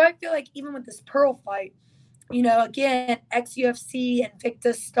 So I feel like even with this Pearl fight, again, ex-UFC,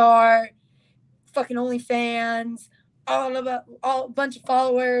 Invicta star, fucking OnlyFans, all a bunch of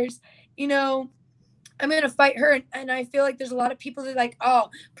followers, I'm going to fight her. And I feel like there's a lot of people that are like, oh,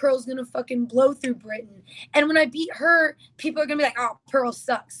 Pearl's going to fucking blow through Britain. And when I beat her, people are going to be like, oh, Pearl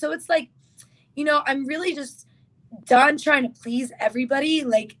sucks. So it's like, I'm really just done trying to please everybody.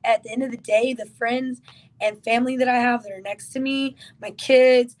 Like at the end of the day, the friends and family that I have that are next to me, my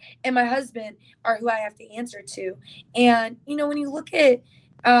kids and my husband are who I have to answer to. And, when you look at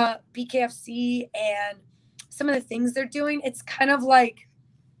BKFC and some of the things they're doing, it's kind of like,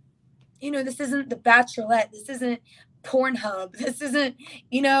 this isn't The Bachelorette. This isn't Pornhub. This isn't,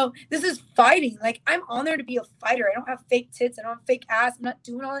 this is fighting. Like, I'm on there to be a fighter. I don't have fake tits. I don't have fake ass. I'm not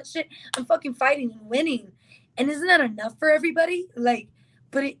doing all that shit. I'm fucking fighting and winning. And isn't that enough for everybody? Like,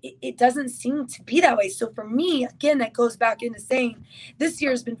 but it doesn't seem to be that way. So for me, again, that goes back into saying this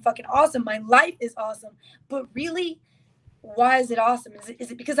year has been fucking awesome. My life is awesome. But really, why is it awesome?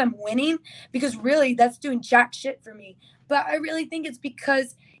 Is it because I'm winning? Because really, that's doing jack shit for me. But I really think it's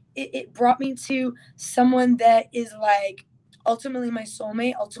because it brought me to someone that is like ultimately my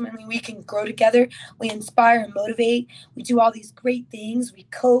soulmate. Ultimately, we can grow together. We inspire and motivate. We do all these great things. We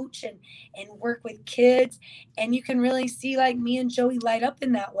coach and work with kids. And you can really see like me and Joey light up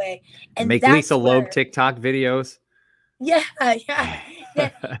in that way. And make Lisa Loeb TikTok videos. Yeah.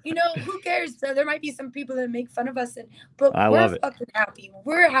 Who cares? So there might be some people that make fun of us, but we're fucking happy.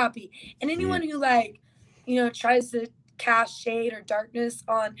 We're happy. And anyone who tries to cast shade or darkness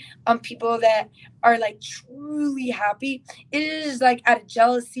on people that are like truly happy, it is like out of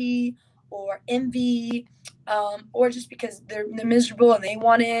jealousy or envy, or just because they're miserable and they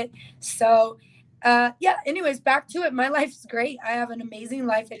want it. So anyways, back to it. My life's great. I have an amazing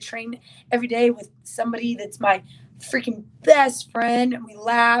life. I train every day with somebody that's my freaking best friend, and we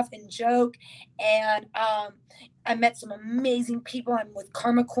laugh and joke, and I met some amazing people. I'm with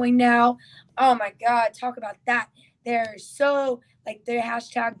Karma Coin now. Oh my god, talk about that. They're so like, their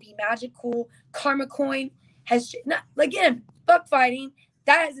hashtag be magical. Karma Coin has not, again, fuck fighting.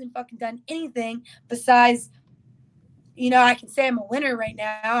 That hasn't fucking done anything besides, I can say I'm a winner right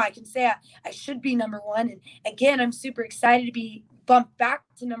now. I can say I should be number one. And again, I'm super excited to be bumped back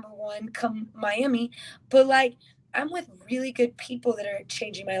to number one come Miami. But like, I'm with really good people that are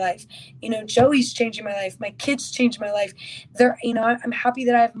changing my life. Joey's changing my life. My kids changed my life. I'm happy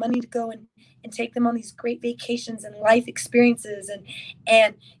that I have money to go and take them on these great vacations and life experiences.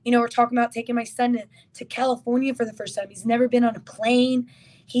 And we're talking about taking my son to California for the first time. He's never been on a plane.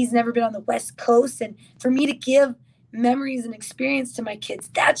 He's never been on the West Coast. And for me to give memories and experience to my kids,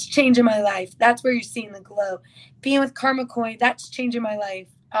 that's changing my life. That's where you're seeing the glow. Being with Karma Coin, that's changing my life.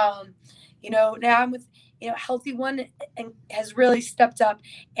 Now I'm with, Healthy One and has really stepped up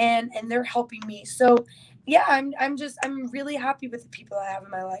and they're helping me. So yeah, I'm really happy with the people I have in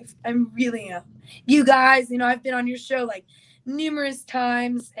my life. I really am. You guys, I've been on your show like numerous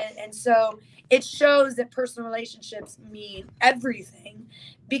times. And so it shows that personal relationships mean everything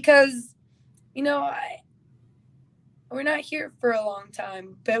because, we're not here for a long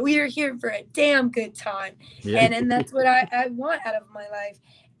time, but we are here for a damn good time. Yeah. And that's what I want out of my life.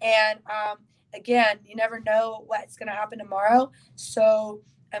 And again, you never know what's going to happen tomorrow. So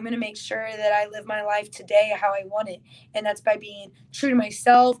I'm going to make sure that I live my life today how I want it. And that's by being true to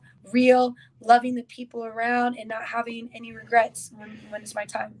myself, real, loving the people around, and not having any regrets when it's my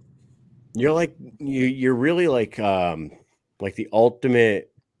time. You're like, you're really like the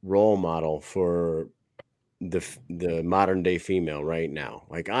ultimate role model for the modern day female right now.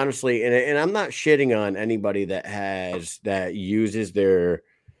 Like, honestly, and I'm not shitting on anybody that uses their,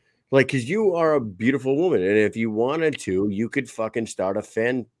 like, because you are a beautiful woman, and if you wanted to, you could fucking start a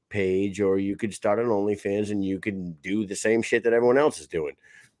fan page, or you could start an OnlyFans, and you could do the same shit that everyone else is doing.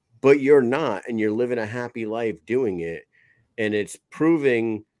 But you're not, and you're living a happy life doing it, and it's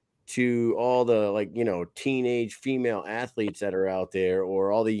proving to all the teenage female athletes that are out there,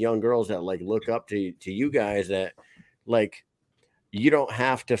 or all the young girls that like look up to you guys, that like you don't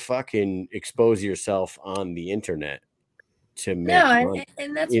have to fucking expose yourself on the internet to make No, money.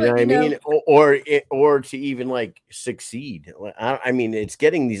 and that's You know what what I mean? Or to even like succeed. I mean, it's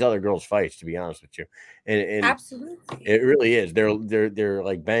getting these other girls fights, to be honest with you. And absolutely. it really is. They're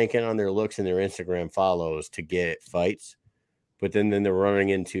like banking on their looks and their Instagram follows to get fights, but then they're running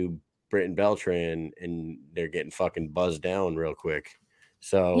into Britton Beltran and they're getting fucking buzzed down real quick.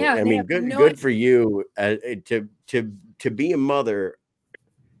 So Yeah, I they mean, have good no good for you to be a mother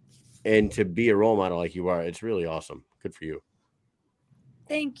and to be a role model like you are. It's really awesome. Good for you.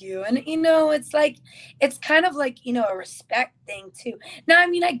 Thank you. And it's like it's kind of like, a respect thing too. Now, I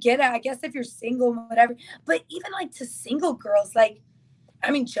mean, I get it. I guess if you're single, whatever, but even like to single girls, like,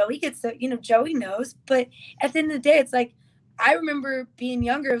 I mean, Joey gets Joey knows, but at the end of the day, it's like I remember being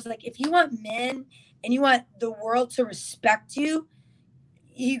younger. It was like if you want men and you want the world to respect you,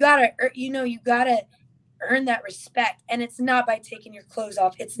 you gotta earn that respect. And it's not by taking your clothes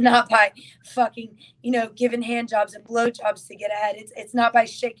off. It's not by fucking, giving hand jobs and blow jobs to get ahead. It's not by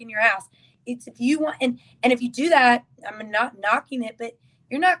shaking your ass. It's if you want, and if you do that, I'm not knocking it, but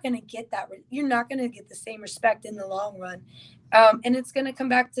you're not going to get that. You're not going to get the same respect in the long run. And it's going to come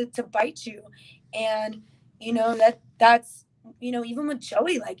back to bite you. And, that's, even with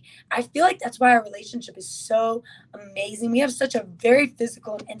Joey, like, I feel like that's why our relationship is so amazing. We have such a very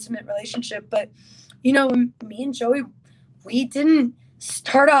physical and intimate relationship, but me and Joey, we didn't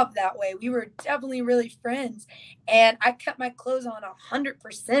start off that way. We were definitely really friends, and I kept my clothes on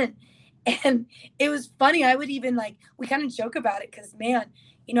 100%. And it was funny. I would even we kind of joke about it because, man,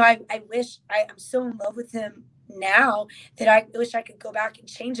 I wish I'm so in love with him now that I wish I could go back and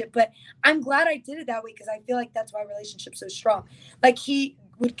change it. But I'm glad I did it that way because I feel like that's why our relationship's so strong. Like he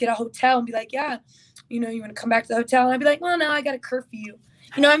would get a hotel and be like, yeah, you want to come back to the hotel? And I'd be like, well, no, I got a curfew.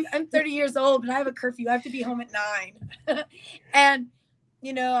 I'm 30 years old, but I have a curfew. I have to be home at 9. And,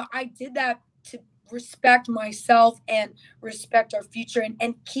 I did that to respect myself and respect our future.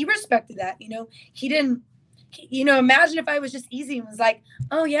 And he respected that, he didn't, imagine if I was just easy and was like,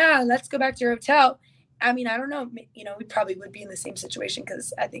 oh yeah, let's go back to your hotel. I mean, I don't know, we probably would be in the same situation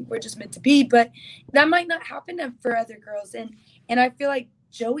because I think we're just meant to be, but that might not happen for other girls. And I feel like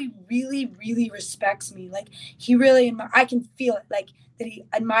Joey really, really respects me. Like he really, I can feel it, like that he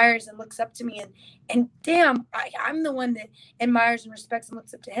admires and looks up to me. And damn, I'm the one that admires and respects and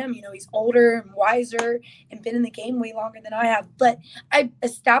looks up to him. He's older and wiser and been in the game way longer than I have. But I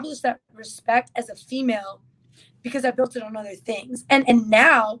established that respect as a female because I built it on other things. And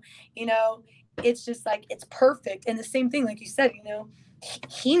now, it's just like, it's perfect. And the same thing, like you said,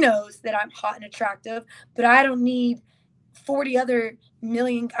 he knows that I'm hot and attractive, but I don't need 40 other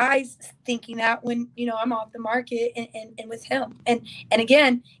million guys thinking that when, I'm off the market and with him. And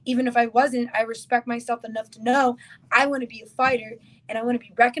again, even if I wasn't, I respect myself enough to know I want to be a fighter and I want to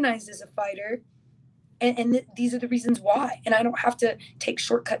be recognized as a fighter. And these are the reasons why. And I don't have to take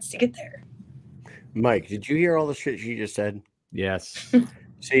shortcuts to get there. Mike, did you hear all the shit she just said? Yes.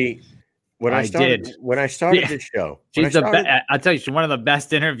 See, when I started this show, I'll tell you, she's one of the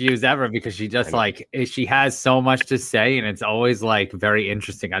best interviews ever because she just she has so much to say and it's always very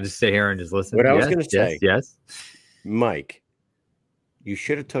interesting. I just sit here and just listen. What I was going to say, yes, Mike, you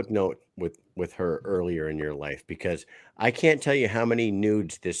should have took note with her earlier in your life because I can't tell you how many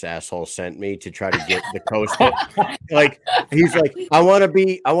nudes this asshole sent me to try to get the co-host. He's like, I want to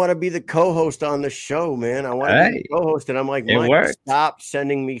be the co-host on the show, man. I want to be the co-host, and I'm like, Mike, stop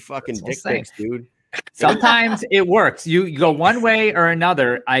sending me fucking dick pics, dude. Sometimes it works. You go one way or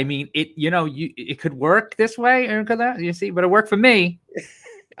another. I mean, it could work this way or that. You see, but it worked for me.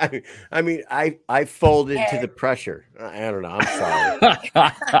 I mean, I folded to the pressure. I don't know. I'm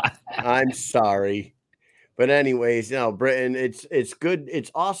sorry. I'm sorry. But anyways, Britton, it's good. It's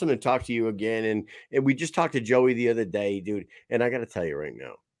awesome to talk to you again. And we just talked to Joey the other day, dude. And I got to tell you right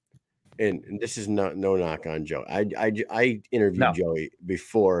now, and this is no knock on Joey. I interviewed Joey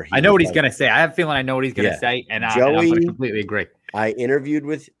before. I know what he's gonna say. I have a feeling I know what he's gonna say, and I'm gonna completely agree. I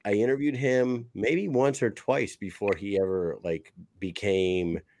interviewed him maybe once or twice before he ever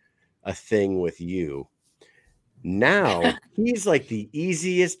became a thing with you. Now he's like the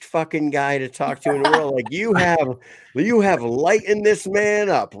easiest fucking guy to talk to in the world. Like you have lightened this man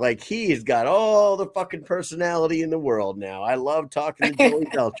up. Like he's got all the fucking personality in the world now. I love talking to Joey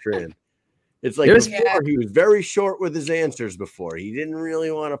Beltran. It's like before, he was very short with his answers before. He didn't really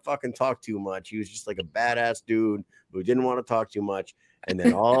want to fucking talk too much. He was just like a badass dude who didn't want to talk too much. And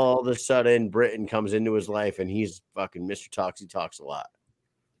then all of a sudden, Britton comes into his life and he's fucking Mr. Talks. He talks a lot.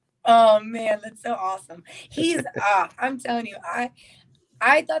 Oh man, that's so awesome. He's I'm telling you,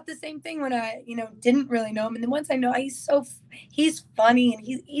 I thought the same thing when I, didn't really know him. And then once I know, he's funny and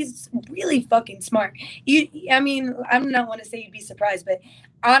he's really fucking smart. I'm not want to say you'd be surprised, but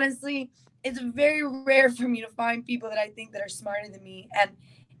honestly, it's very rare for me to find people that I think that are smarter than me.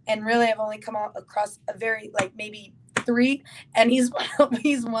 And really, I've only come across a very, maybe 3, and he's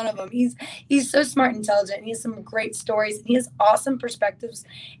one of them. He's so smart and intelligent, and he has some great stories, and he has awesome perspectives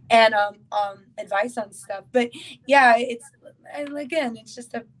and advice on stuff. But yeah, it's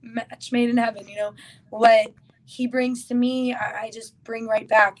just a match made in heaven. What he brings to me, I just bring right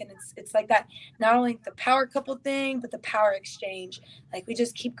back, and it's like that. Not only the power couple thing, but the power exchange. Like, we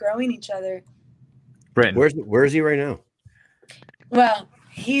just keep growing each other. Britton, where's he right now? Well,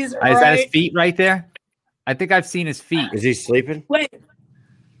 he's is that his feet right there? I think I've seen his feet. Is he sleeping? Wait.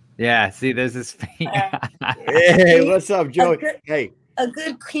 Yeah, see, there's his feet. Hey, what's up, Joey? Hey. A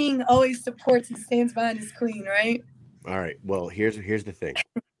good king always supports and stands behind his queen, right? All right. Well, here's the thing.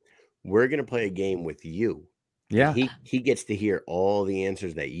 We're gonna play a game with you. Yeah. He gets to hear all the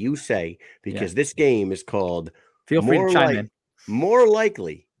answers that you say, because this game is called Feel free to chime in. More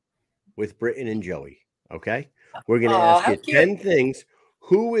Likely with Britton and Joey. Okay. We're gonna ask you 10 things.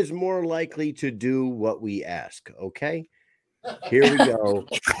 Who is more likely to do what we ask? Okay. Here we go.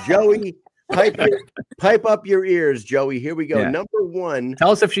 Joey, pipe up your ears, Joey. Here we go. Yeah. Number 1. Tell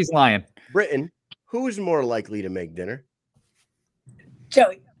us if she's lying. Britton, who's more likely to make dinner?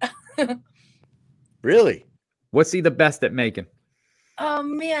 Joey. Really? What's he the best at making? Oh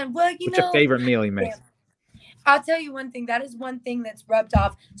man, well, What's your favorite meal he makes? I'll tell you one thing. That is one thing that's rubbed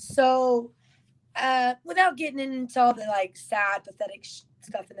off. So, without getting into all the sad, pathetic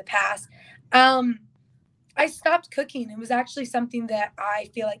stuff in the past, I stopped cooking. It was actually something that I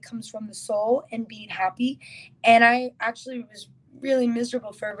feel like comes from the soul and being happy. And I actually was really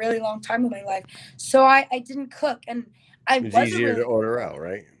miserable for a really long time in my life. So I didn't cook, and it was easier to order out,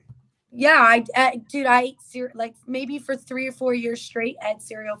 right? Yeah, I ate cereal, maybe for 3 or 4 years straight. I had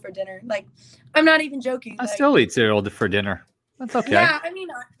cereal for dinner. I'm not even joking. I still eat cereal for dinner. That's okay. Yeah, I mean,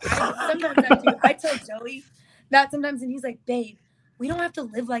 sometimes I do. I tell Joey that sometimes, and he's like, "Babe, we don't have to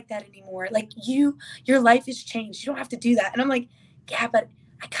live like that anymore. Your life has changed. You don't have to do that." And I'm like, "Yeah, but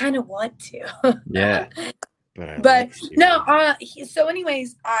I kind of want to." Yeah. But no. So,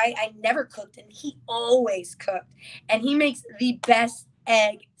 anyways, I never cooked, and he always cooked, and he makes the best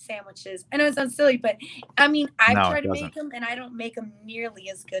egg sandwiches. I know it sounds silly, but I mean, I try to make them, and I don't make them nearly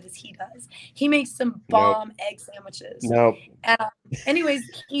as good as he does. He makes some bomb egg sandwiches. Nope. Anyways,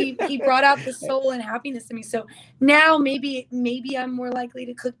 he brought out the soul and happiness in me. So now maybe I'm more likely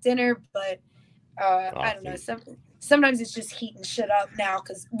to cook dinner, but I don't know. Sometimes it's just heating shit up now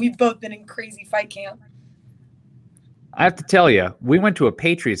because we've both been in crazy fight camp. I have to tell you, we went to a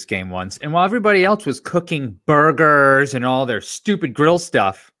Patriots game once, and while everybody else was cooking burgers and all their stupid grill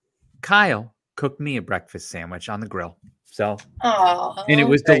stuff, Kyle cooked me a breakfast sandwich on the grill. So, and it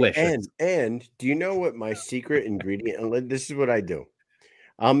was delicious. And do you know what my secret ingredient? This is what I do.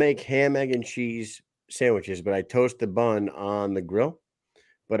 I'll make ham, egg, and cheese sandwiches, but I toast the bun on the grill.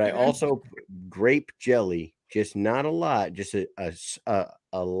 But I also put grape jelly, just not a lot, just a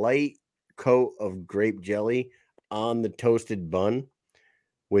light coat of grape jelly on the toasted bun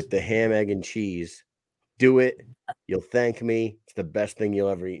with the ham, egg, and cheese. Do it. You'll thank me. It's the best thing you'll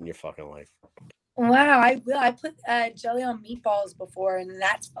ever eat in your fucking life. Wow, I will. I put jelly on meatballs before, and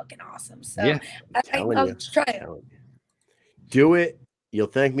that's fucking awesome. So yeah, I'll try it. Do it. You'll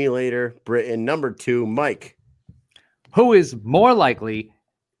thank me later. Britton. Number 2, Mike. Who is more likely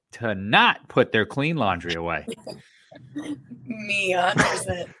to not put their clean laundry away? Me,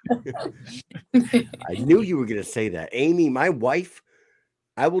 100%. I knew you were going to say that. Amy, my wife,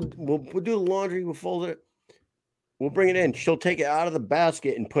 we'll do the laundry, we'll fold it, we'll bring it in. She'll take it out of the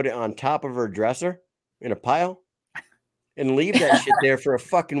basket and put it on top of her dresser in a pile and leave that shit there for a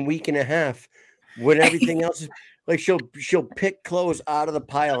fucking week and a half when everything else is she'll pick clothes out of the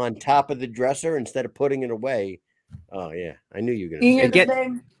pile on top of the dresser instead of putting it away. Oh yeah, I knew you were going to say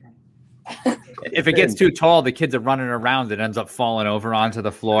that. If it gets too tall, the kids are running around. It ends up falling over onto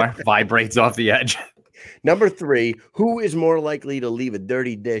the floor, vibrates off the edge. Number 3, who is more likely to leave a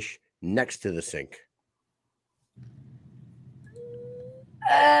dirty dish next to the sink?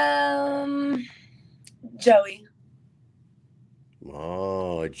 Joey.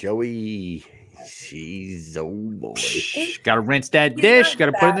 Oh, Joey. She's boy. Got to rinse that dish. Got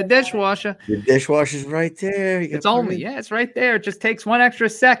to put it in the dishwasher. The dishwasher's right there. It's right there. It just takes one extra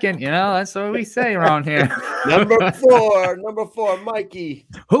second. That's what we say around here. Number 4, Mikey.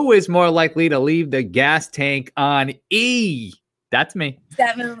 Who is more likely to leave the gas tank on E? That's me.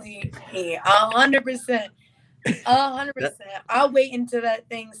 Definitely me, 100%. 100%. I'll wait until that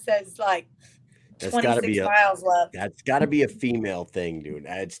thing says like That's gotta 26 be miles left. that's gotta be a female thing, dude.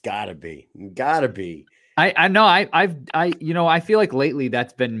 It's gotta be. Gotta be. I know I feel like lately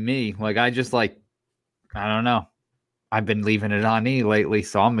that's been me. Like I just like, I don't know. I've been leaving it on E lately,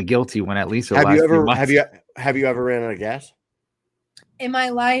 so I'm a guilty one at least for the last few months. Have you ever ran out of gas? In my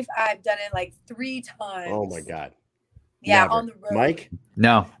life, I've done it like 3 times. Oh my God. Yeah, Never. on the road. Mike?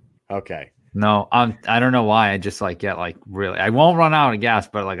 No. Okay. No, I don't know why. I just like get like really. I won't run out of gas,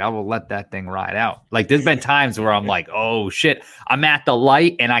 but like I will let that thing ride out. Like there's been times where I'm like, oh shit, I'm at the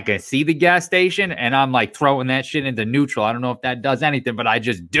light and I can see the gas station, and I'm like throwing that shit into neutral. I don't know if that does anything, but I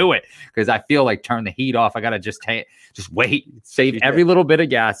just do it because I feel like turn the heat off. I gotta just wait, save every little bit of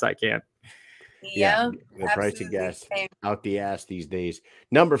gas I can. Yeah, the price of gas same. out the ass these days.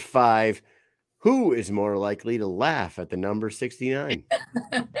 Number 5. Who is more likely to laugh at the number 69?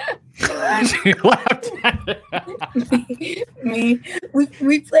 She laughed at it. Me.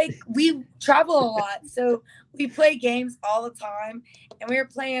 We travel a lot, so we play games all the time, and we were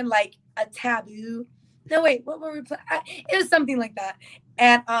playing like a taboo. No, wait, what were we playing? It was something like that,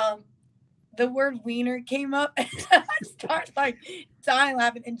 and the word wiener came up, and I started like dying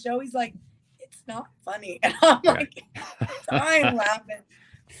laughing, and Joey's like, "It's not funny," and I'm like dying laughing.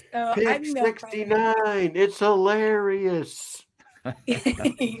 So Pick 69. It's hilarious.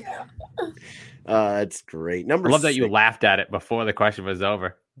 Yeah. It's great. Number I love that 6. you laughed at it before the question was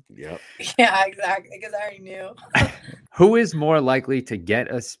over. Yep. Yeah, exactly. Because I already knew. Who is more likely to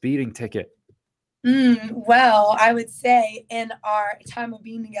get a speeding ticket? Well, I would say in our time of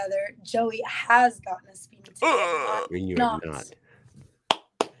being together, Joey has gotten a speeding ticket. And you have not.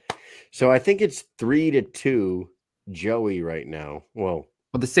 So I think it's 3-2 Joey right now. Well,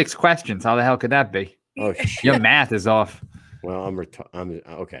 the 6 questions. How the hell could that be? Oh, shit. Your math is off. Well, I'm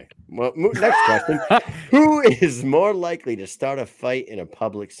okay. Well, next question. Who is more likely to start a fight in a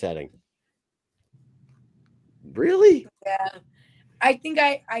public setting? Really? Yeah. I think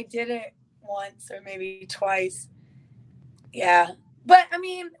I did it once or maybe twice. Yeah. But I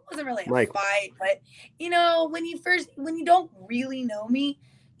mean, it wasn't really a fight. But when you don't really know me,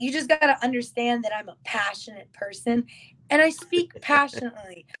 you just gotta understand that I'm a passionate person and I speak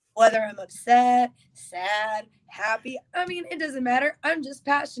passionately, whether I'm upset, sad, happy. I mean, it doesn't matter. I'm just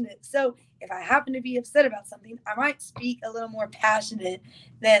passionate. So if I happen to be upset about something, I might speak a little more passionate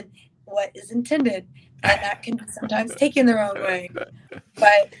than what is intended. And that can be sometimes taken the wrong way.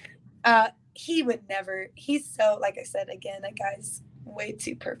 But he would never, he's so, like I said, again, that guy's way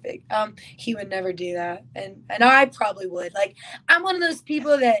too perfect. He would never do that. And I probably would. Like, I'm one of those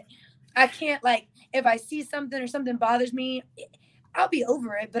people that I can't, like, if I see something or something bothers me, I'll be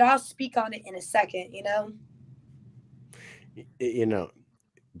over it, but I'll speak on it in a second,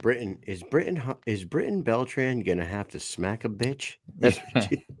 Is Britton Beltran gonna have to smack a bitch?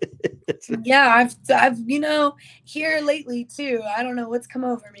 Yeah, I've here lately too. I don't know what's come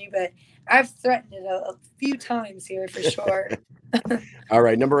over me, but I've threatened it a few times here for sure. All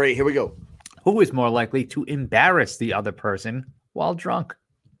right, number 8. Here we go. Who is more likely to embarrass the other person while drunk?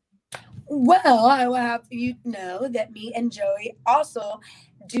 Well, I will have you know that me and Joey also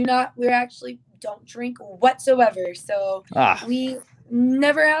we actually don't drink whatsoever. So we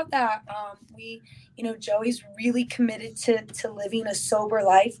never have that. Joey's really committed to living a sober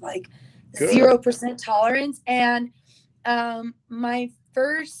life, like 0% tolerance. And it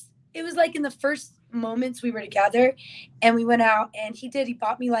was like in the first moments we were together and we went out and he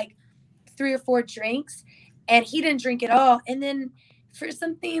bought me like 3 or 4 drinks and he didn't drink at all. And then for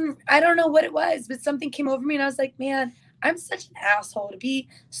something, I don't know what it was, but something came over me and I was like, man, I'm such an asshole to be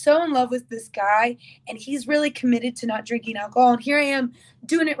so in love with this guy and he's really committed to not drinking alcohol. And here I am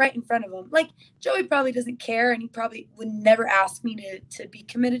doing it right in front of him. Like, Joey probably doesn't care and he probably would never ask me to be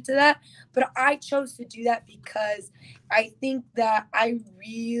committed to that. But I chose to do that because I think that I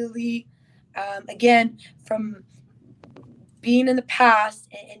really, again, from being in the past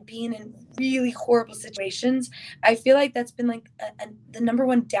and being in really horrible situations, I feel like that's been like the number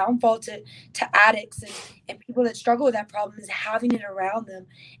one downfall to addicts and people that struggle with that problem is having it around them.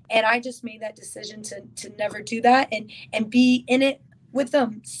 And I just made that decision to never do that and be in it with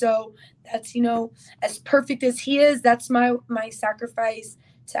them. So that's, as perfect as he is, that's my sacrifice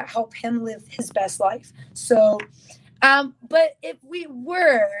to help him live his best life. So but if we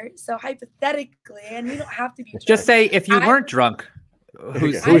were, so hypothetically, and we don't have to be drunk, just say if you weren't drunk,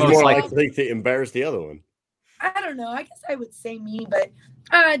 who's more likely to embarrass the other one? I don't know. I guess I would say me, but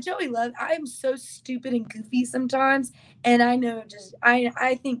Joey loves. I'm so stupid and goofy sometimes, and I know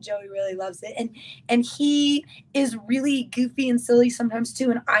I think Joey really loves it, and he is really goofy and silly sometimes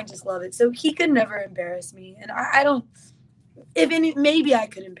too, and I just love it. So he could never embarrass me, and I don't. If any, maybe I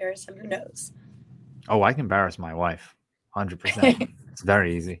could embarrass him. Who knows? Oh, I can embarrass my wife, 100%. It's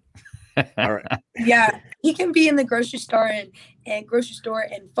very easy. All right. Yeah, he can be in the grocery store and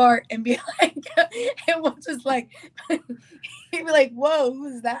fart and be like, and we'll just like, he'd be like, "Whoa,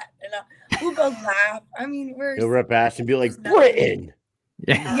 who's that?" And we'll both laugh. I mean, He'll rip ass and be like, Britain.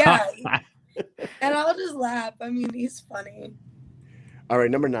 Yeah, and I'll just laugh. I mean, he's funny. All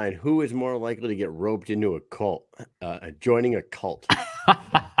right, number 9. Who is more likely to get roped into a cult? Joining a cult.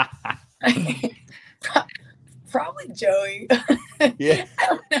 Probably Joey. Yeah.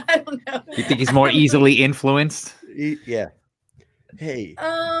 I don't know. You think he's more easily influenced? Yeah. Hey.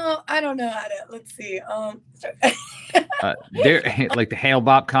 I don't know how to. Let's see. There, like the Hail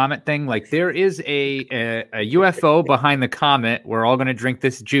Bob comet thing. Like there is a UFO behind the comet. We're all gonna drink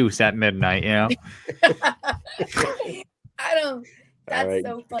this juice at midnight. You know. I don't. That's right.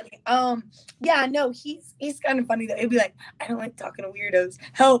 so funny. Yeah, no, he's kind of funny though. He'd be like, I don't like talking to weirdos.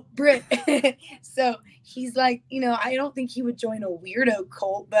 Help, Brit. So he's like, I don't think he would join a weirdo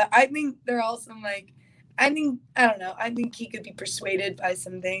cult, but I think there are also like, I don't know. I think he could be persuaded by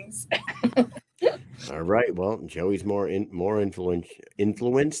some things. All right. Well, Joey's more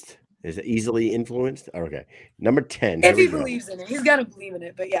influenced. Is it easily influenced? Okay. Number 10. If he believes in it, he's got to believe in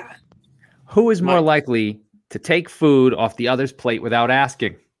it. But yeah. Who is more likely to take food off the other's plate without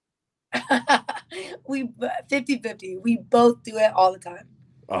asking? We 50-50. We both do it all the time.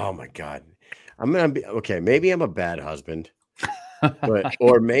 Oh my God. I'm gonna be okay. Maybe I'm a bad husband,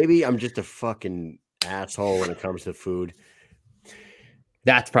 or maybe I'm just a fucking asshole when it comes to food.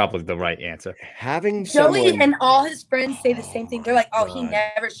 That's probably the right answer. Having Joey and all his friends say the same thing. They're like, "Oh, he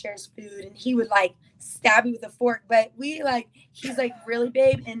never shares food, and he would like stab you with a fork." But he's like, "Really,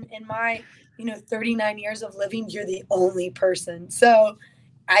 babe? In my 39 years of living, you're the only person." So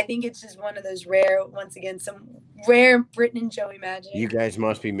I think it's just one of those some rare Brit and Joey magic. You guys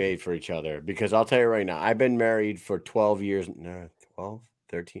must be made for each other, because I'll tell you right now, I've been married for 12 years. No, 12,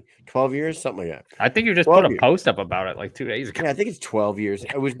 13, 12 years, something like that. I think you just put a post up about it like 2 days ago. Yeah, I think it's 12 years.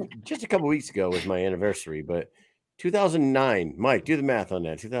 It was just a couple weeks ago was my anniversary, but 2009. Mike, do the math on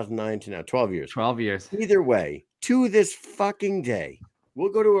that. 2009 to now, 12 years. 12 years. Either way, to this fucking day,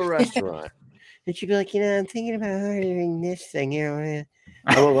 we'll go to a restaurant. And she'd be like, I'm thinking about ordering this thing. I'm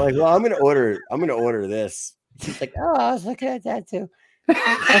like, well, I'm gonna order this. She's like, oh, I was looking at that too.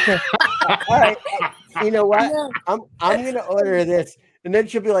 Okay, all right. You know what? I'm gonna order this, and then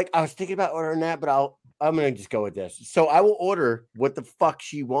she'll be like, I was thinking about ordering that, but I'm gonna just go with this. So I will order what the fuck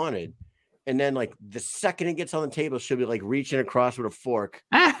she wanted, and then like the second it gets on the table, she'll be like reaching across with a fork.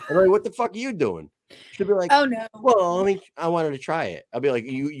 I'm like, what the fuck are you doing? She'll be like, oh no. Well, I wanted to try it. I'll be like,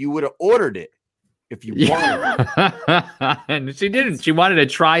 you would have ordered it if you wanted it. And she didn't. She wanted to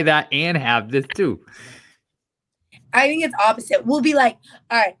try that and have this too. I think it's opposite. We'll be like,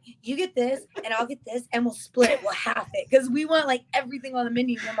 all right, you get this and I'll get this and we'll split it. We'll half it. Because we want like everything on the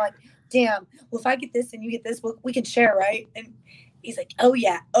menu. And I'm like, damn, well, if I get this and you get this, we can share, right? And he's like, oh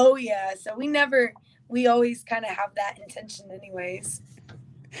yeah. So we always kind of have that intention anyways.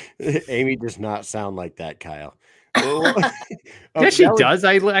 Amy does not sound like that, Kyle. Yeah, she does.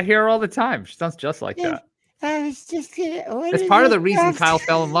 I hear her all the time. She sounds just like that. I was just gonna order. It's part of the reason Kyle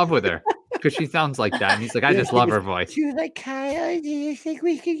fell in love with her, because she sounds like that. And he's like, I just love her voice. She was like, Kyle, do you think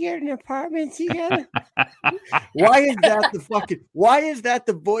we could get an apartment together? Why is that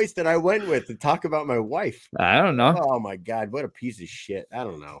the voice that I went with to talk about my wife? I don't know. Oh my God, what a piece of shit. I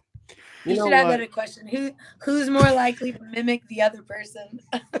don't know. You should have that a question. Who's more likely to mimic the other person?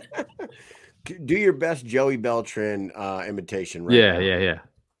 Do your best Joey Beltran imitation right now. Yeah.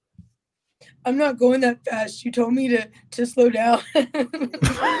 I'm not going that fast. You told me to slow down. You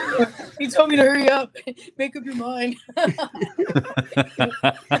told me to hurry up. Make up your mind.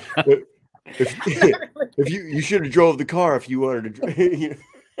 If you should have drove the car if you wanted to.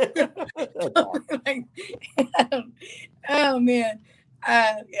 Oh man.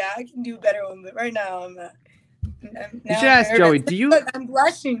 Yeah, I can do a better one, but right now I'm you should ask Joey, I'm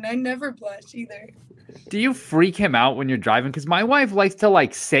blushing. I never blush either. Do you freak him out when you're driving? Because my wife likes to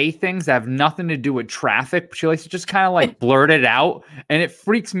like say things that have nothing to do with traffic. But she likes to just kind of like blurt it out. And it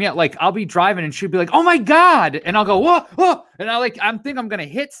freaks me out. Like I'll be driving and she'll be like, oh my God. And I'll go, whoa. And I'm going to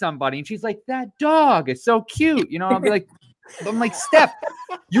hit somebody. And she's like, that dog is so cute. I'll be like, I'm like, Steph,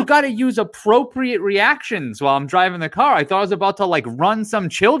 you got to use appropriate reactions while I'm driving the car. I thought I was about to like run some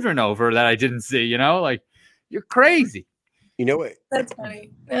children over that I didn't see, like. You're crazy. You know what? That's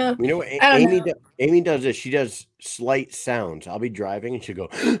funny. Yeah. You know what? I don't know. Amy does this. She does slight sounds. I'll be driving and she'll go,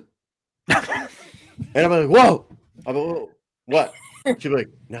 and I'm like, whoa. I'll go, whoa. What? She'll be like,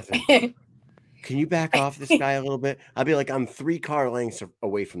 nothing. Can you back off this guy a little bit? I'll be like, I'm 3 car lengths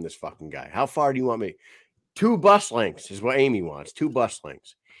away from this fucking guy. How far do you want me? 2 bus lengths is what Amy wants. 2 bus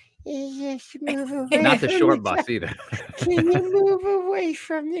lengths. Not the short bus either. Can you move away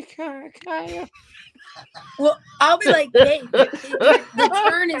from the car, Kyle? Well, I'll be like, babe, the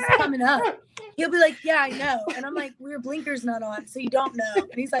turn is coming up. He'll be like, yeah, I know. And I'm like, your blinker's not on, so you don't know.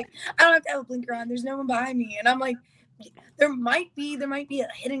 And he's like, I don't have to have a blinker on. There's no one behind me. And I'm like, there might be a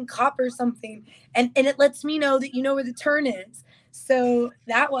hidden cop or something. And it lets me know that you know where the turn is. So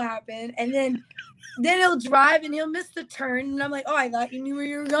that will happen. And then he'll drive and he'll miss the turn. And I'm like, oh, I thought you knew where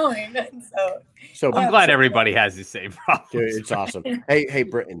you were going. And so I'm glad everybody has the same problem. Dude, it's awesome. Hey,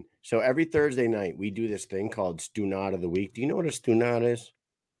 Britton. So every Thursday night we do this thing called Stunad of the Week. Do you know what a Stunad is?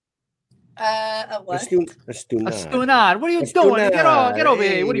 A what? A Stunad. A Stunad. What are you doing? Get over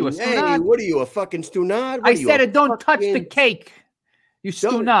here. What are you, a Stunad? Hey, what are you, a fucking Stunad? I said it. Don't touch the cake. You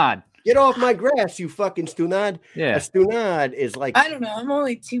Stunad. Get off my grass, you fucking Stunad. Yeah. A Stunad is like, I don't know. I'm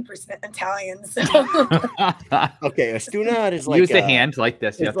only 2% Italian. So. okay, a Stunad is like, use the hand like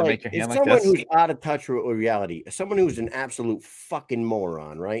this. You have to make your hand like this. It's someone who's out of touch with reality. Someone who's an absolute fucking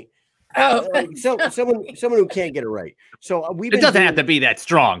moron, right? Oh, someone who can't get it right. So it doesn't have to be that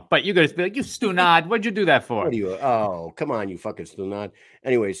strong, but you guys be like, you Stunad, what'd you do that for? What are you? Oh, come on, you fucking Stunad.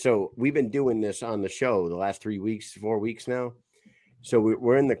 Anyway, so we've been doing this on the show the last 4 weeks now. So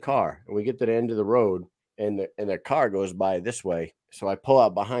we're in the car and we get to the end of the road and the car goes by this way. So I pull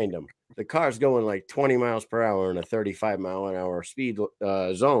out behind him. The car's going like 20 miles per hour in a 35 mile an hour speed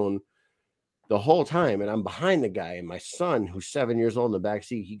zone the whole time. And I'm behind the guy, and my son, who's 7 years old in the back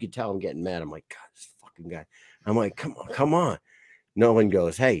seat, he could tell I'm getting mad. I'm like, God, this fucking guy. I'm like, come on. Nolan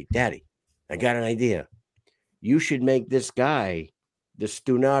goes, hey, Daddy, I got an idea. You should make this guy the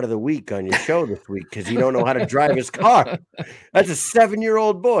Stunad of the Week on your show this week because he don't know how to drive his car. That's a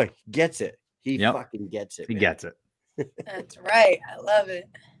 7-year-old boy. Gets it. He fucking gets it. He gets it. That's right. I love it.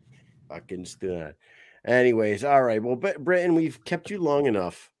 Fucking Stunad. Anyways, all right. Well, Britton, we've kept you long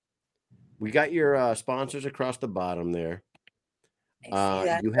enough. We got your sponsors across the bottom there.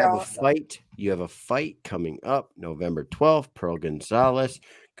 You have a fight. You have a fight coming up November 12th. Pearl Gonzalez.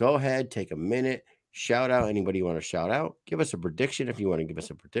 Go ahead, take a minute. Shout out anybody you want to shout out. Give us a prediction if you want to give us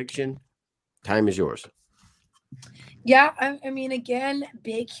a prediction. Time is yours. Yeah, I mean, again,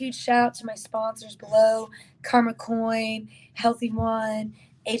 big, huge shout out to my sponsors below. Karma Coin, Healthy One,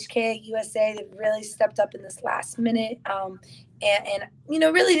 HK USA. They've really stepped up in this last minute. And you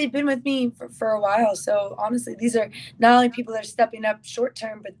know, really, they've been with me for a while. So honestly, these are not only people that are stepping up short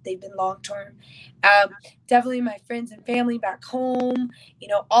term, but they've been long term. Definitely my friends and family back home. You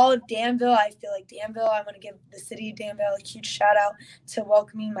know, all of Danville. I feel like Danville. I want to give the city of Danville a huge shout out to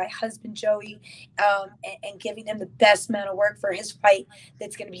welcoming my husband Joey, and giving him the best amount of work for his fight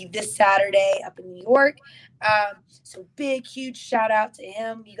that's going to be this Saturday up in New York. So big, huge shout out to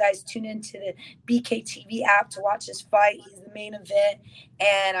him. You guys tune into the BKTV app to watch his fight. He's the main event,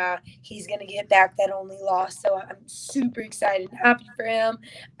 and he's going to get back that only loss. So I'm super excited and happy for him,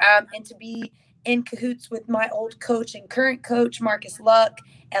 and to be in cahoots with my old coach and current coach, Marcus Luck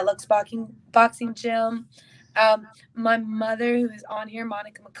at Luck's Boxing Gym. My mother, who is on here,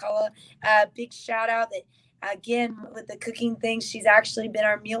 Monica McCullough, big shout out that, again, with the cooking thing, she's actually been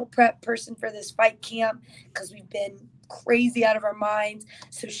our meal prep person for this fight camp because we've been crazy out of our minds.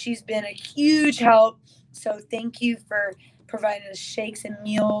 So she's been a huge help. So thank you for providing us shakes and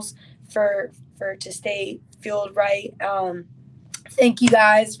meals for to stay fueled right. Thank you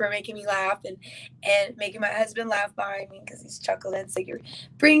guys for making me laugh and making my husband laugh behind me because he's chuckling. So you're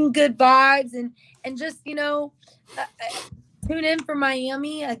bringing good vibes and just, you know, tune in for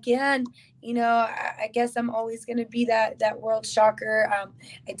Miami again. You know, I guess I'm always going to be that world shocker.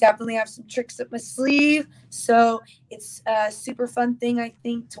 I definitely have some tricks up my sleeve. So it's a super fun thing, I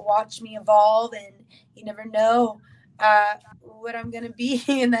think, to watch me evolve. And you never know what I'm going to be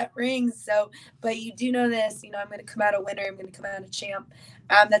in that ring. So, but you do know this, you know, I'm going to come out a winner. I'm going to come out a champ.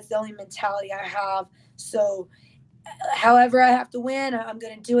 That's the only mentality I have. So however I have to win, I'm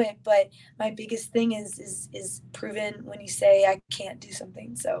going to do it. But my biggest thing is proven when you say I can't do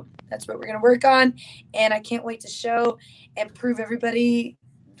something. So that's what we're going to work on. And I can't wait to show and prove everybody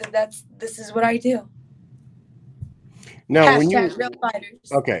that this is what I do. Now, when Hashtag real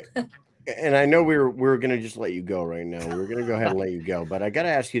fighters. Okay. And I know we're going to just let you go right now. We're going to go ahead and let you go. But I got to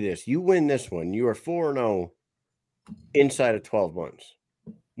ask you this. You win this one. You are 4-0 inside of 12 months,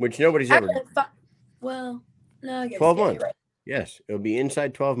 which nobody's ever. Well, No, I guess 12 yeah, months. you're right. Yes, it'll be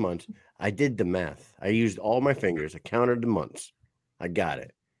inside 12 months. I did the math. I used all my fingers. I counted the months. I got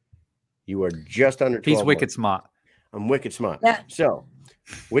it. You are just under 12 He's wicked months. smart. I'm wicked smart. Yeah. So,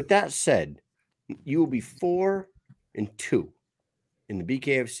 with that said, you will be 4-2 in the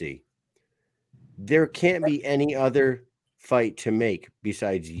BKFC. There can't be any other fight to make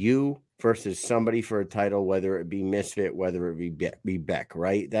besides you versus somebody for a title, whether it be Misfit, whether it be Beck,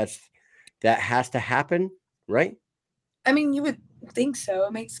 right? That has to happen, right? I mean, you would think so.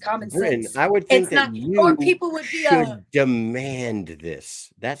 It makes common Bryn, sense. I would think It's that not, you or people would be should demand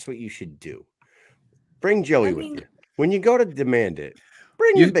this. That's what you should do. Bring Joey with you. When you go to demand it,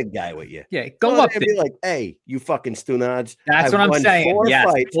 bring the big guy with you. Yeah, go up and be like, hey, you fucking Stunads. That's what I'm saying.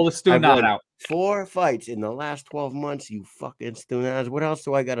 Yes, pull the Stunad out. 4 fights in the last 12 months, you fucking Stunads. What else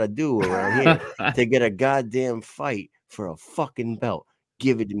do I got to do around here to get a goddamn fight for a fucking belt?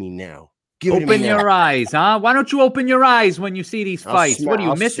 Give it to me now. Open your eyes, huh? Why don't you open your eyes when you see these fights? What are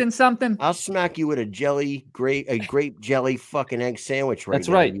you missing something? I'll smack you with a grape jelly fucking egg sandwich right now. That's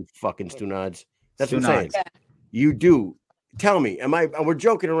right. You fucking Stunads. That's what I'm saying. Yeah. You do. Tell me, we're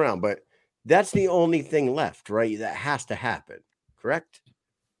joking around, but that's the only thing left, right? That has to happen. Correct?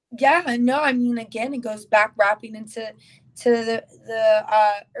 Yeah, no, I mean, again, it goes back wrapping into the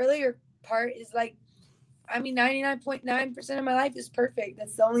earlier part is like, I mean, 99.9% of my life is perfect.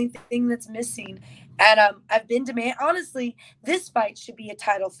 That's the only thing that's missing. And I've been honestly, this fight should be a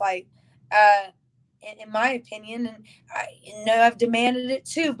title fight, in my opinion. And I know I've demanded it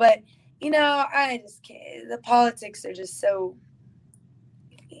too, but, I just can't. The politics are just so,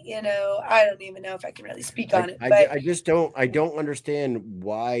 I don't even know if I can really speak on it. But I don't understand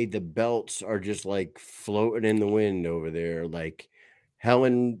why the belts are just like floating in the wind over there. Like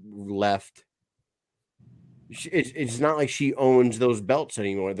Helen left. It's not like she owns those belts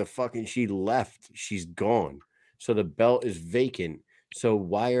anymore. She left. She's gone. So the belt is vacant. So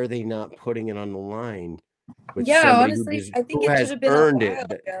why are they not putting it on the line? With honestly, I think it should have been earned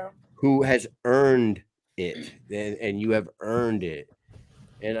it. Who has earned it, and you have earned it.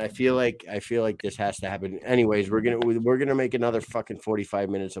 And I feel like this has to happen. Anyways, we're gonna make another fucking 45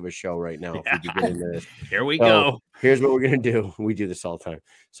 minutes of a show right now. If we could get into this. Here we go. Here's what we're gonna do. We do this all the time.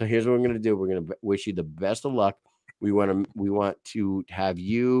 So here's what we're gonna do. We're gonna wish you the best of luck. We want to have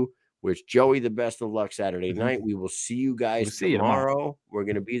you wish Joey the best of luck Saturday night. We will see you guys tomorrow. We're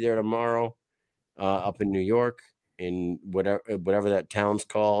gonna be there tomorrow, up in New York, in whatever that town's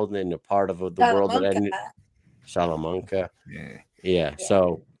called, in a part of the world that ended. Salamanca. Yeah.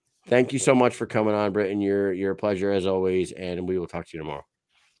 So thank you so much for coming on, Britton. You're a pleasure as always, and we will talk to you tomorrow.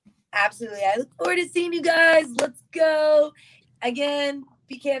 Absolutely. I look forward to seeing you guys. Let's go. Again,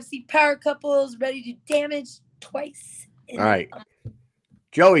 BKFC Power Couples ready to damage twice. All right.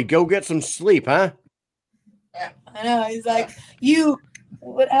 Joey, go get some sleep, huh? Yeah, I know. He's like,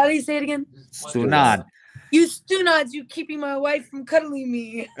 how do you say it again? Stunad. You Stunads, you keeping my wife from cuddling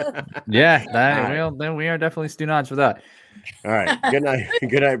me. Yeah, we are definitely Stunads for that. All right. Good night.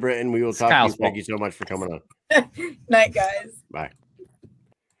 Good night, Britton. We will talk to you. Thank you so much for coming on. Night, guys. Bye.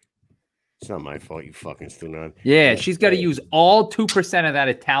 It's not my fault, you fucking Stunad. Yeah, she's got to use all 2% of that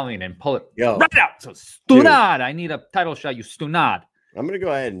Italian and pull it right out. So Stunad, I need a title shot, you Stunad. I'm going to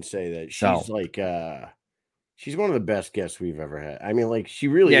go ahead and say that she's she's one of the best guests we've ever had. I mean, like, she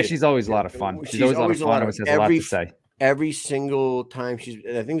really is. She's always a lot of fun. She's always a lot of fun. Always has a lot to say. Every single time I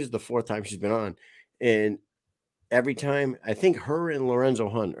think this is the 4th time she's been on. And every time, I think her and Lorenzo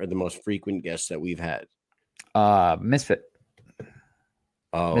Hunt are the most frequent guests that we've had. Misfit.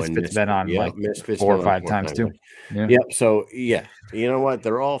 Oh, Misfit's been on like 4 or 5 times too. Yeah. Yep. So you know what?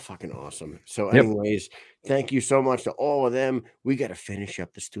 They're all fucking awesome. So, anyways, thank you so much to all of them. We got to finish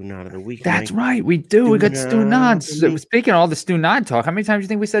up the Stunad of the week. That's right. We do. We got Stunad. So, speaking of all the Stunad talk, how many times do you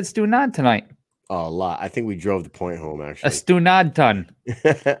think we said Stunad tonight? Oh, a lot. I think we drove the point home, actually. A Stunad ton.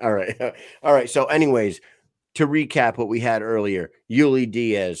 All right. All right. So, anyways, to recap what we had earlier, Yuli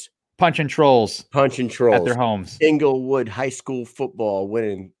Diaz. Punching trolls at their homes. Inglewood High School football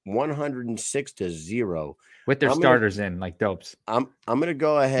winning 106-0 with their starters in like dopes. I'm gonna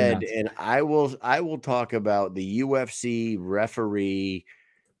go ahead and I will talk about the UFC referee,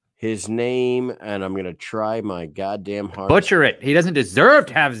 his name, and I'm gonna try my goddamn hardest. Butcher it. He doesn't deserve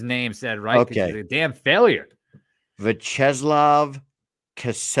to have his name said right. Okay, he's a damn failure. Vyacheslav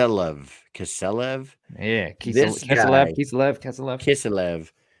Kiselev. Yeah,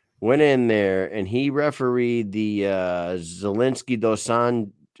 Kiselev. Went in there and he refereed the Zelensky dos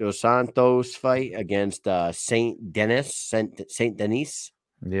Santos fight against Saint Denis.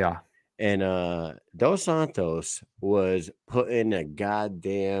 Yeah. And Dos Santos was putting a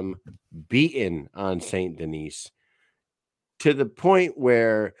goddamn beating on Saint Denis to the point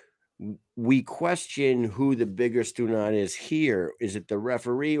where we question who the bigger Stunat is here. Is it the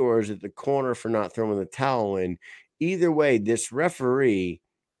referee or is it the corner for not throwing the towel in? Either way, this referee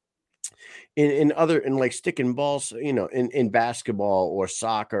in like sticking balls, in basketball or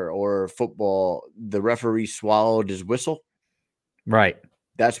soccer or football, the referee swallowed his whistle. Right.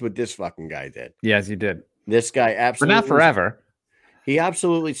 That's what this fucking guy did. Yes, he did. This guy absolutely. But not forever. He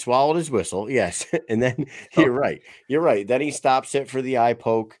absolutely swallowed his whistle. Yes. And then you're right. Then he stops it for the eye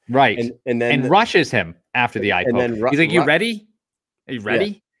poke. Right. And then rushes him after the eye poke. Then he's like, you ready? Are you ready?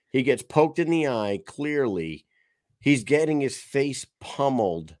 Yeah. He gets poked in the eye. Clearly, he's getting his face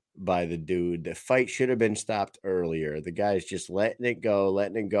pummeled by the dude. The fight should have been stopped earlier. The guy's just letting it go.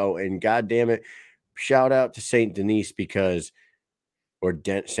 And God damn it, shout out to Saint Denis because, or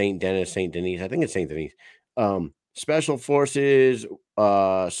Saint Denis. I think it's Saint Denis. Special Forces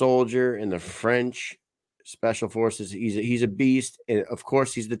soldier in the French Special Forces. He's a beast. And of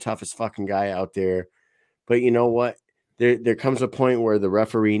course, he's the toughest fucking guy out there. But you know what? There comes a point where the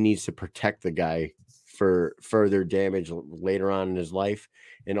referee needs to protect the guy for further damage later on in his life.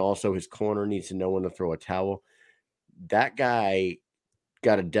 And also his corner needs to know when to throw a towel. That guy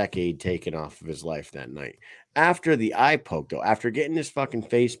got a decade taken off of his life that night. After the eye poke, though, after getting his fucking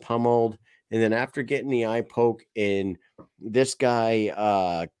face pummeled, and then after getting the eye poke in this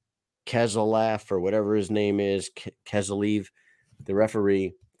guy, Kezelev or whatever his name is, Kezelev, the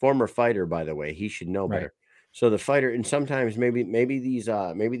referee, former fighter, by the way, he should know better. Right. So the fighter, and sometimes maybe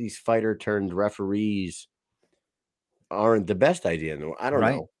these fighter turned referees aren't the best idea. I don't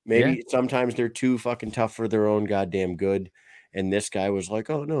know. Maybe sometimes they're too fucking tough for their own goddamn good. And this guy was like,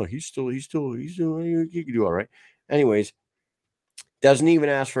 oh no, he's still, he can do all right. Anyways, doesn't even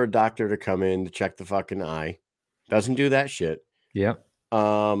ask for a doctor to come in to check the fucking eye. Doesn't do that shit. Yep.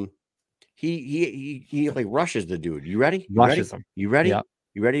 He like rushes the dude. You ready? Rushes him. You ready? Yep.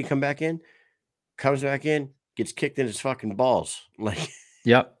 You ready to come back in? Comes back in, gets kicked in his fucking balls. Like,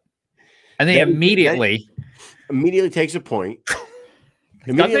 yep. And then immediately takes a point.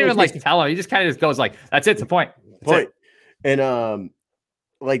 Doesn't even like tell him. He just kind of goes like, "That's it. It's a point." Point. And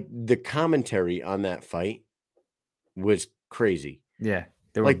like the commentary on that fight was crazy. Yeah,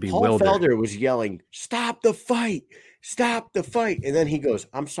 they were like bewildered. Paul Felder was yelling, "Stop the fight! Stop the fight!" And then he goes,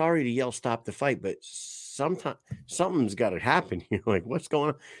 "I'm sorry to yell stop the fight, but sometimes something's got to happen." You're like, "What's going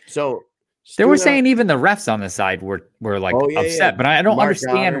on?" So they were saying even the refs on the side were like upset, but I don't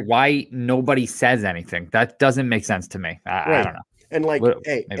understand why nobody says anything. That doesn't make sense to me. I don't know. And like,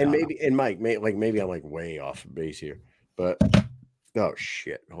 Mike, maybe I'm like way off base here, but oh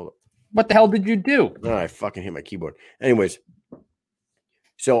shit, hold up. What the hell did you do? No, I fucking hit my keyboard. Anyways,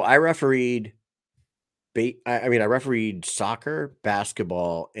 so I refereed. I refereed soccer,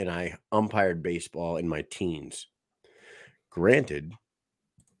 basketball, and I umpired baseball in my teens. Granted,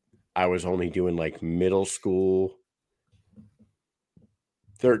 I was only doing like middle school,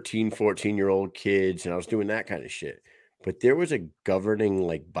 13, 14-year-old kids, and I was doing that kind of shit. But there was a governing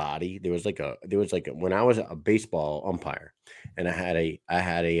like body. There was when I was a baseball umpire, and I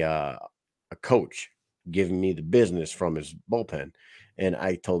had a coach giving me the business from his bullpen, and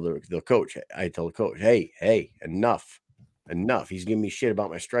I told the coach, hey, enough. He's giving me shit about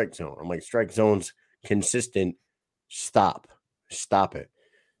my strike zone. I'm like, strike zone's consistent. Stop it.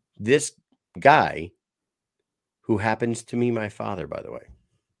 This guy, who happens to be my father, by the way.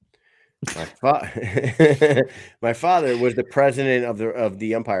 My father was the president of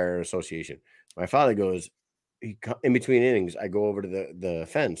the Umpire Association. My father goes, in between innings, I go over to the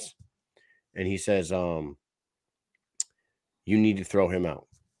fence, and he says, "You need to throw him out."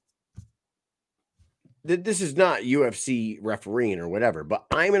 This is not UFC refereeing or whatever, but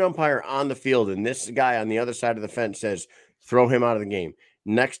I'm an umpire on the field, and this guy on the other side of the fence says, "Throw him out of the game."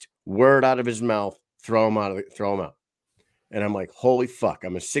 Next word out of his mouth, throw him out. And I'm like, holy fuck,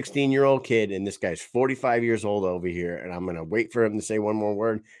 I'm a 16-year-old kid, and this guy's 45 years old over here, and I'm going to wait for him to say one more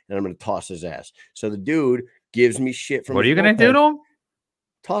word, and I'm going to toss his ass. So the dude gives me shit from What are you going to do to him?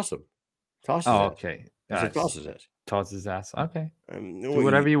 Toss him. Toss his ass. Okay. Toss his ass. Toss his ass. Okay. Do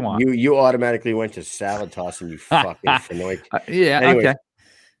whatever you want. You automatically went to salad tossing, you fucking fanoik. Yeah, anyways, okay.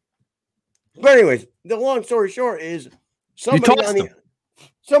 But anyways, the long story short is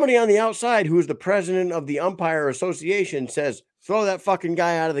somebody on the outside who is the president of the Umpire Association says, throw that fucking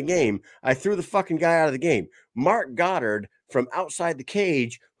guy out of the game. I threw the fucking guy out of the game. Mark Goddard from outside the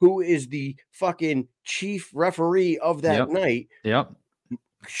cage, who is the fucking chief referee of that night,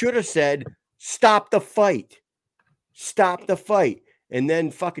 should have said, stop the fight. Stop the fight. And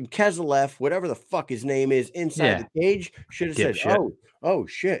then fucking Kezelev, whatever the fuck his name is, inside the cage, should have said, Dipshit. oh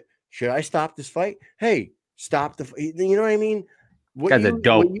shit, should I stop this fight? Hey, stop the fight. You know what I mean? What Guy's a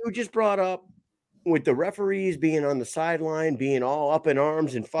dope. you just brought up with the referees being on the sideline, being all up in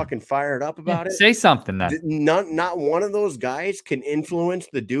arms and fucking fired up about it. Say something then. Not one of those guys can influence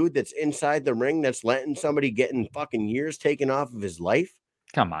the dude that's inside the ring that's letting somebody getting fucking years taken off of his life.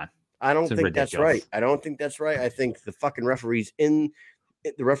 Come on. I don't think that's right. I don't think that's right. I think the fucking referee in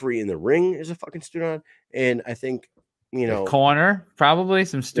the ring is a fucking stunad. And I think, the corner, probably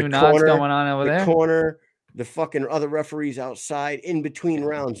some stunads going on over there. Corner, the fucking other referees outside in between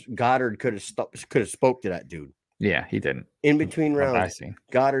rounds. Goddard could have spoke to that dude. Yeah, he didn't. In between rounds,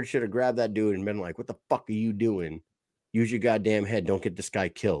 Goddard should have grabbed that dude and been like, "What the fuck are you doing? Use your goddamn head. Don't get this guy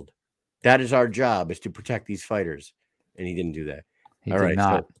killed. That is our job, is to protect these fighters." And he didn't do that. All right,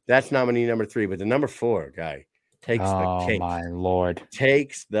 so that's nominee number 3, but the number 4 guy takes the cake. Oh my Lord.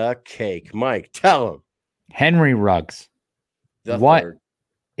 Takes the cake. Mike, tell him. Henry Ruggs. What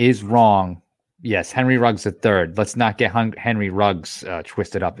is wrong? Yes, Henry Ruggs III. Let's not get Henry Ruggs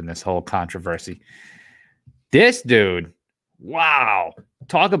twisted up in this whole controversy. This dude, wow.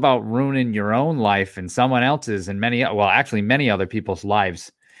 Talk about ruining your own life and someone else's and many other people's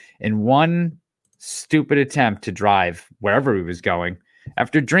lives in one stupid attempt to drive wherever he was going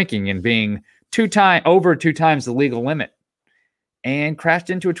after drinking and being over two times the legal limit, and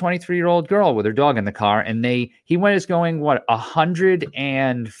crashed into a 23-year-old girl with her dog in the car. And he went going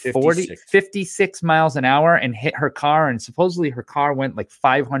 56 miles an hour and hit her car. And supposedly her car went like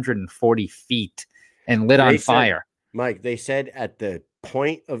 540 feet and lit on fire. Mike, they said at the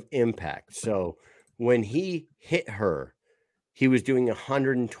point of impact. So when he hit her, he was doing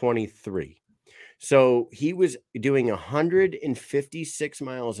 123. So he was doing 156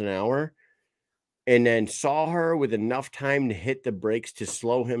 miles an hour and then saw her with enough time to hit the brakes to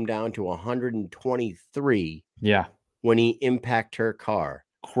slow him down to 123. Yeah. When he impacted her car.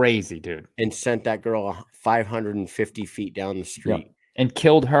 Crazy, dude. And sent that girl 550 feet down the street. Yep. And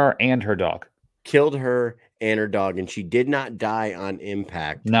killed her and her dog. And she did not die on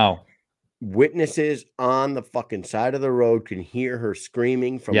impact. No. Witnesses on the fucking side of the road can hear her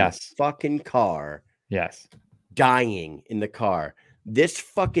screaming from the fucking car. Yes. Dying in the car. This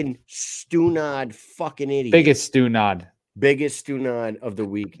fucking stunad fucking idiot. Biggest stunad of the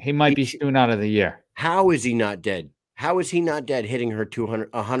week. He might be stunad of the year. How is he not dead? How is he not dead hitting her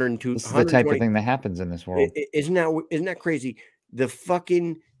 102? This is the type of thing that happens in this world. Isn't that crazy?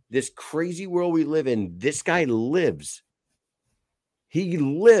 This crazy world we live in, this guy lives. He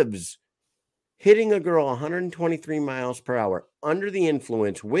lives hitting a girl 123 miles per hour under the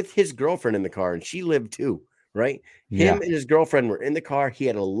influence with his girlfriend in the car, and she lived too, right? Yeah. Him and his girlfriend were in the car. He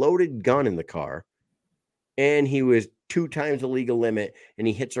had a loaded gun in the car, and he was 2 times the legal limit, and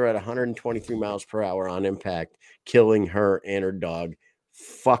he hits her at 123 miles per hour on impact, killing her and her dog.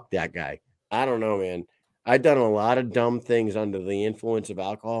 Fuck that guy. I don't know, man. I've done a lot of dumb things under the influence of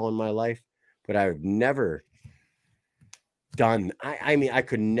alcohol in my life, but I've never done. I mean, I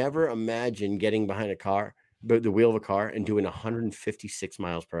could never imagine getting behind the wheel of a car and doing 156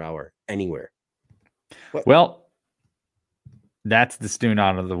 miles per hour anywhere. Well, that's the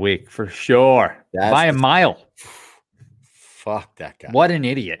stunad of the week for sure. By a mile. Fuck that guy. What an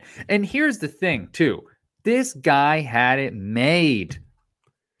idiot. And here's the thing, too. This guy had it made.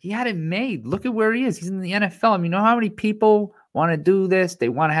 He had it made. Look at where he is. He's in the NFL. I mean, you know how many people want to do this? They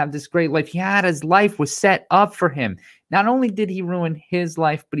want to have this great life. His life was set up for him. Not only did he ruin his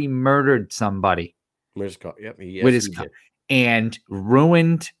life, but he murdered somebody. With his car. And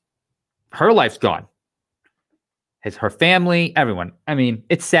ruined her life's gone. Her family, everyone. I mean,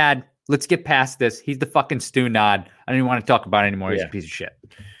 it's sad. Let's get past this. He's the fucking stunad. I don't even want to talk about it anymore. He's a piece of shit.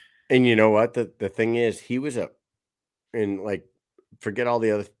 And you know what? The thing is, he was forget all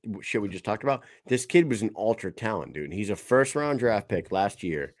the other shit we just talked about. This kid was an ultra talent, dude. He's a first-round draft pick last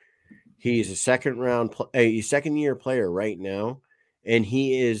year. He's a second year player right now, and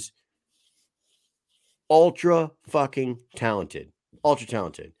he is ultra fucking talented. Ultra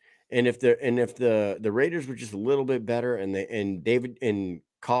talented. And if the Raiders were just a little bit better, and David and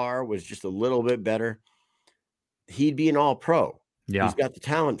Carr was just a little bit better, he'd be an all-pro. Yeah. He's got the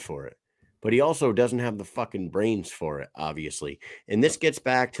talent for it. But he also doesn't have the fucking brains for it, obviously. And this gets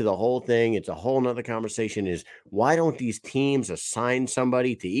back to the whole thing. It's a whole nother conversation, is why don't these teams assign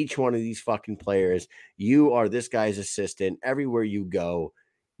somebody to each one of these fucking players? You are this guy's assistant everywhere you go.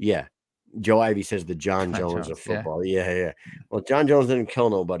 Yeah. Joe Ivy says the John Jones of football. Yeah. Well, John Jones didn't kill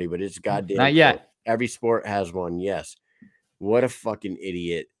nobody, but it's goddamn. Not yet. Every sport has one. Yes. What a fucking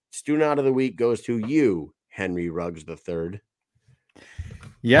idiot. Stunad of the week goes to you, Henry Ruggs III.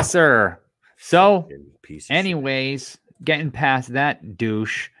 Yes, sir. So, Piece of anyways, getting past that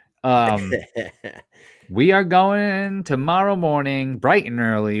douche. We are going tomorrow morning, bright and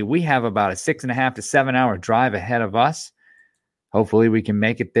early. We have about a 6.5 to 7 hour drive ahead of us. Hopefully, we can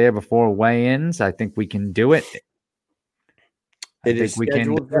make it there before weigh-ins. I think we can do it. It is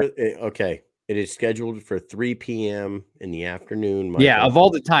scheduled for okay. It is scheduled for 3 p.m. in the afternoon. Yeah, of all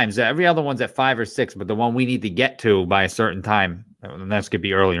the times, every other one's at 5 or 6, but the one we need to get to by a certain time, and that's gonna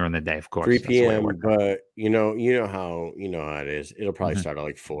be earlier in the day, of course. 3 p.m. But you know how it is. It'll probably start at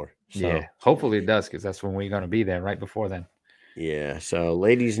like 4. So. Yeah, hopefully it does, because that's when we're gonna be there right before then. Yeah. So,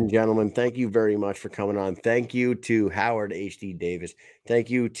 ladies and gentlemen, thank you very much for coming on. Thank you to Howard H.D. Davis. Thank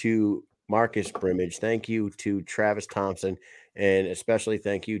you to Marcus Brimage. Thank you to Travis Thompson. And especially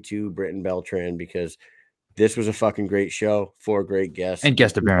thank you to Britton Beltran, because this was a fucking great show. 4 great guests. And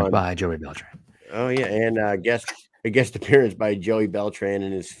guest appearance by Joey Beltran. Oh, yeah. And a guest appearance by Joey Beltran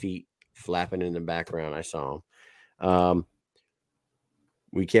and his feet flapping in the background. I saw him.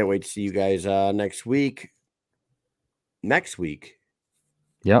 We can't wait to see you guys next week. Next week.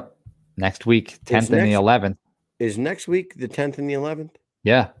 Yep. Next week, 10th and the 11th. Is next week the 10th and the 11th?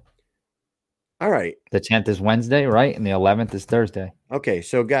 Yeah. All right. The 10th is Wednesday, right? And the 11th is Thursday. Okay.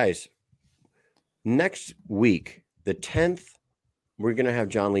 So, guys, next week, the 10th, we're going to have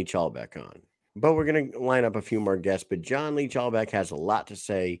John Lee Chalbeck on. But we're going to line up a few more guests. But John Lee Chalbeck has a lot to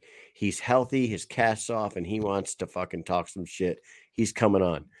say. He's healthy. His cast's off, and he wants to fucking talk some shit. He's coming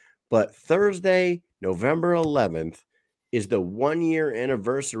on. But Thursday, November 11th, is the 1-year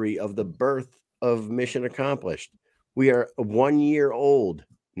anniversary of the birth of Mission Accomplished. We are 1 year old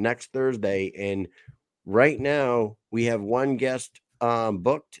next Thursday, and right now we have one guest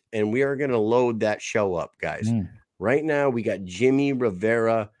booked, and we are going to load that show up, guys. Right now we got Jimmy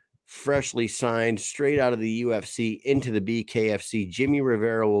Rivera, freshly signed straight out of the UFC into the BKFC. Jimmy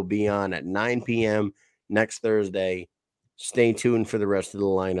Rivera will be on at 9 p.m. next Thursday. Stay tuned for the rest of the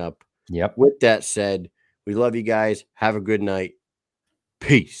lineup. Yep. With that said, we love you guys. Have a good night.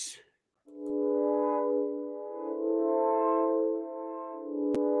 Peace.